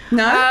date.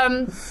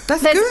 No,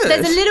 that's good.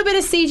 There's a little bit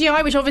of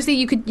CGI, which obviously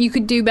you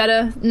could do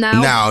better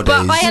nowadays.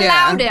 But I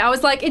allowed it. I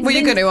was like, you're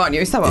going to, aren't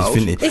you? It's so old.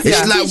 It's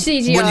like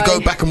CGI. When you go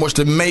back and watch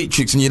The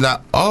Matrix, and you're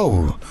like,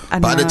 oh.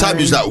 But at the time,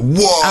 you're like,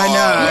 whoa. I know.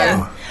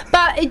 Yeah.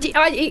 But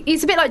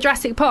it's a bit like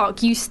Jurassic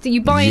Park. You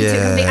buy into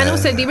it completely. And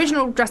also, the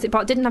original Jurassic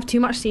Park didn't have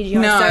too much CGI.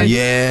 No.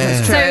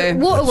 That's true. So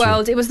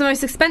Waterworld, true. It was the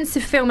most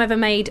expensive film ever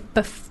made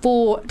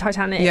before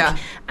Titanic. Yeah.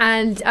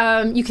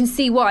 And you can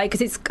see why,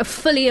 because it's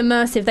fully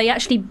immersive. They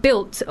actually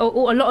built a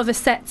lot of the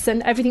sets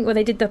and everything where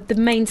they did the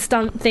main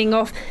stunt thing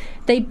off.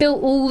 They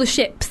built all the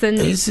ships, and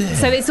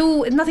so it's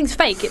all, nothing's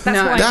fake.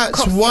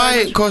 That's why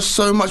it costs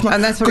so much money.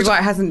 And that's probably why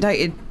it hasn't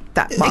dated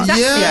that much.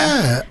 Exactly.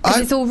 Yeah. Because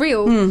it's all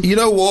real. You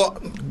know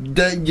what?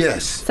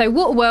 Yes. So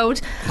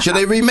Waterworld. Should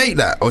they remake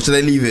that, or should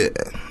they leave it?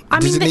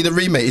 Does it need a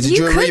remake? Is it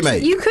due a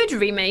remake? You could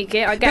remake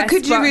it, I guess. But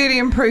could you really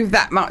improve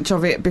that much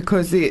of it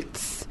because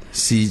it's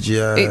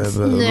CGI?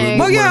 No.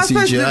 Well, yeah, I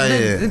suppose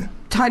the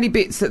tiny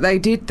bits that they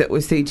did that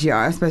was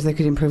CGI, I suppose they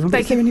could improve them. But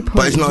it's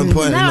not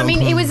important. No, I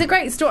mean, it was a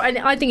great story, and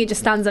I think it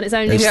just stands on its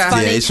own. It's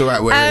funny. Yeah, it's all right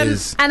where it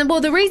is. And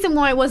the reason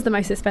why it was the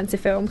most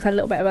expensive film, because I had a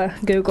little bit of a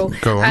Google.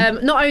 Go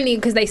on. Not only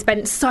because they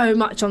spent so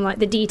much on like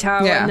the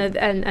detail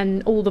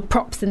and all the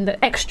props and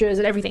the extras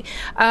and everything,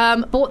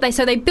 but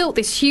they built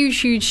this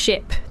huge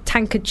ship,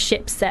 tankered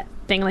ship set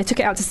thing, and they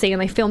took it out to sea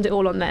and they filmed it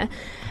all on there.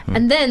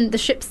 And then the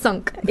ship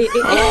sunk. The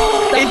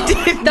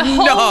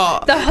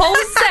whole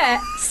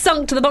set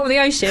sunk to the bottom of the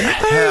ocean.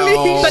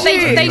 But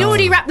they'd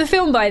already wrapped the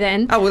film by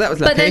then. Oh, well, that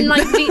was lucky. But then,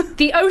 like,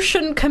 the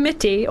Ocean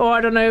Committee, or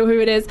I don't know who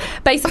it is,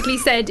 basically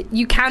said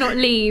you cannot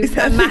leave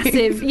a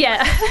massive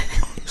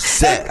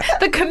set.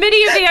 The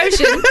Committee of the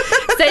Ocean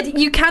said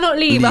you cannot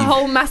leave a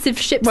whole massive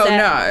ship set.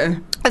 Well,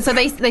 no. And so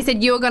they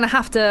said you're going to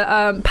have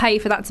to pay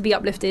for that to be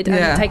uplifted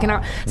and taken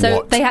out.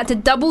 So they had to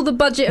double the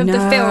budget of the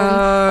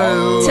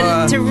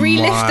film to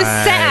relift the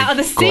set out of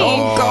the sea.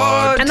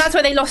 God. And that's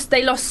why they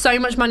lost so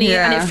much money,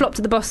 and it flopped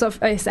to the box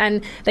office,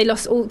 and they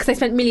lost all because they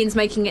spent millions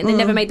making it and they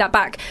never made that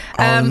back.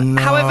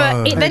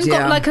 However, it then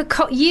got like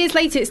years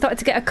later it started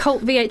to get a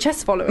cult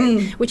VHS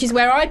following, which is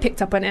where I picked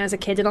up on it as a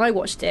kid and I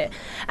watched it.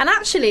 And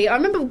actually, I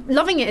remember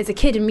loving it as a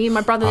kid, and me and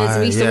my brothers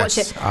we used to watch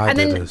it.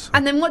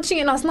 And then watching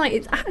it last night,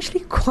 it's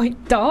actually quite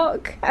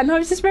dark, and I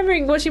was just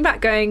remembering watching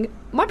back going,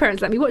 my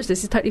parents let me watch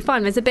this, it's totally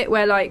fine. There's a bit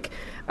where like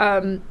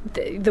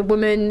the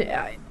woman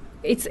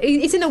it's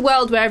in a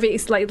world where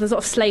it's like there's a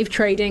lot of slave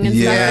trading and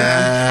stuff,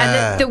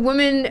 and the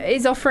woman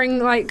is offering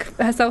like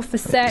herself for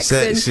sex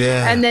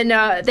and then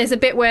there's a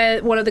bit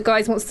where one of the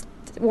guys wants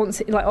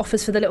like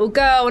offers for the little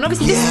girl, and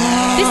obviously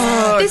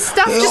this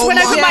stuff just went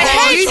over my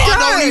head.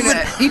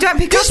 You don't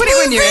pick up on it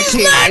when you're a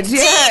kid.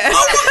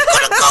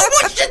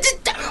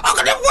 I'm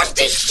gonna watch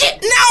this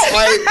shit now.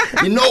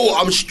 Like, you know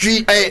what? I'm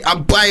streaming.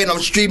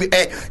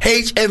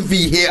 HMV,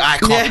 here I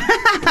come.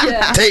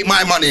 Take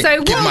my money.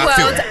 So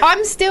Waterworld,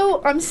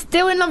 I'm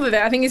still in love with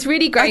it. I think it's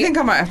really great. I think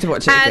I might have to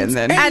watch it again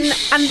then. And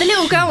the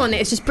little girl on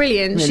it is just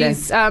brilliant. Really?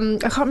 She's I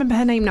can't remember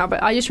her name now,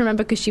 but I just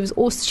remember because she was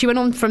also, she went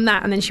on from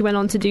that, and then she went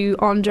on to do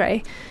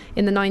Andre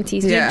in the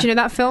 90s. Do you know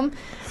that film?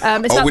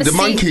 It's with the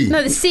monkey?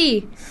 No, the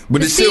sea.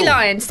 With the sea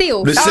lion.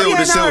 Seal. The seal.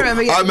 I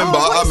remember. Yeah. I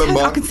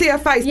remember. I can see her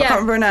face, but I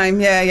can't remember her name.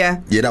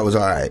 Yeah, that was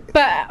alright.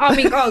 But I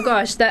mean, oh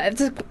gosh,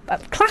 that's a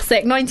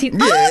classic 19.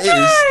 Yeah, it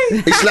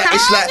is. It's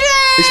like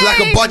It's like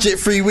a budget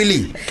Free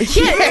Willy.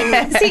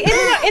 Yeah. See,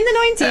 in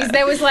the 90s,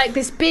 there was like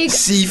this big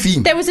sea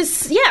theme. There was a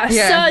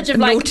surge of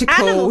like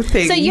nautical animals.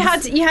 things. So you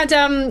had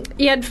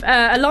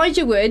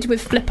Elijah Wood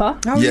with Flipper.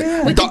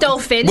 With the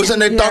dolphin. Wasn't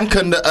there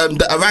Duncan,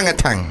 the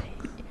orangutan?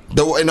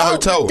 In the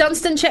hotel.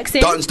 Dunstan checks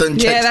in. Dunstan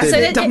checks in. Yeah, that's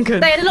it.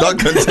 Duncan. They had a lot.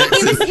 Duncan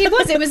checks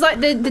in. It was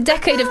like the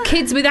decade of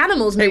kids with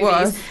animals movies. It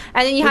was.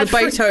 And then you All had the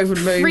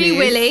Beethoven movies. Free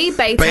Willy,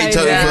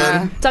 Beethoven.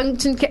 Yeah.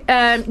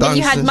 Then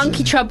you had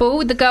Monkey Trouble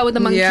with the girl with the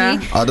monkey.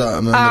 Yeah. I don't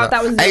remember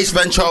that. was Ace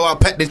Ventura,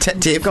 Pet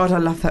Detective. God, I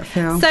love that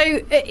film. So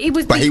it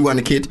was. But he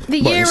wasn't a kid. The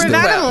year of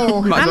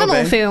animal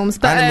films.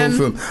 But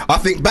animal film. I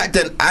think back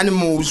then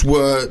animals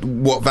were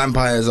what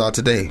vampires are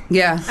today.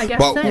 Yeah. I guess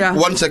But so. Yeah.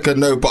 1 second,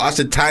 no. But I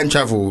said time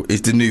travel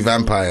is the new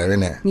vampire,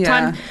 isn't it?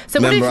 Yeah. So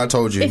remember, I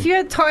told you. If you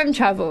had time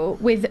travel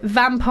with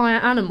vampire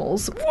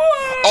animals,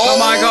 oh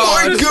my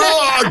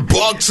god!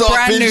 Box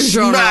office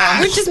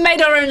smash. We've just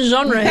made our own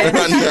genre here.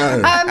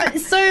 I know.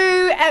 So,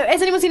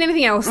 has anyone seen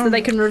anything else that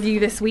they can review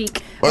this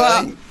week?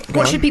 Well,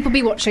 what should people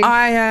be watching?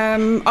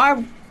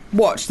 I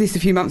watched this a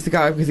few months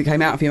ago because it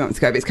came out a few months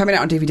ago, but it's coming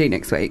out on DVD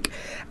next week.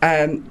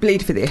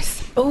 Bleed for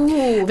This.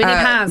 Oh, Vinny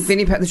Paz.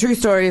 Vinny Paz, the true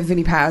story of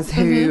Vinny Paz,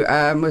 who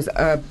was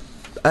a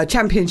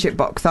championship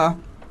boxer.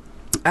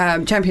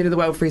 Champion of the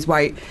world for his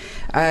weight,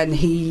 and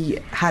he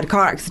had a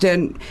car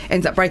accident,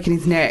 ends up breaking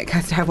his neck,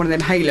 has to have one of them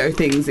halo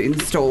things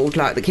installed,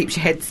 like that keeps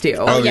your head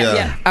still.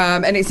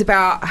 And it's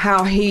about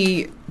how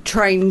he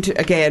trained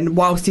again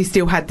whilst he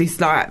still had this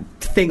like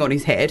thing on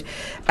his head,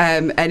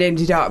 and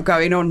ended up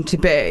going on to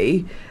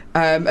be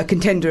a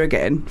contender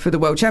again for the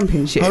world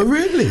championship. Oh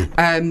really?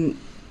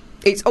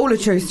 It's all a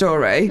true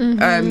story.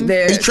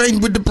 He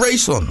trained with the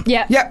brace on.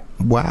 Yep.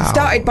 Wow.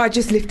 Started by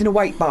just lifting a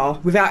weight bar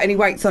without any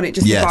weights on it,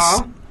 just a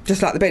bar.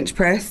 Just like the bench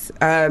press,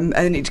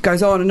 and it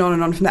goes on and on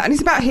and on from that. And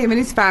it's about him and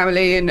his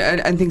family and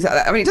things like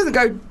that. I mean, it doesn't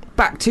go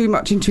back too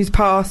much into his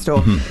past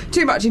or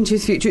too much into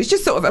his future. It's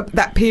just sort of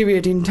that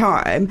period in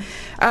time.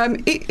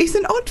 It's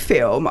an odd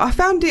film. I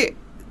found it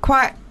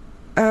quite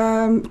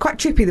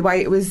trippy the way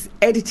it was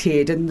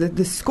edited, and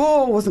the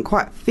score wasn't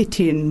quite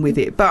fitting with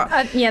it. But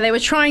they were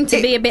trying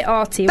to be a bit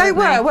arty.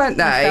 Weren't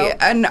they?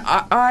 And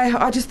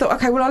I just thought,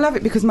 okay, well, I love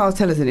it because Miles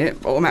Teller's in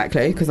it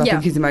automatically because I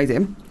think he's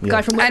amazing.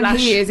 Guy from Whiplash. And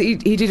he is.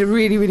 He did a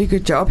really, really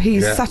good job.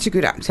 He's such a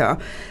good actor.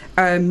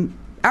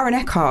 Aaron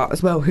Eckhart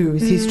as well, who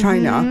was his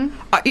trainer.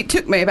 It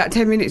took me about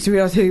 10 minutes to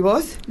realise who he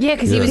was. Yeah,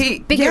 because he was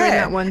bigger in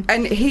that one.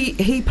 And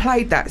he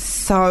played that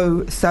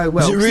so well.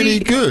 Is it really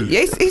good?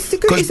 Yes, it's a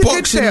good film. Because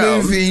boxing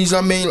movies,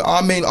 I mean,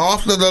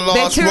 after the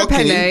last They're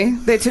Rocky,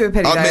 they're two a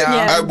penny.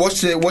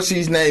 What's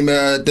his name?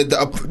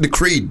 The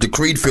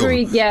Creed film.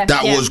 Creed,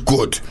 that was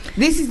good.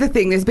 This is the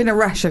thing. There's been a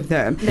rash of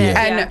them,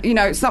 and you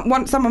know, some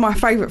of my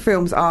favourite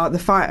films are The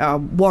Fighter,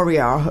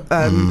 Warrior,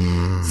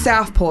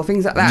 Southpaw,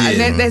 things like that.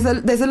 And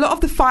there's a lot of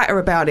The Fighter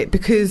about it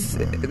because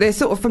they're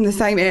sort of from the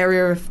same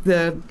area of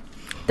the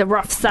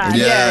rough side.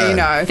 Yeah, you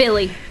know,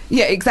 Philly.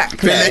 Yeah,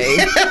 exactly.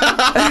 they're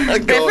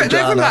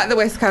from like the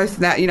West Coast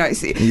and that, you know.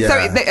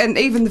 And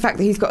even the fact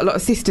that he's got a lot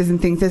of sisters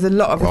and things, there's a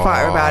lot of The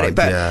Fighter about it.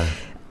 But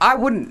I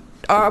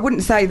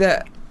wouldn't say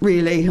that.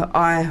 Really,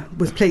 I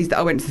was pleased that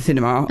I went to the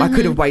cinema. I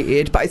could have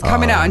waited, but it's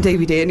coming out on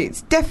DVD and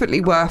it's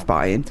definitely worth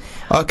buying.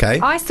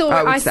 Okay. I saw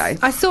it.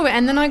 I saw it,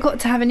 and then I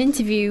got to have an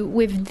interview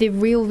with the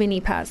real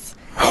Vinny Paz.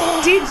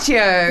 Did you?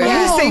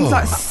 Yeah. He seems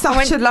like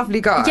such a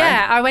lovely guy.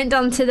 Yeah, I went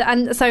down to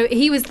and so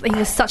he was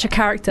such a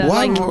character.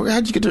 Why?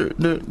 How'd you get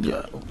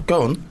to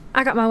go on?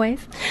 I got my ways.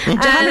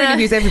 Johanna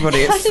interviews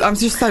everybody. I'm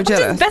just so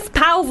jealous. I'm just best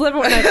pals with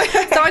everyone.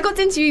 So I got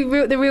to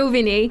interview the real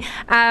Vinny,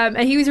 and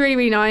he was really,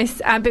 really nice.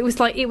 But it was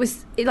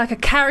like a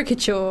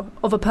caricature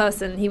of a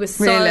person. He was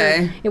so.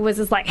 Really? It was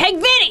just like, hey,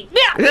 Vinny,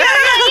 yeah.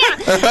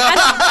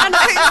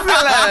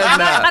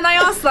 And I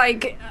asked,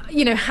 like,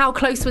 you know, how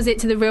close was it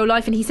to the real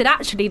life? And he said,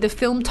 actually, the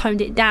film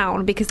toned it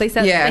down because they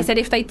said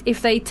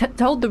if they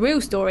told the real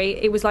story,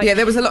 it was like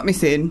there was a lot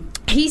missing.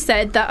 He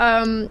said that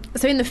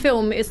so in the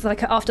film it's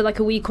like after like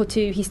a week or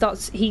two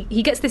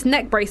he gets this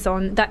neck brace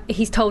on that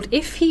he's told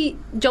if he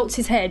jolts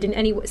his head in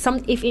any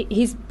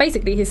he's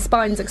basically his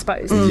spine's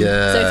exposed. So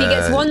if he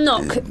gets one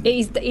knock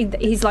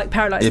he's like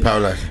paralyzed. You're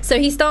paralyzed. So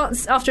he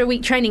starts after a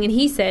week training, and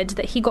he said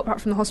that he got back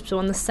from the hospital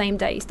on the same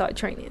day he started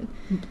training.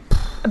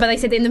 But they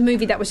said in the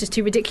movie that was just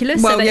too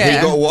ridiculous. Well, so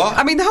He got what?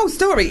 I mean, the whole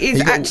story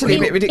is actually a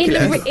bit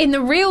ridiculous. In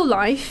the real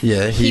life,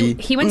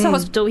 he went to the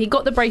hospital, he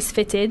got the brace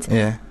fitted,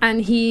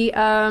 and he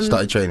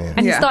started training.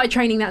 And he started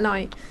training that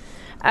night.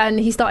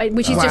 And he started,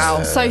 which is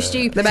just so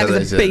stupid. The man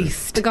is a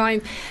beast. The guy,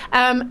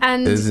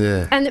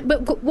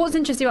 but what's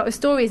interesting about the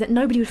story is that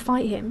nobody would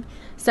fight him.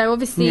 So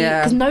obviously,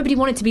 because nobody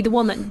wanted to be the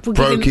one that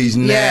broke his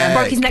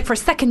neck for a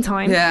second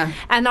time. Yeah.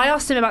 And I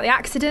asked him about the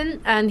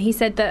accident, and he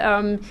said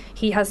that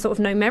he has sort of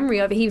no memory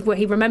of it.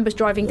 He remembers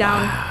driving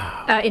down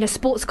in a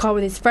sports car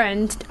with his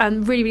friend,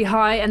 really, really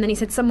high. And then he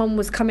said someone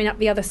was coming up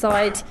the other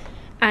side,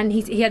 and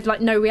he had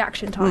like no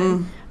reaction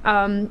time.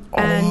 And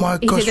oh my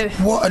gosh!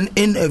 What an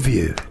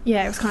interview!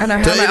 Yeah, it was kind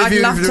of. The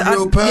interview with the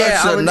real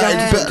person.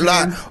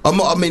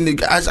 I mean,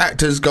 as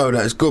actors go,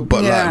 that's good,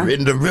 but like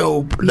in the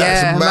real,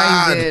 that's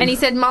mad. And he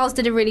said Miles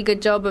did a really good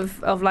job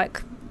of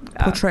like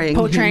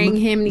portraying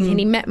him. And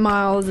he met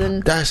Miles,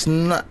 and that's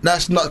not.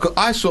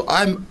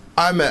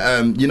 I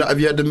met you know, have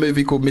you heard the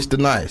movie called Mr.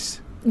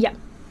 Nice? Yeah.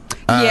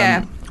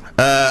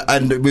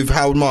 And with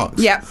Howard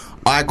Marks. Yeah.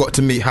 I got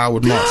to meet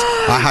Howard Marks.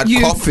 I had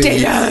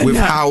coffee with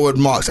Howard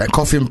Marks and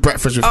coffee and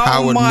breakfast with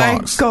Howard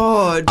Marks. Oh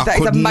my God, that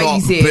is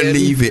amazing. I could not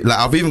believe it. Like,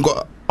 I've even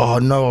got. Oh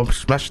no! I've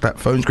smashed that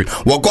phone screen.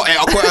 Well,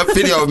 I got a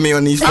video of me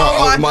on his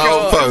phone, my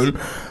old phone.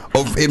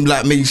 Of him,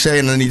 like me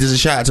saying, and he does a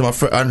shout out to my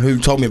friend who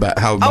told me about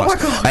Howard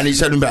Marks, and he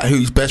told me about who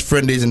his best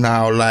friend is and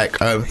how like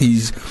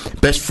his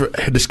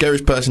the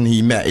scariest person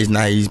he met is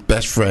now his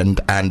best friend,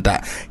 and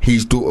that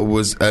his daughter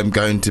was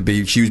going to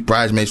be, she was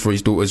bridesmaids for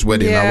his daughter's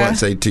wedding. I won't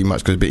say too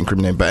much because it's a bit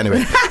incriminating, but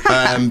anyway,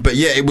 but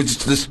yeah, it was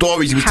the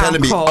stories he was telling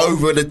me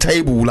over the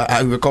table, like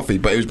over coffee,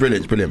 but it was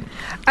brilliant. It's brilliant.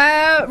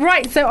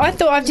 Right, so I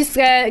thought I'm just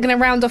going to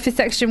round off this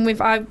section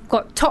with I've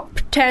got top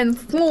 10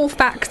 small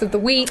facts of the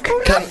week.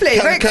 Lovely,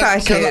 very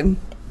exciting.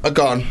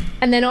 Go on.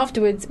 And then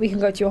afterwards we can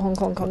go to your Hong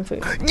Kong Kung Fu.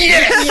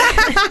 Yes!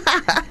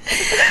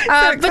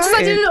 But just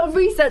I did a lot of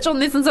research on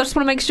this, and so I just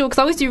want to make sure, because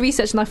I always do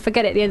research and I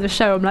forget it at the end of the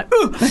show. I'm like,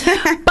 ooh.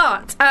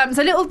 But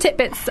so little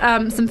tidbits,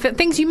 some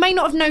things you may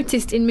not have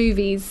noticed in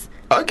movies.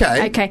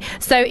 Okay.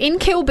 So in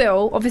Kill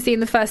Bill, obviously in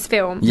the first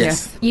film,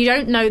 you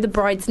don't know the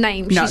bride's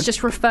name. No. She's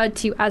just referred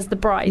to as the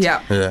bride.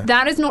 Yeah.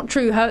 That is not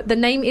true. The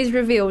name is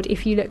revealed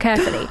if you look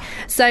carefully.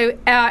 So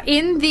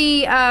in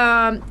the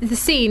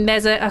scene,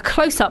 there's a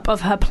close-up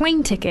of her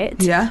plane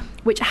ticket. Yeah.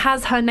 Which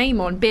has her name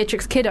on,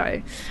 Beatrix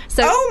Kiddo.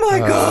 So, oh my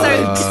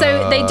God!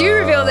 So they do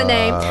reveal the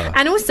name,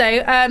 and also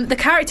the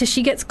character,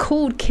 she gets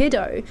called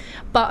Kiddo,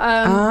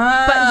 but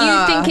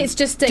you think it's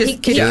just Kiddo.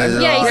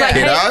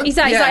 He's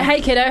like, hey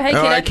kiddo, hey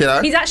kiddo. Right,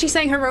 kiddo. He's actually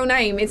saying her real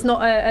name. It's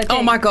not a thing.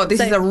 Oh my God! This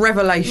is a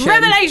revelation.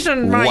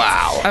 Right?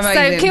 Wow!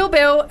 Amazing. So Kill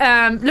Bill,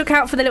 look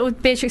out for the little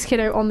Beatrix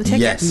Kiddo on the ticket.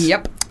 Yes.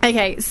 Yep.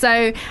 Okay,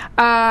 so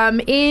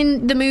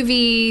in the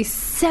movie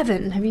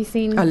Seven, have you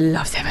seen? I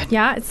love Seven.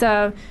 Yeah, it's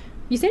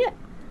you seen it?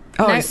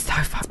 Oh, it's so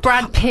fun. It's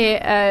Brad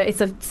Pitt. It's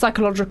a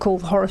psychological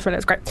horror thriller.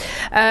 It's great.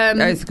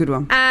 It's a good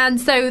one.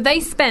 And so they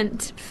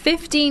spent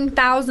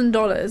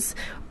 $15,000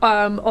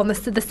 on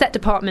the set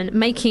department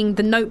making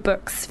the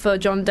notebooks for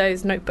John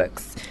Doe's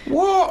notebooks.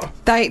 What?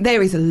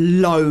 There is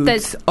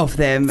loads of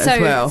them as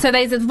well. So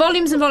there's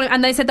volumes and volumes,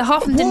 and they said the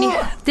half of them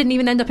didn't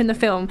even end up in the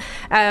film.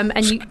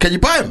 Can you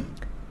buy them?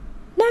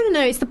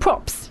 No. It's the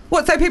props.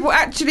 What? So people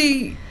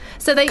actually.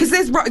 So because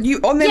there's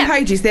on them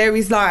pages there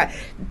is like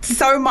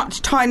so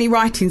much tiny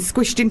writing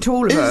squished into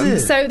all of them.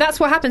 So that's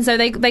what happened. So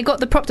they got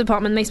the prop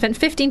department. They spent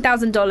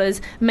 $15,000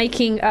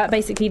 making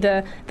basically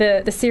the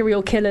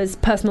serial killer's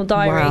personal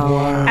diary,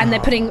 and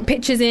they're putting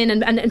pictures in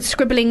and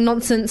scribbling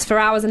nonsense for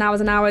hours and hours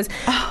and hours.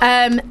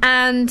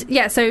 And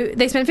yeah, so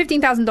they spent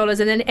 $15,000,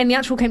 and then in the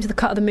actual came to the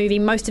cut of the movie,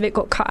 most of it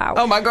got cut out.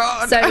 Oh my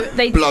God! So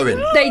they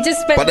just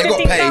spent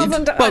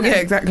 $15,000. Well, yeah,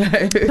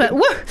 exactly. But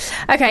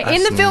okay,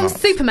 in the film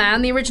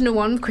Superman, the original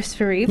one, Christopher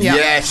Reeve.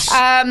 Yes.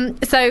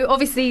 So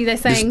obviously they're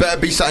saying this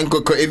better be something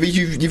good. If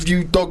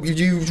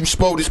you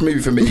spoil this movie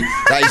for me,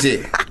 that is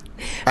it.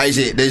 That is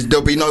it.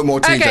 There'll be no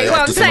more TJ. Okay, well, I'm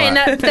after saying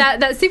tonight.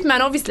 that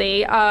Superman,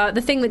 obviously,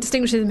 the thing that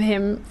distinguishes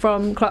him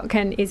from Clark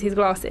Kent is his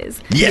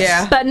glasses. Yes.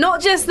 Yeah. But not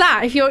just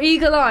that. If you're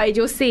eagle-eyed,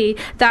 you'll see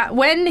that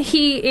when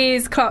he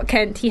is Clark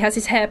Kent, he has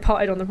his hair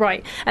parted on the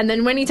right, and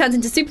then when he turns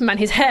into Superman,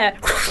 his hair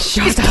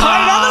is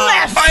parted on the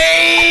left.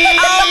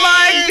 Oh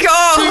my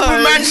God!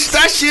 Superman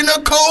stashing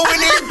a comb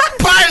in his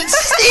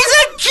pants. He's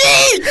a G.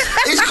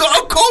 He's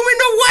got a comb in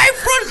the white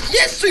front.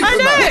 Yes, Superman.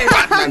 I know.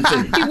 Batman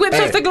thing. He whips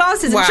off the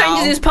glasses and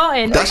changes his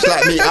parting. That's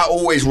like me. I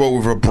always roll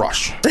with a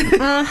brush.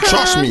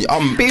 Trust me,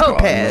 I'm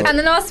prepared. And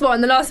the last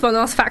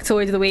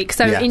factoid of the week.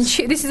 So this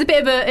is a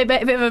bit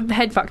of a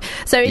head fuck.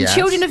 So in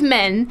Children of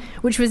Men,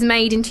 which was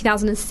made in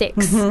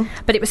 2006,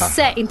 but it was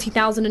set in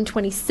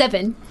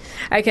 2027.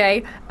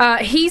 Okay,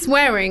 he's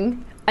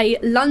wearing a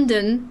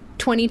London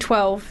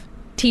 2012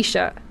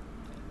 T-shirt.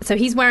 So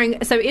he's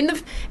wearing. So in the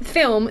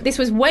film, this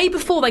was way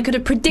before they could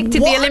have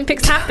predicted the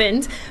Olympics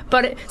happened.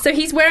 But so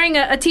he's wearing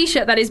a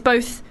T-shirt that is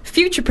both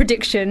future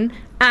prediction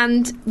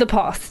and the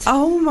past.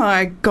 Oh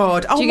my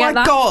God! Oh my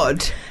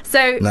God!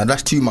 So no,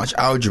 that's too much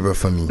algebra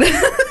for me.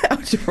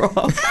 Algebra.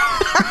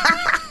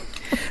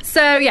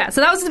 So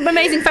that was an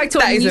amazing factoid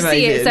when you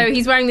see it. So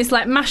he's wearing this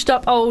like mashed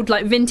up old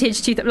like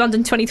vintage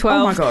London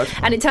 2012. Oh my God!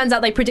 And it turns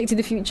out they predicted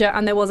the future,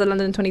 and there was a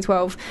London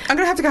 2012. I'm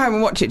gonna have to go home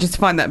and watch it just to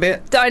find that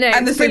bit. I know.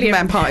 And the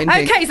Superman part.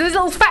 Okay, so there's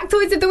little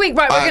factoids of the week.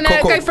 Right, we're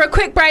gonna go for a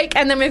quick break,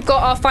 and then we've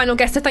got our final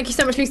guest. So thank you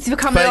so much, Lucy, for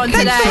coming on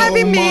today. Thanks for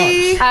having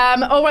me.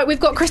 All right, we've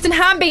got Kristen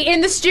Hamby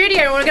in the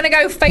studio, and we're gonna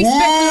go Facebook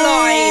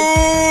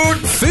Live.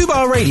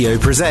 Fubar Radio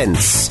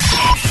presents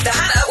The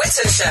Hannah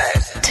Whitten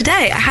Show.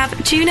 Today I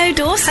have Juno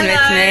Dawson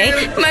with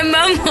me. My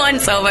mum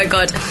once, oh my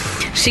God,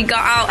 she got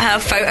out her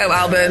photo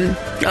album.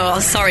 Oh,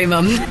 sorry,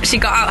 Mum. She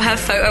got out her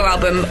photo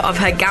album of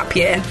her gap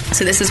year.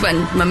 So this is when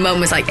my mum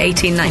was like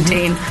 18,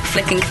 19,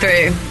 flicking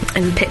through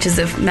and pictures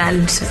of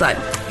men. She's like,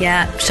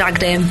 yeah,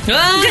 shagged him.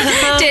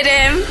 Did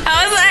him.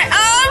 I was like,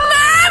 oh,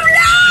 Mum,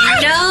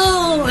 no!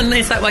 No! And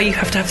it's like, well, you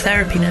have to have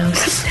therapy now.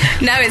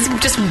 No, it's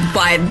just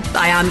why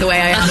I am the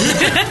way I am.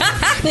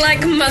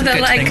 Like mother,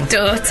 like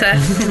daughter.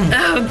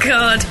 Oh,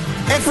 God.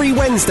 Every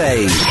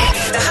Wednesday,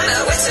 The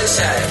Hannah Wetton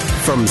Show.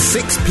 from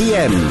 6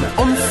 p.m.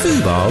 on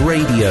Fubar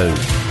Radio.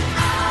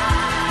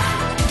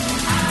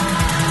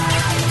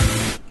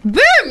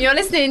 Boom! You're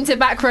listening to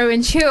Back Row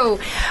and Chill.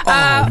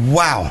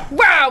 Wow.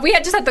 Wow, we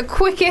had just had the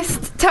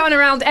quickest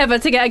turnaround ever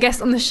to get a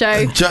guest on the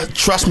show.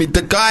 Trust me,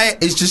 the guy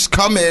is just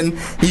coming.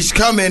 He's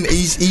coming.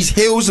 His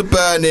heels are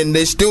burning.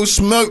 There's still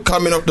smoke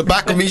coming off the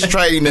back of his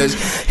trainers.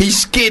 He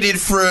skidded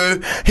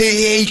through.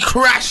 He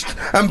crashed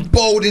and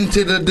bowled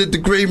into the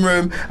green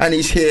room, and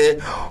he's here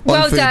on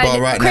Well Fubar done.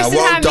 right Kristen now.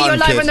 Well Hamby, done, you're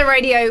live kid. on the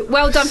radio.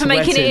 Well done for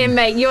making it in,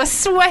 mate. You're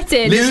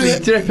sweating. Literally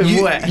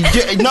dripping wet.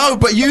 No,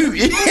 but you.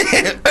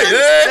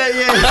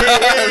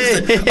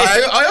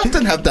 I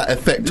often have that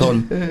effect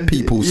on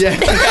people's.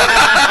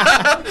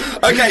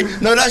 Okay,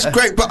 no, that's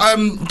great. But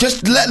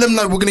just let them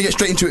know we're going to get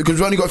straight into it because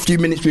we've only got a few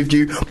minutes with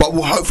you. But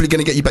we're hopefully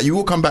going to get you back. You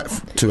will come back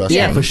to us.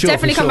 Yeah, for sure.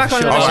 Definitely come back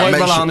on the All right,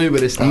 radio. make sure, Uber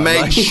this time,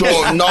 make right?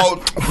 sure,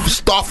 no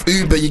stuff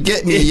Uber. You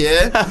get me?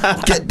 Yeah,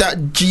 get that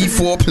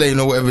G4 plane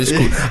or whatever it's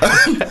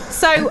called.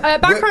 So,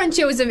 Back Row and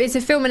Chill is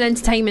a film and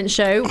entertainment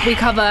show. We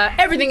cover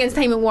everything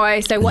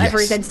entertainment-wise, so whatever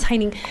is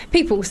entertaining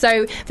people.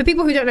 So, for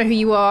people who don't know who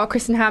you are,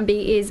 Kristen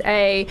Hamby is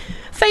a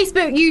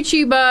Facebook,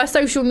 YouTuber,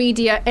 social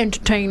media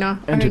entertainer.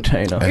 You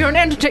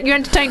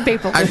entertain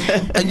people.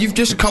 And you've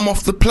just come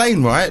off the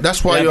plane, right?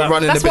 That's why you're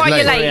running a bit late. That's why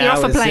you're late. You're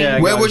off a plane. Yeah,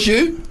 Where guys. was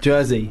you?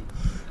 Jersey.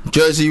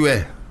 Jersey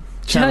where?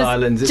 Channel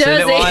Islands. It's a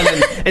Jersey. little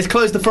island. It's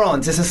close to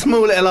France. It's a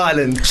small little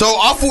island. So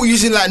I thought you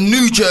was in like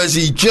New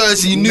Jersey,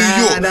 New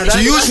York. So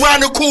you was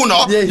round the corner,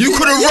 you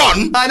could have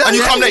run, and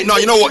you come late. No,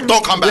 you know what?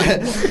 Don't come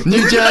back.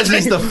 New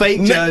Jersey's the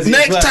fake Jersey.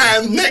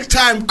 Next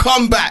time,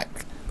 come back.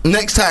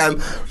 Next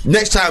time,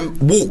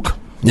 walk.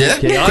 Yeah,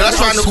 Okay, because that's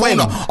I'll round the swim.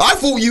 corner. I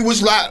thought you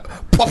was like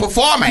proper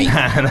farming. All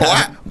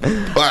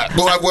right,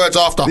 we'll have words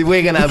after.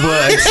 We're gonna have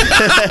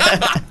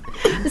words.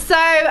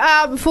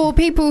 So, for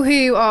people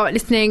who are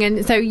listening,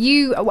 and so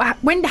you, how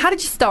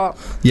did you start?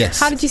 Yes.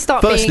 How did you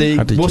start Firstly,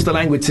 being? what's the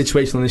language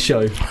situation on the show?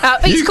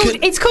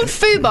 It's called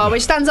Fubar,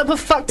 which stands up for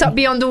fucked up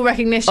beyond all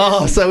recognition.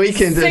 Oh, so we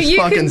can So just you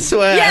fucking can-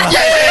 swear. Yeah.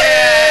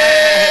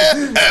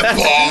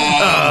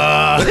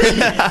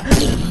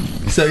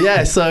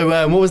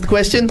 So what was the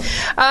question?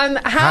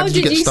 How did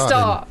you did get you started?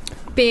 start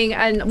being?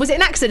 And was it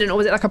an accident or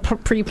was it like a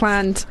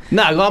pre-planned?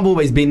 No, I've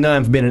always been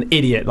known for being an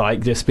idiot, like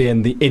just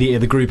being the idiot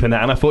of the group and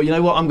that. And I thought, you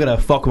know what, I'm gonna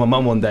fuck with my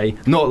mum one day.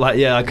 Not like,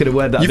 I could have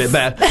worded that a bit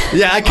better.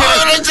 Yeah, I could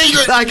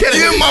have.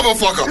 You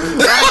motherfucker.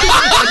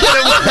 I could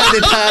have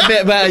worded that a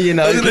bit better, you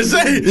know. I was gonna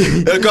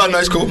say, go on,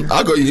 that's cool.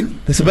 I got you.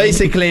 So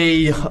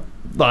basically,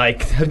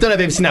 like, I don't know if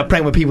you've ever seen that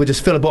prank where people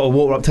just fill a bottle of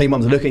water up, tell your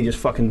mum to look at it and just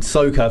fucking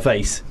soak her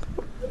face.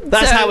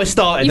 That's So how it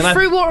started. You And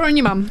threw water on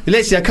your mum.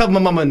 literally, I covered my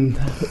mum in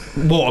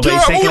water, Do you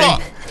have basically.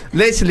 water?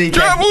 Literally. Do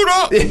you have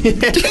water?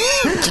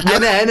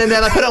 and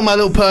then I put it on my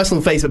little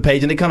personal Facebook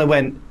page, and it kind of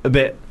went a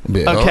bit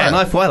okay. alright. And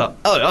I thought,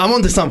 I'm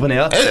onto something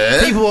here.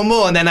 People want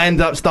more, and then I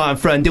ended up starting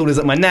throwing dildos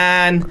at my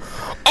nan.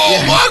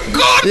 Oh my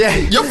God! Yeah.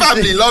 Your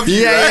family loves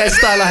you. Yeah, right?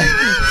 start like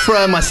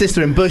throwing my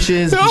sister in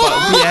bushes. But,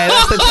 yeah,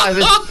 that's the type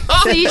of.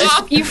 So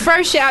you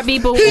throw shit at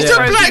people. He's or the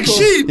throw black people.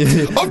 sheep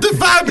of the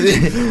family.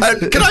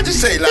 And can I just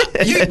say, like,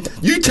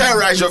 you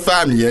terrorize your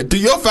family. Yeah? Do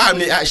your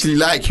family actually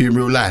like you in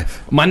real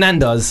life? My nan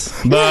does,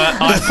 but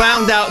I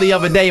found out the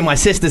other day. My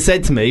sister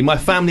said to me, my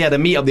family had a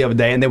meet up the other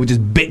day, and they were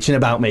just bitching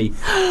about me.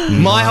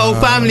 My whole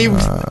family.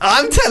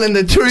 I'm telling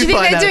the truth. Do you think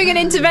right they're now. doing an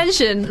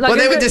intervention? Like Well,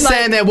 they a were good, just like-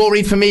 saying they're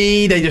worried for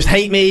me. They just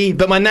hate me.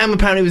 But my nan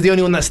apparently was the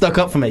only one that stuck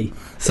up for me.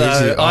 So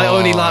Is it? I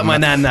only Oh, like my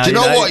nan now. Do you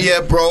know what,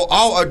 yeah, bro?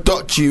 I'll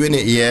adopt you,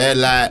 innit, yeah?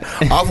 Like,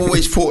 I've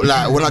always thought,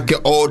 like, when I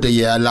get older,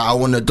 yeah, like, I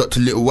want to adopt a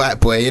little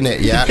white boy, innit,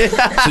 yeah?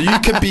 So you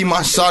can be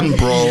my son,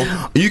 bro.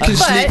 You can But-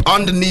 sleep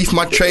underneath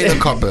my trainer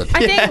cupboard.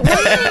 I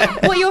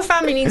think what your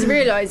family needs to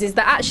realise is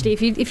that actually,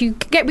 if you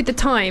get with the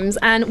times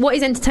and what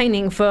is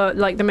entertaining for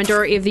like the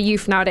majority of the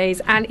youth nowadays,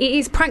 and it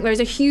is prank.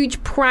 There's a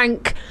huge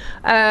prank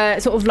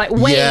sort of like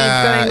wave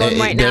going on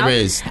right now. There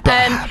is.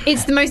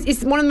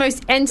 It's one of the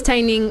most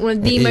entertaining, one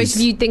of the It most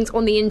is. viewed things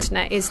on the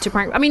internet is to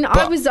prank. I mean,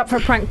 I was up for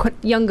a prank quite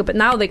younger, but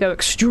now they go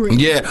extreme.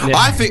 Yeah,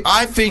 I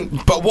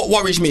think, but what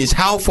worries me is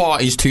how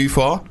far is too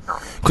far?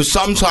 Because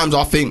sometimes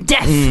I think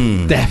death.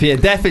 Death, yeah,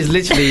 death is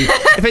literally.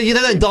 If if you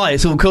don't die,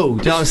 it's all cool.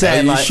 Do you know what I'm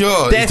saying? Are you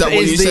sure? Is Death that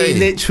what is you're saying?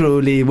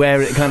 literally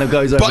where it kind of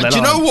goes over. But do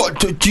you know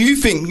what? Do you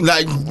think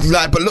like?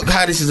 But look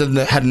how this has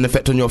had an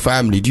effect on your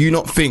family. Do you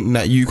not think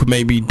that you could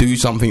maybe do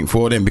something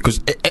for them because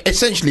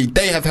essentially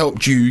they have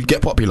helped you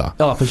get popular?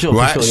 Oh, for sure.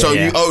 Right. For sure, so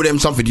yeah. you owe them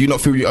something. Do you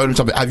not feel you owe them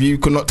something?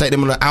 Could not take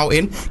them on an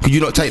outing? Could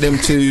you not take them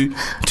to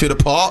the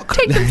park?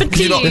 Take them for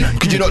tea.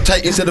 Could you not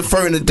take, instead of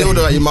throwing a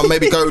dildo at your mum,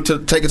 maybe take her to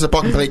the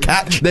park and play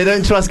catch? They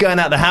don't trust going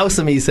out the house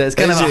to me, so it's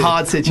kind of a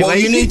hard situation. Well,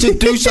 you need to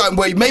do something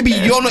where maybe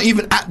you're not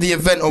even at the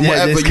event or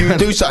whatever. You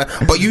do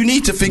something, but you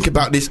need to think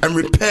about this and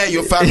repair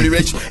your family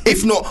relationship.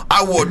 If not,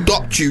 I will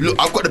adopt you. Look,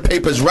 I've got the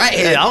papers right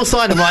here. Yeah, I'll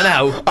sign them right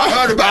now. I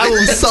heard about it. I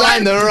will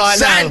sign them right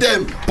now. Sign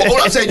them. But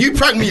all I'm saying, you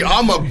prank me,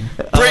 I'ma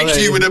break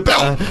you with a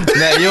belt.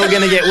 No, you're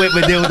gonna get whipped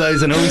with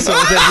dildos and all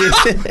sorts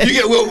of. You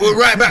get whipped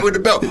right back with the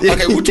belt.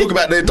 Okay, we'll talk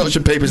about the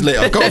adoption papers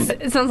later. Go on.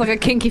 It sounds like a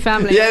kinky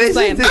family. Yeah, just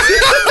saying.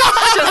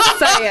 Just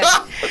saying.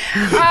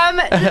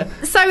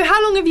 So,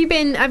 how long have you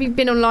been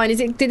online?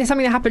 Did it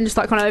something that happened just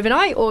like kind of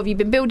overnight, or have you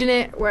been building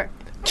it?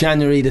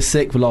 January the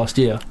 6th of last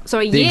year. So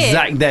a year. The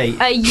exact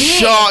date. A year.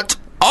 Shut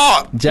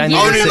up.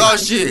 January Only 6th.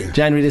 last year.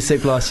 January the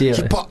 6th last year.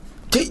 But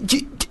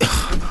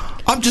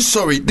I'm just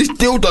sorry. This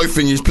dildo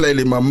thing is playing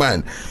in my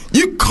mind.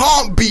 You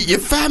can't beat your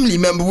family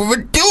member with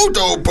a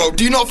dildo, bro.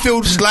 Do you not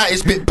feel the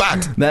slightest bit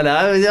bad? No,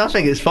 I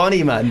think it's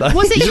funny, man.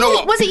 Was it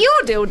your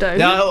dildo?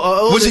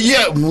 No, was it?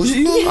 Yeah. Was it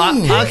yours?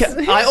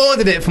 I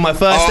ordered it for my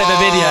first ever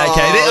video.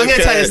 Okay, I'm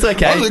gonna tell you this.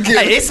 Okay,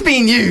 hey, it's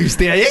been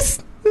used. Yeah, it's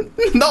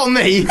not on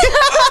me.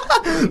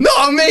 Not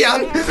on me.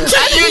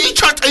 You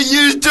tried to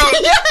use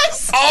dildo?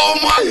 Yes. Oh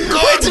my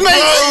God! Which makes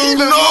it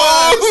even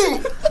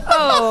worse.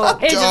 Oh,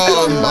 it's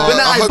but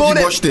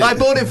no, I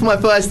bought it for my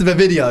first ever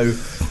video.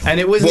 And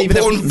it wasn't even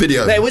porn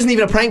video. No, it wasn't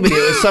even a prank video.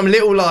 It was some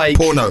little like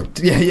porno.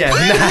 Yeah.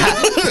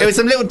 Nah. It was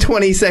some little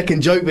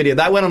 20-second joke video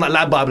that went on like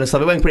Lad Bible and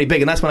stuff. It went pretty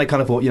big, and that's when I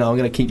kind of thought, I'm going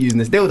to keep using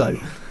this dildo.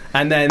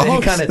 And then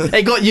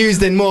it got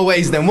used in more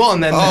ways than one.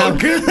 Then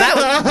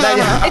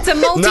it's a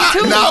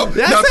multi-tool. Now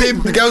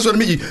the girls want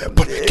to meet you.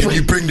 But can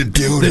you bring the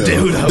dildo?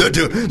 The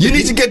dildo. You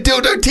need to get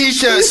dildo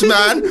T-shirts,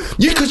 man.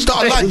 You could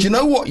start like, you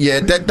know what?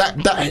 Yeah,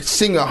 that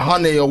singer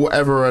Honey or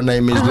whatever her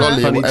name is,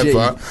 Lolly or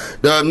whatever.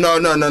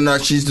 No.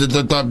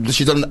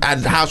 She's on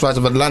Housewives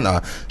of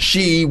Atlanta.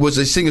 She was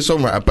a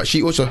singer-songwriter, but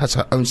she also has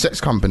her own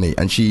sex company,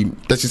 and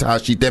this is how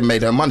she then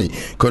made her money.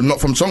 Cause not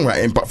from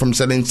songwriting, but from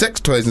selling sex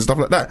toys and stuff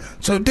like that.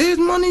 So there's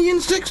money in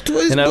sex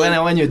toys.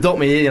 When you adopt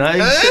me,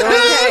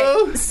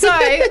 Okay. So,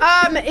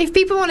 if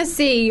people want to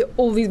see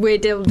all these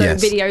weird dildo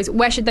videos,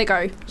 where should they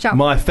go?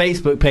 My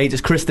Facebook page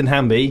is Kristen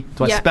Hamby.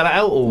 Do I spell it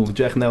out, or do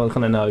you reckon they'll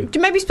kind of know? Do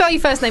you maybe spell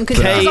your first name?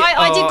 Because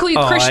I did call you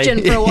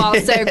Christian for a while,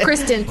 so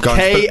Kristen.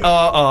 Kristen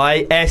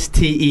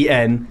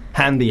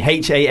Hamby,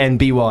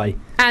 Hanby.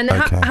 And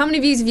how many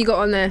views have you got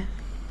on there,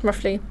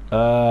 roughly?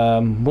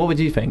 What would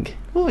you think?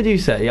 What would you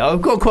say?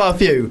 I've got quite a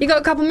few. You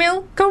got a couple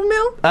mil?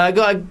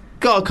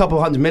 Got a couple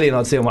 100 million,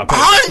 I'd say, on my page.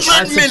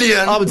 100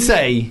 million? I would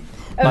say.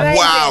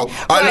 Wow.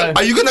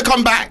 Are you going to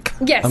come back?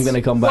 Yes. I'm going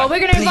to come back. Well, we're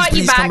going to invite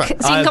you back so you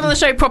can come on the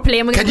show properly,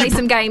 and we're going to play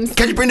some games.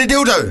 Can you bring the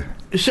dildo?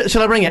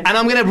 Shall I bring it?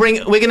 And we're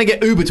going to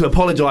get Uber to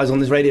apologise on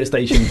this radio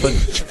station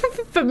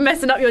for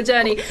messing up your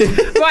journey.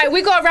 Right,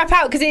 we've got to wrap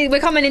out because we're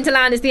coming into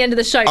land. It's the end of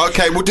the show.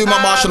 Okay, we'll do my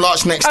martial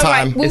arts next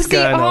time. Right, we'll see.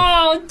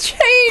 Oh,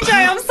 TJ,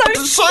 I'm so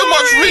sorry.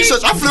 Much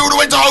research. I flew all the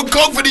way to Hong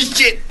Kong for this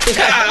shit.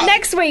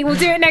 Next week, we'll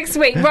do it next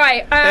week.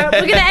 Right, we're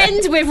going to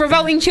end with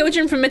Revolting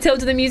Children from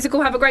Matilda the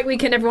Musical. Have a great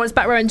weekend, everyone. It's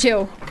Back Row and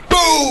Chill.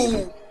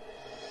 Boom!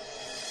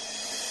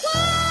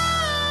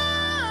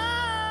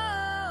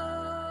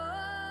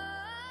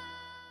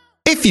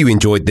 If you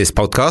enjoyed this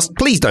podcast,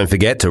 please don't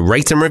forget to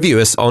rate and review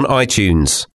us on iTunes.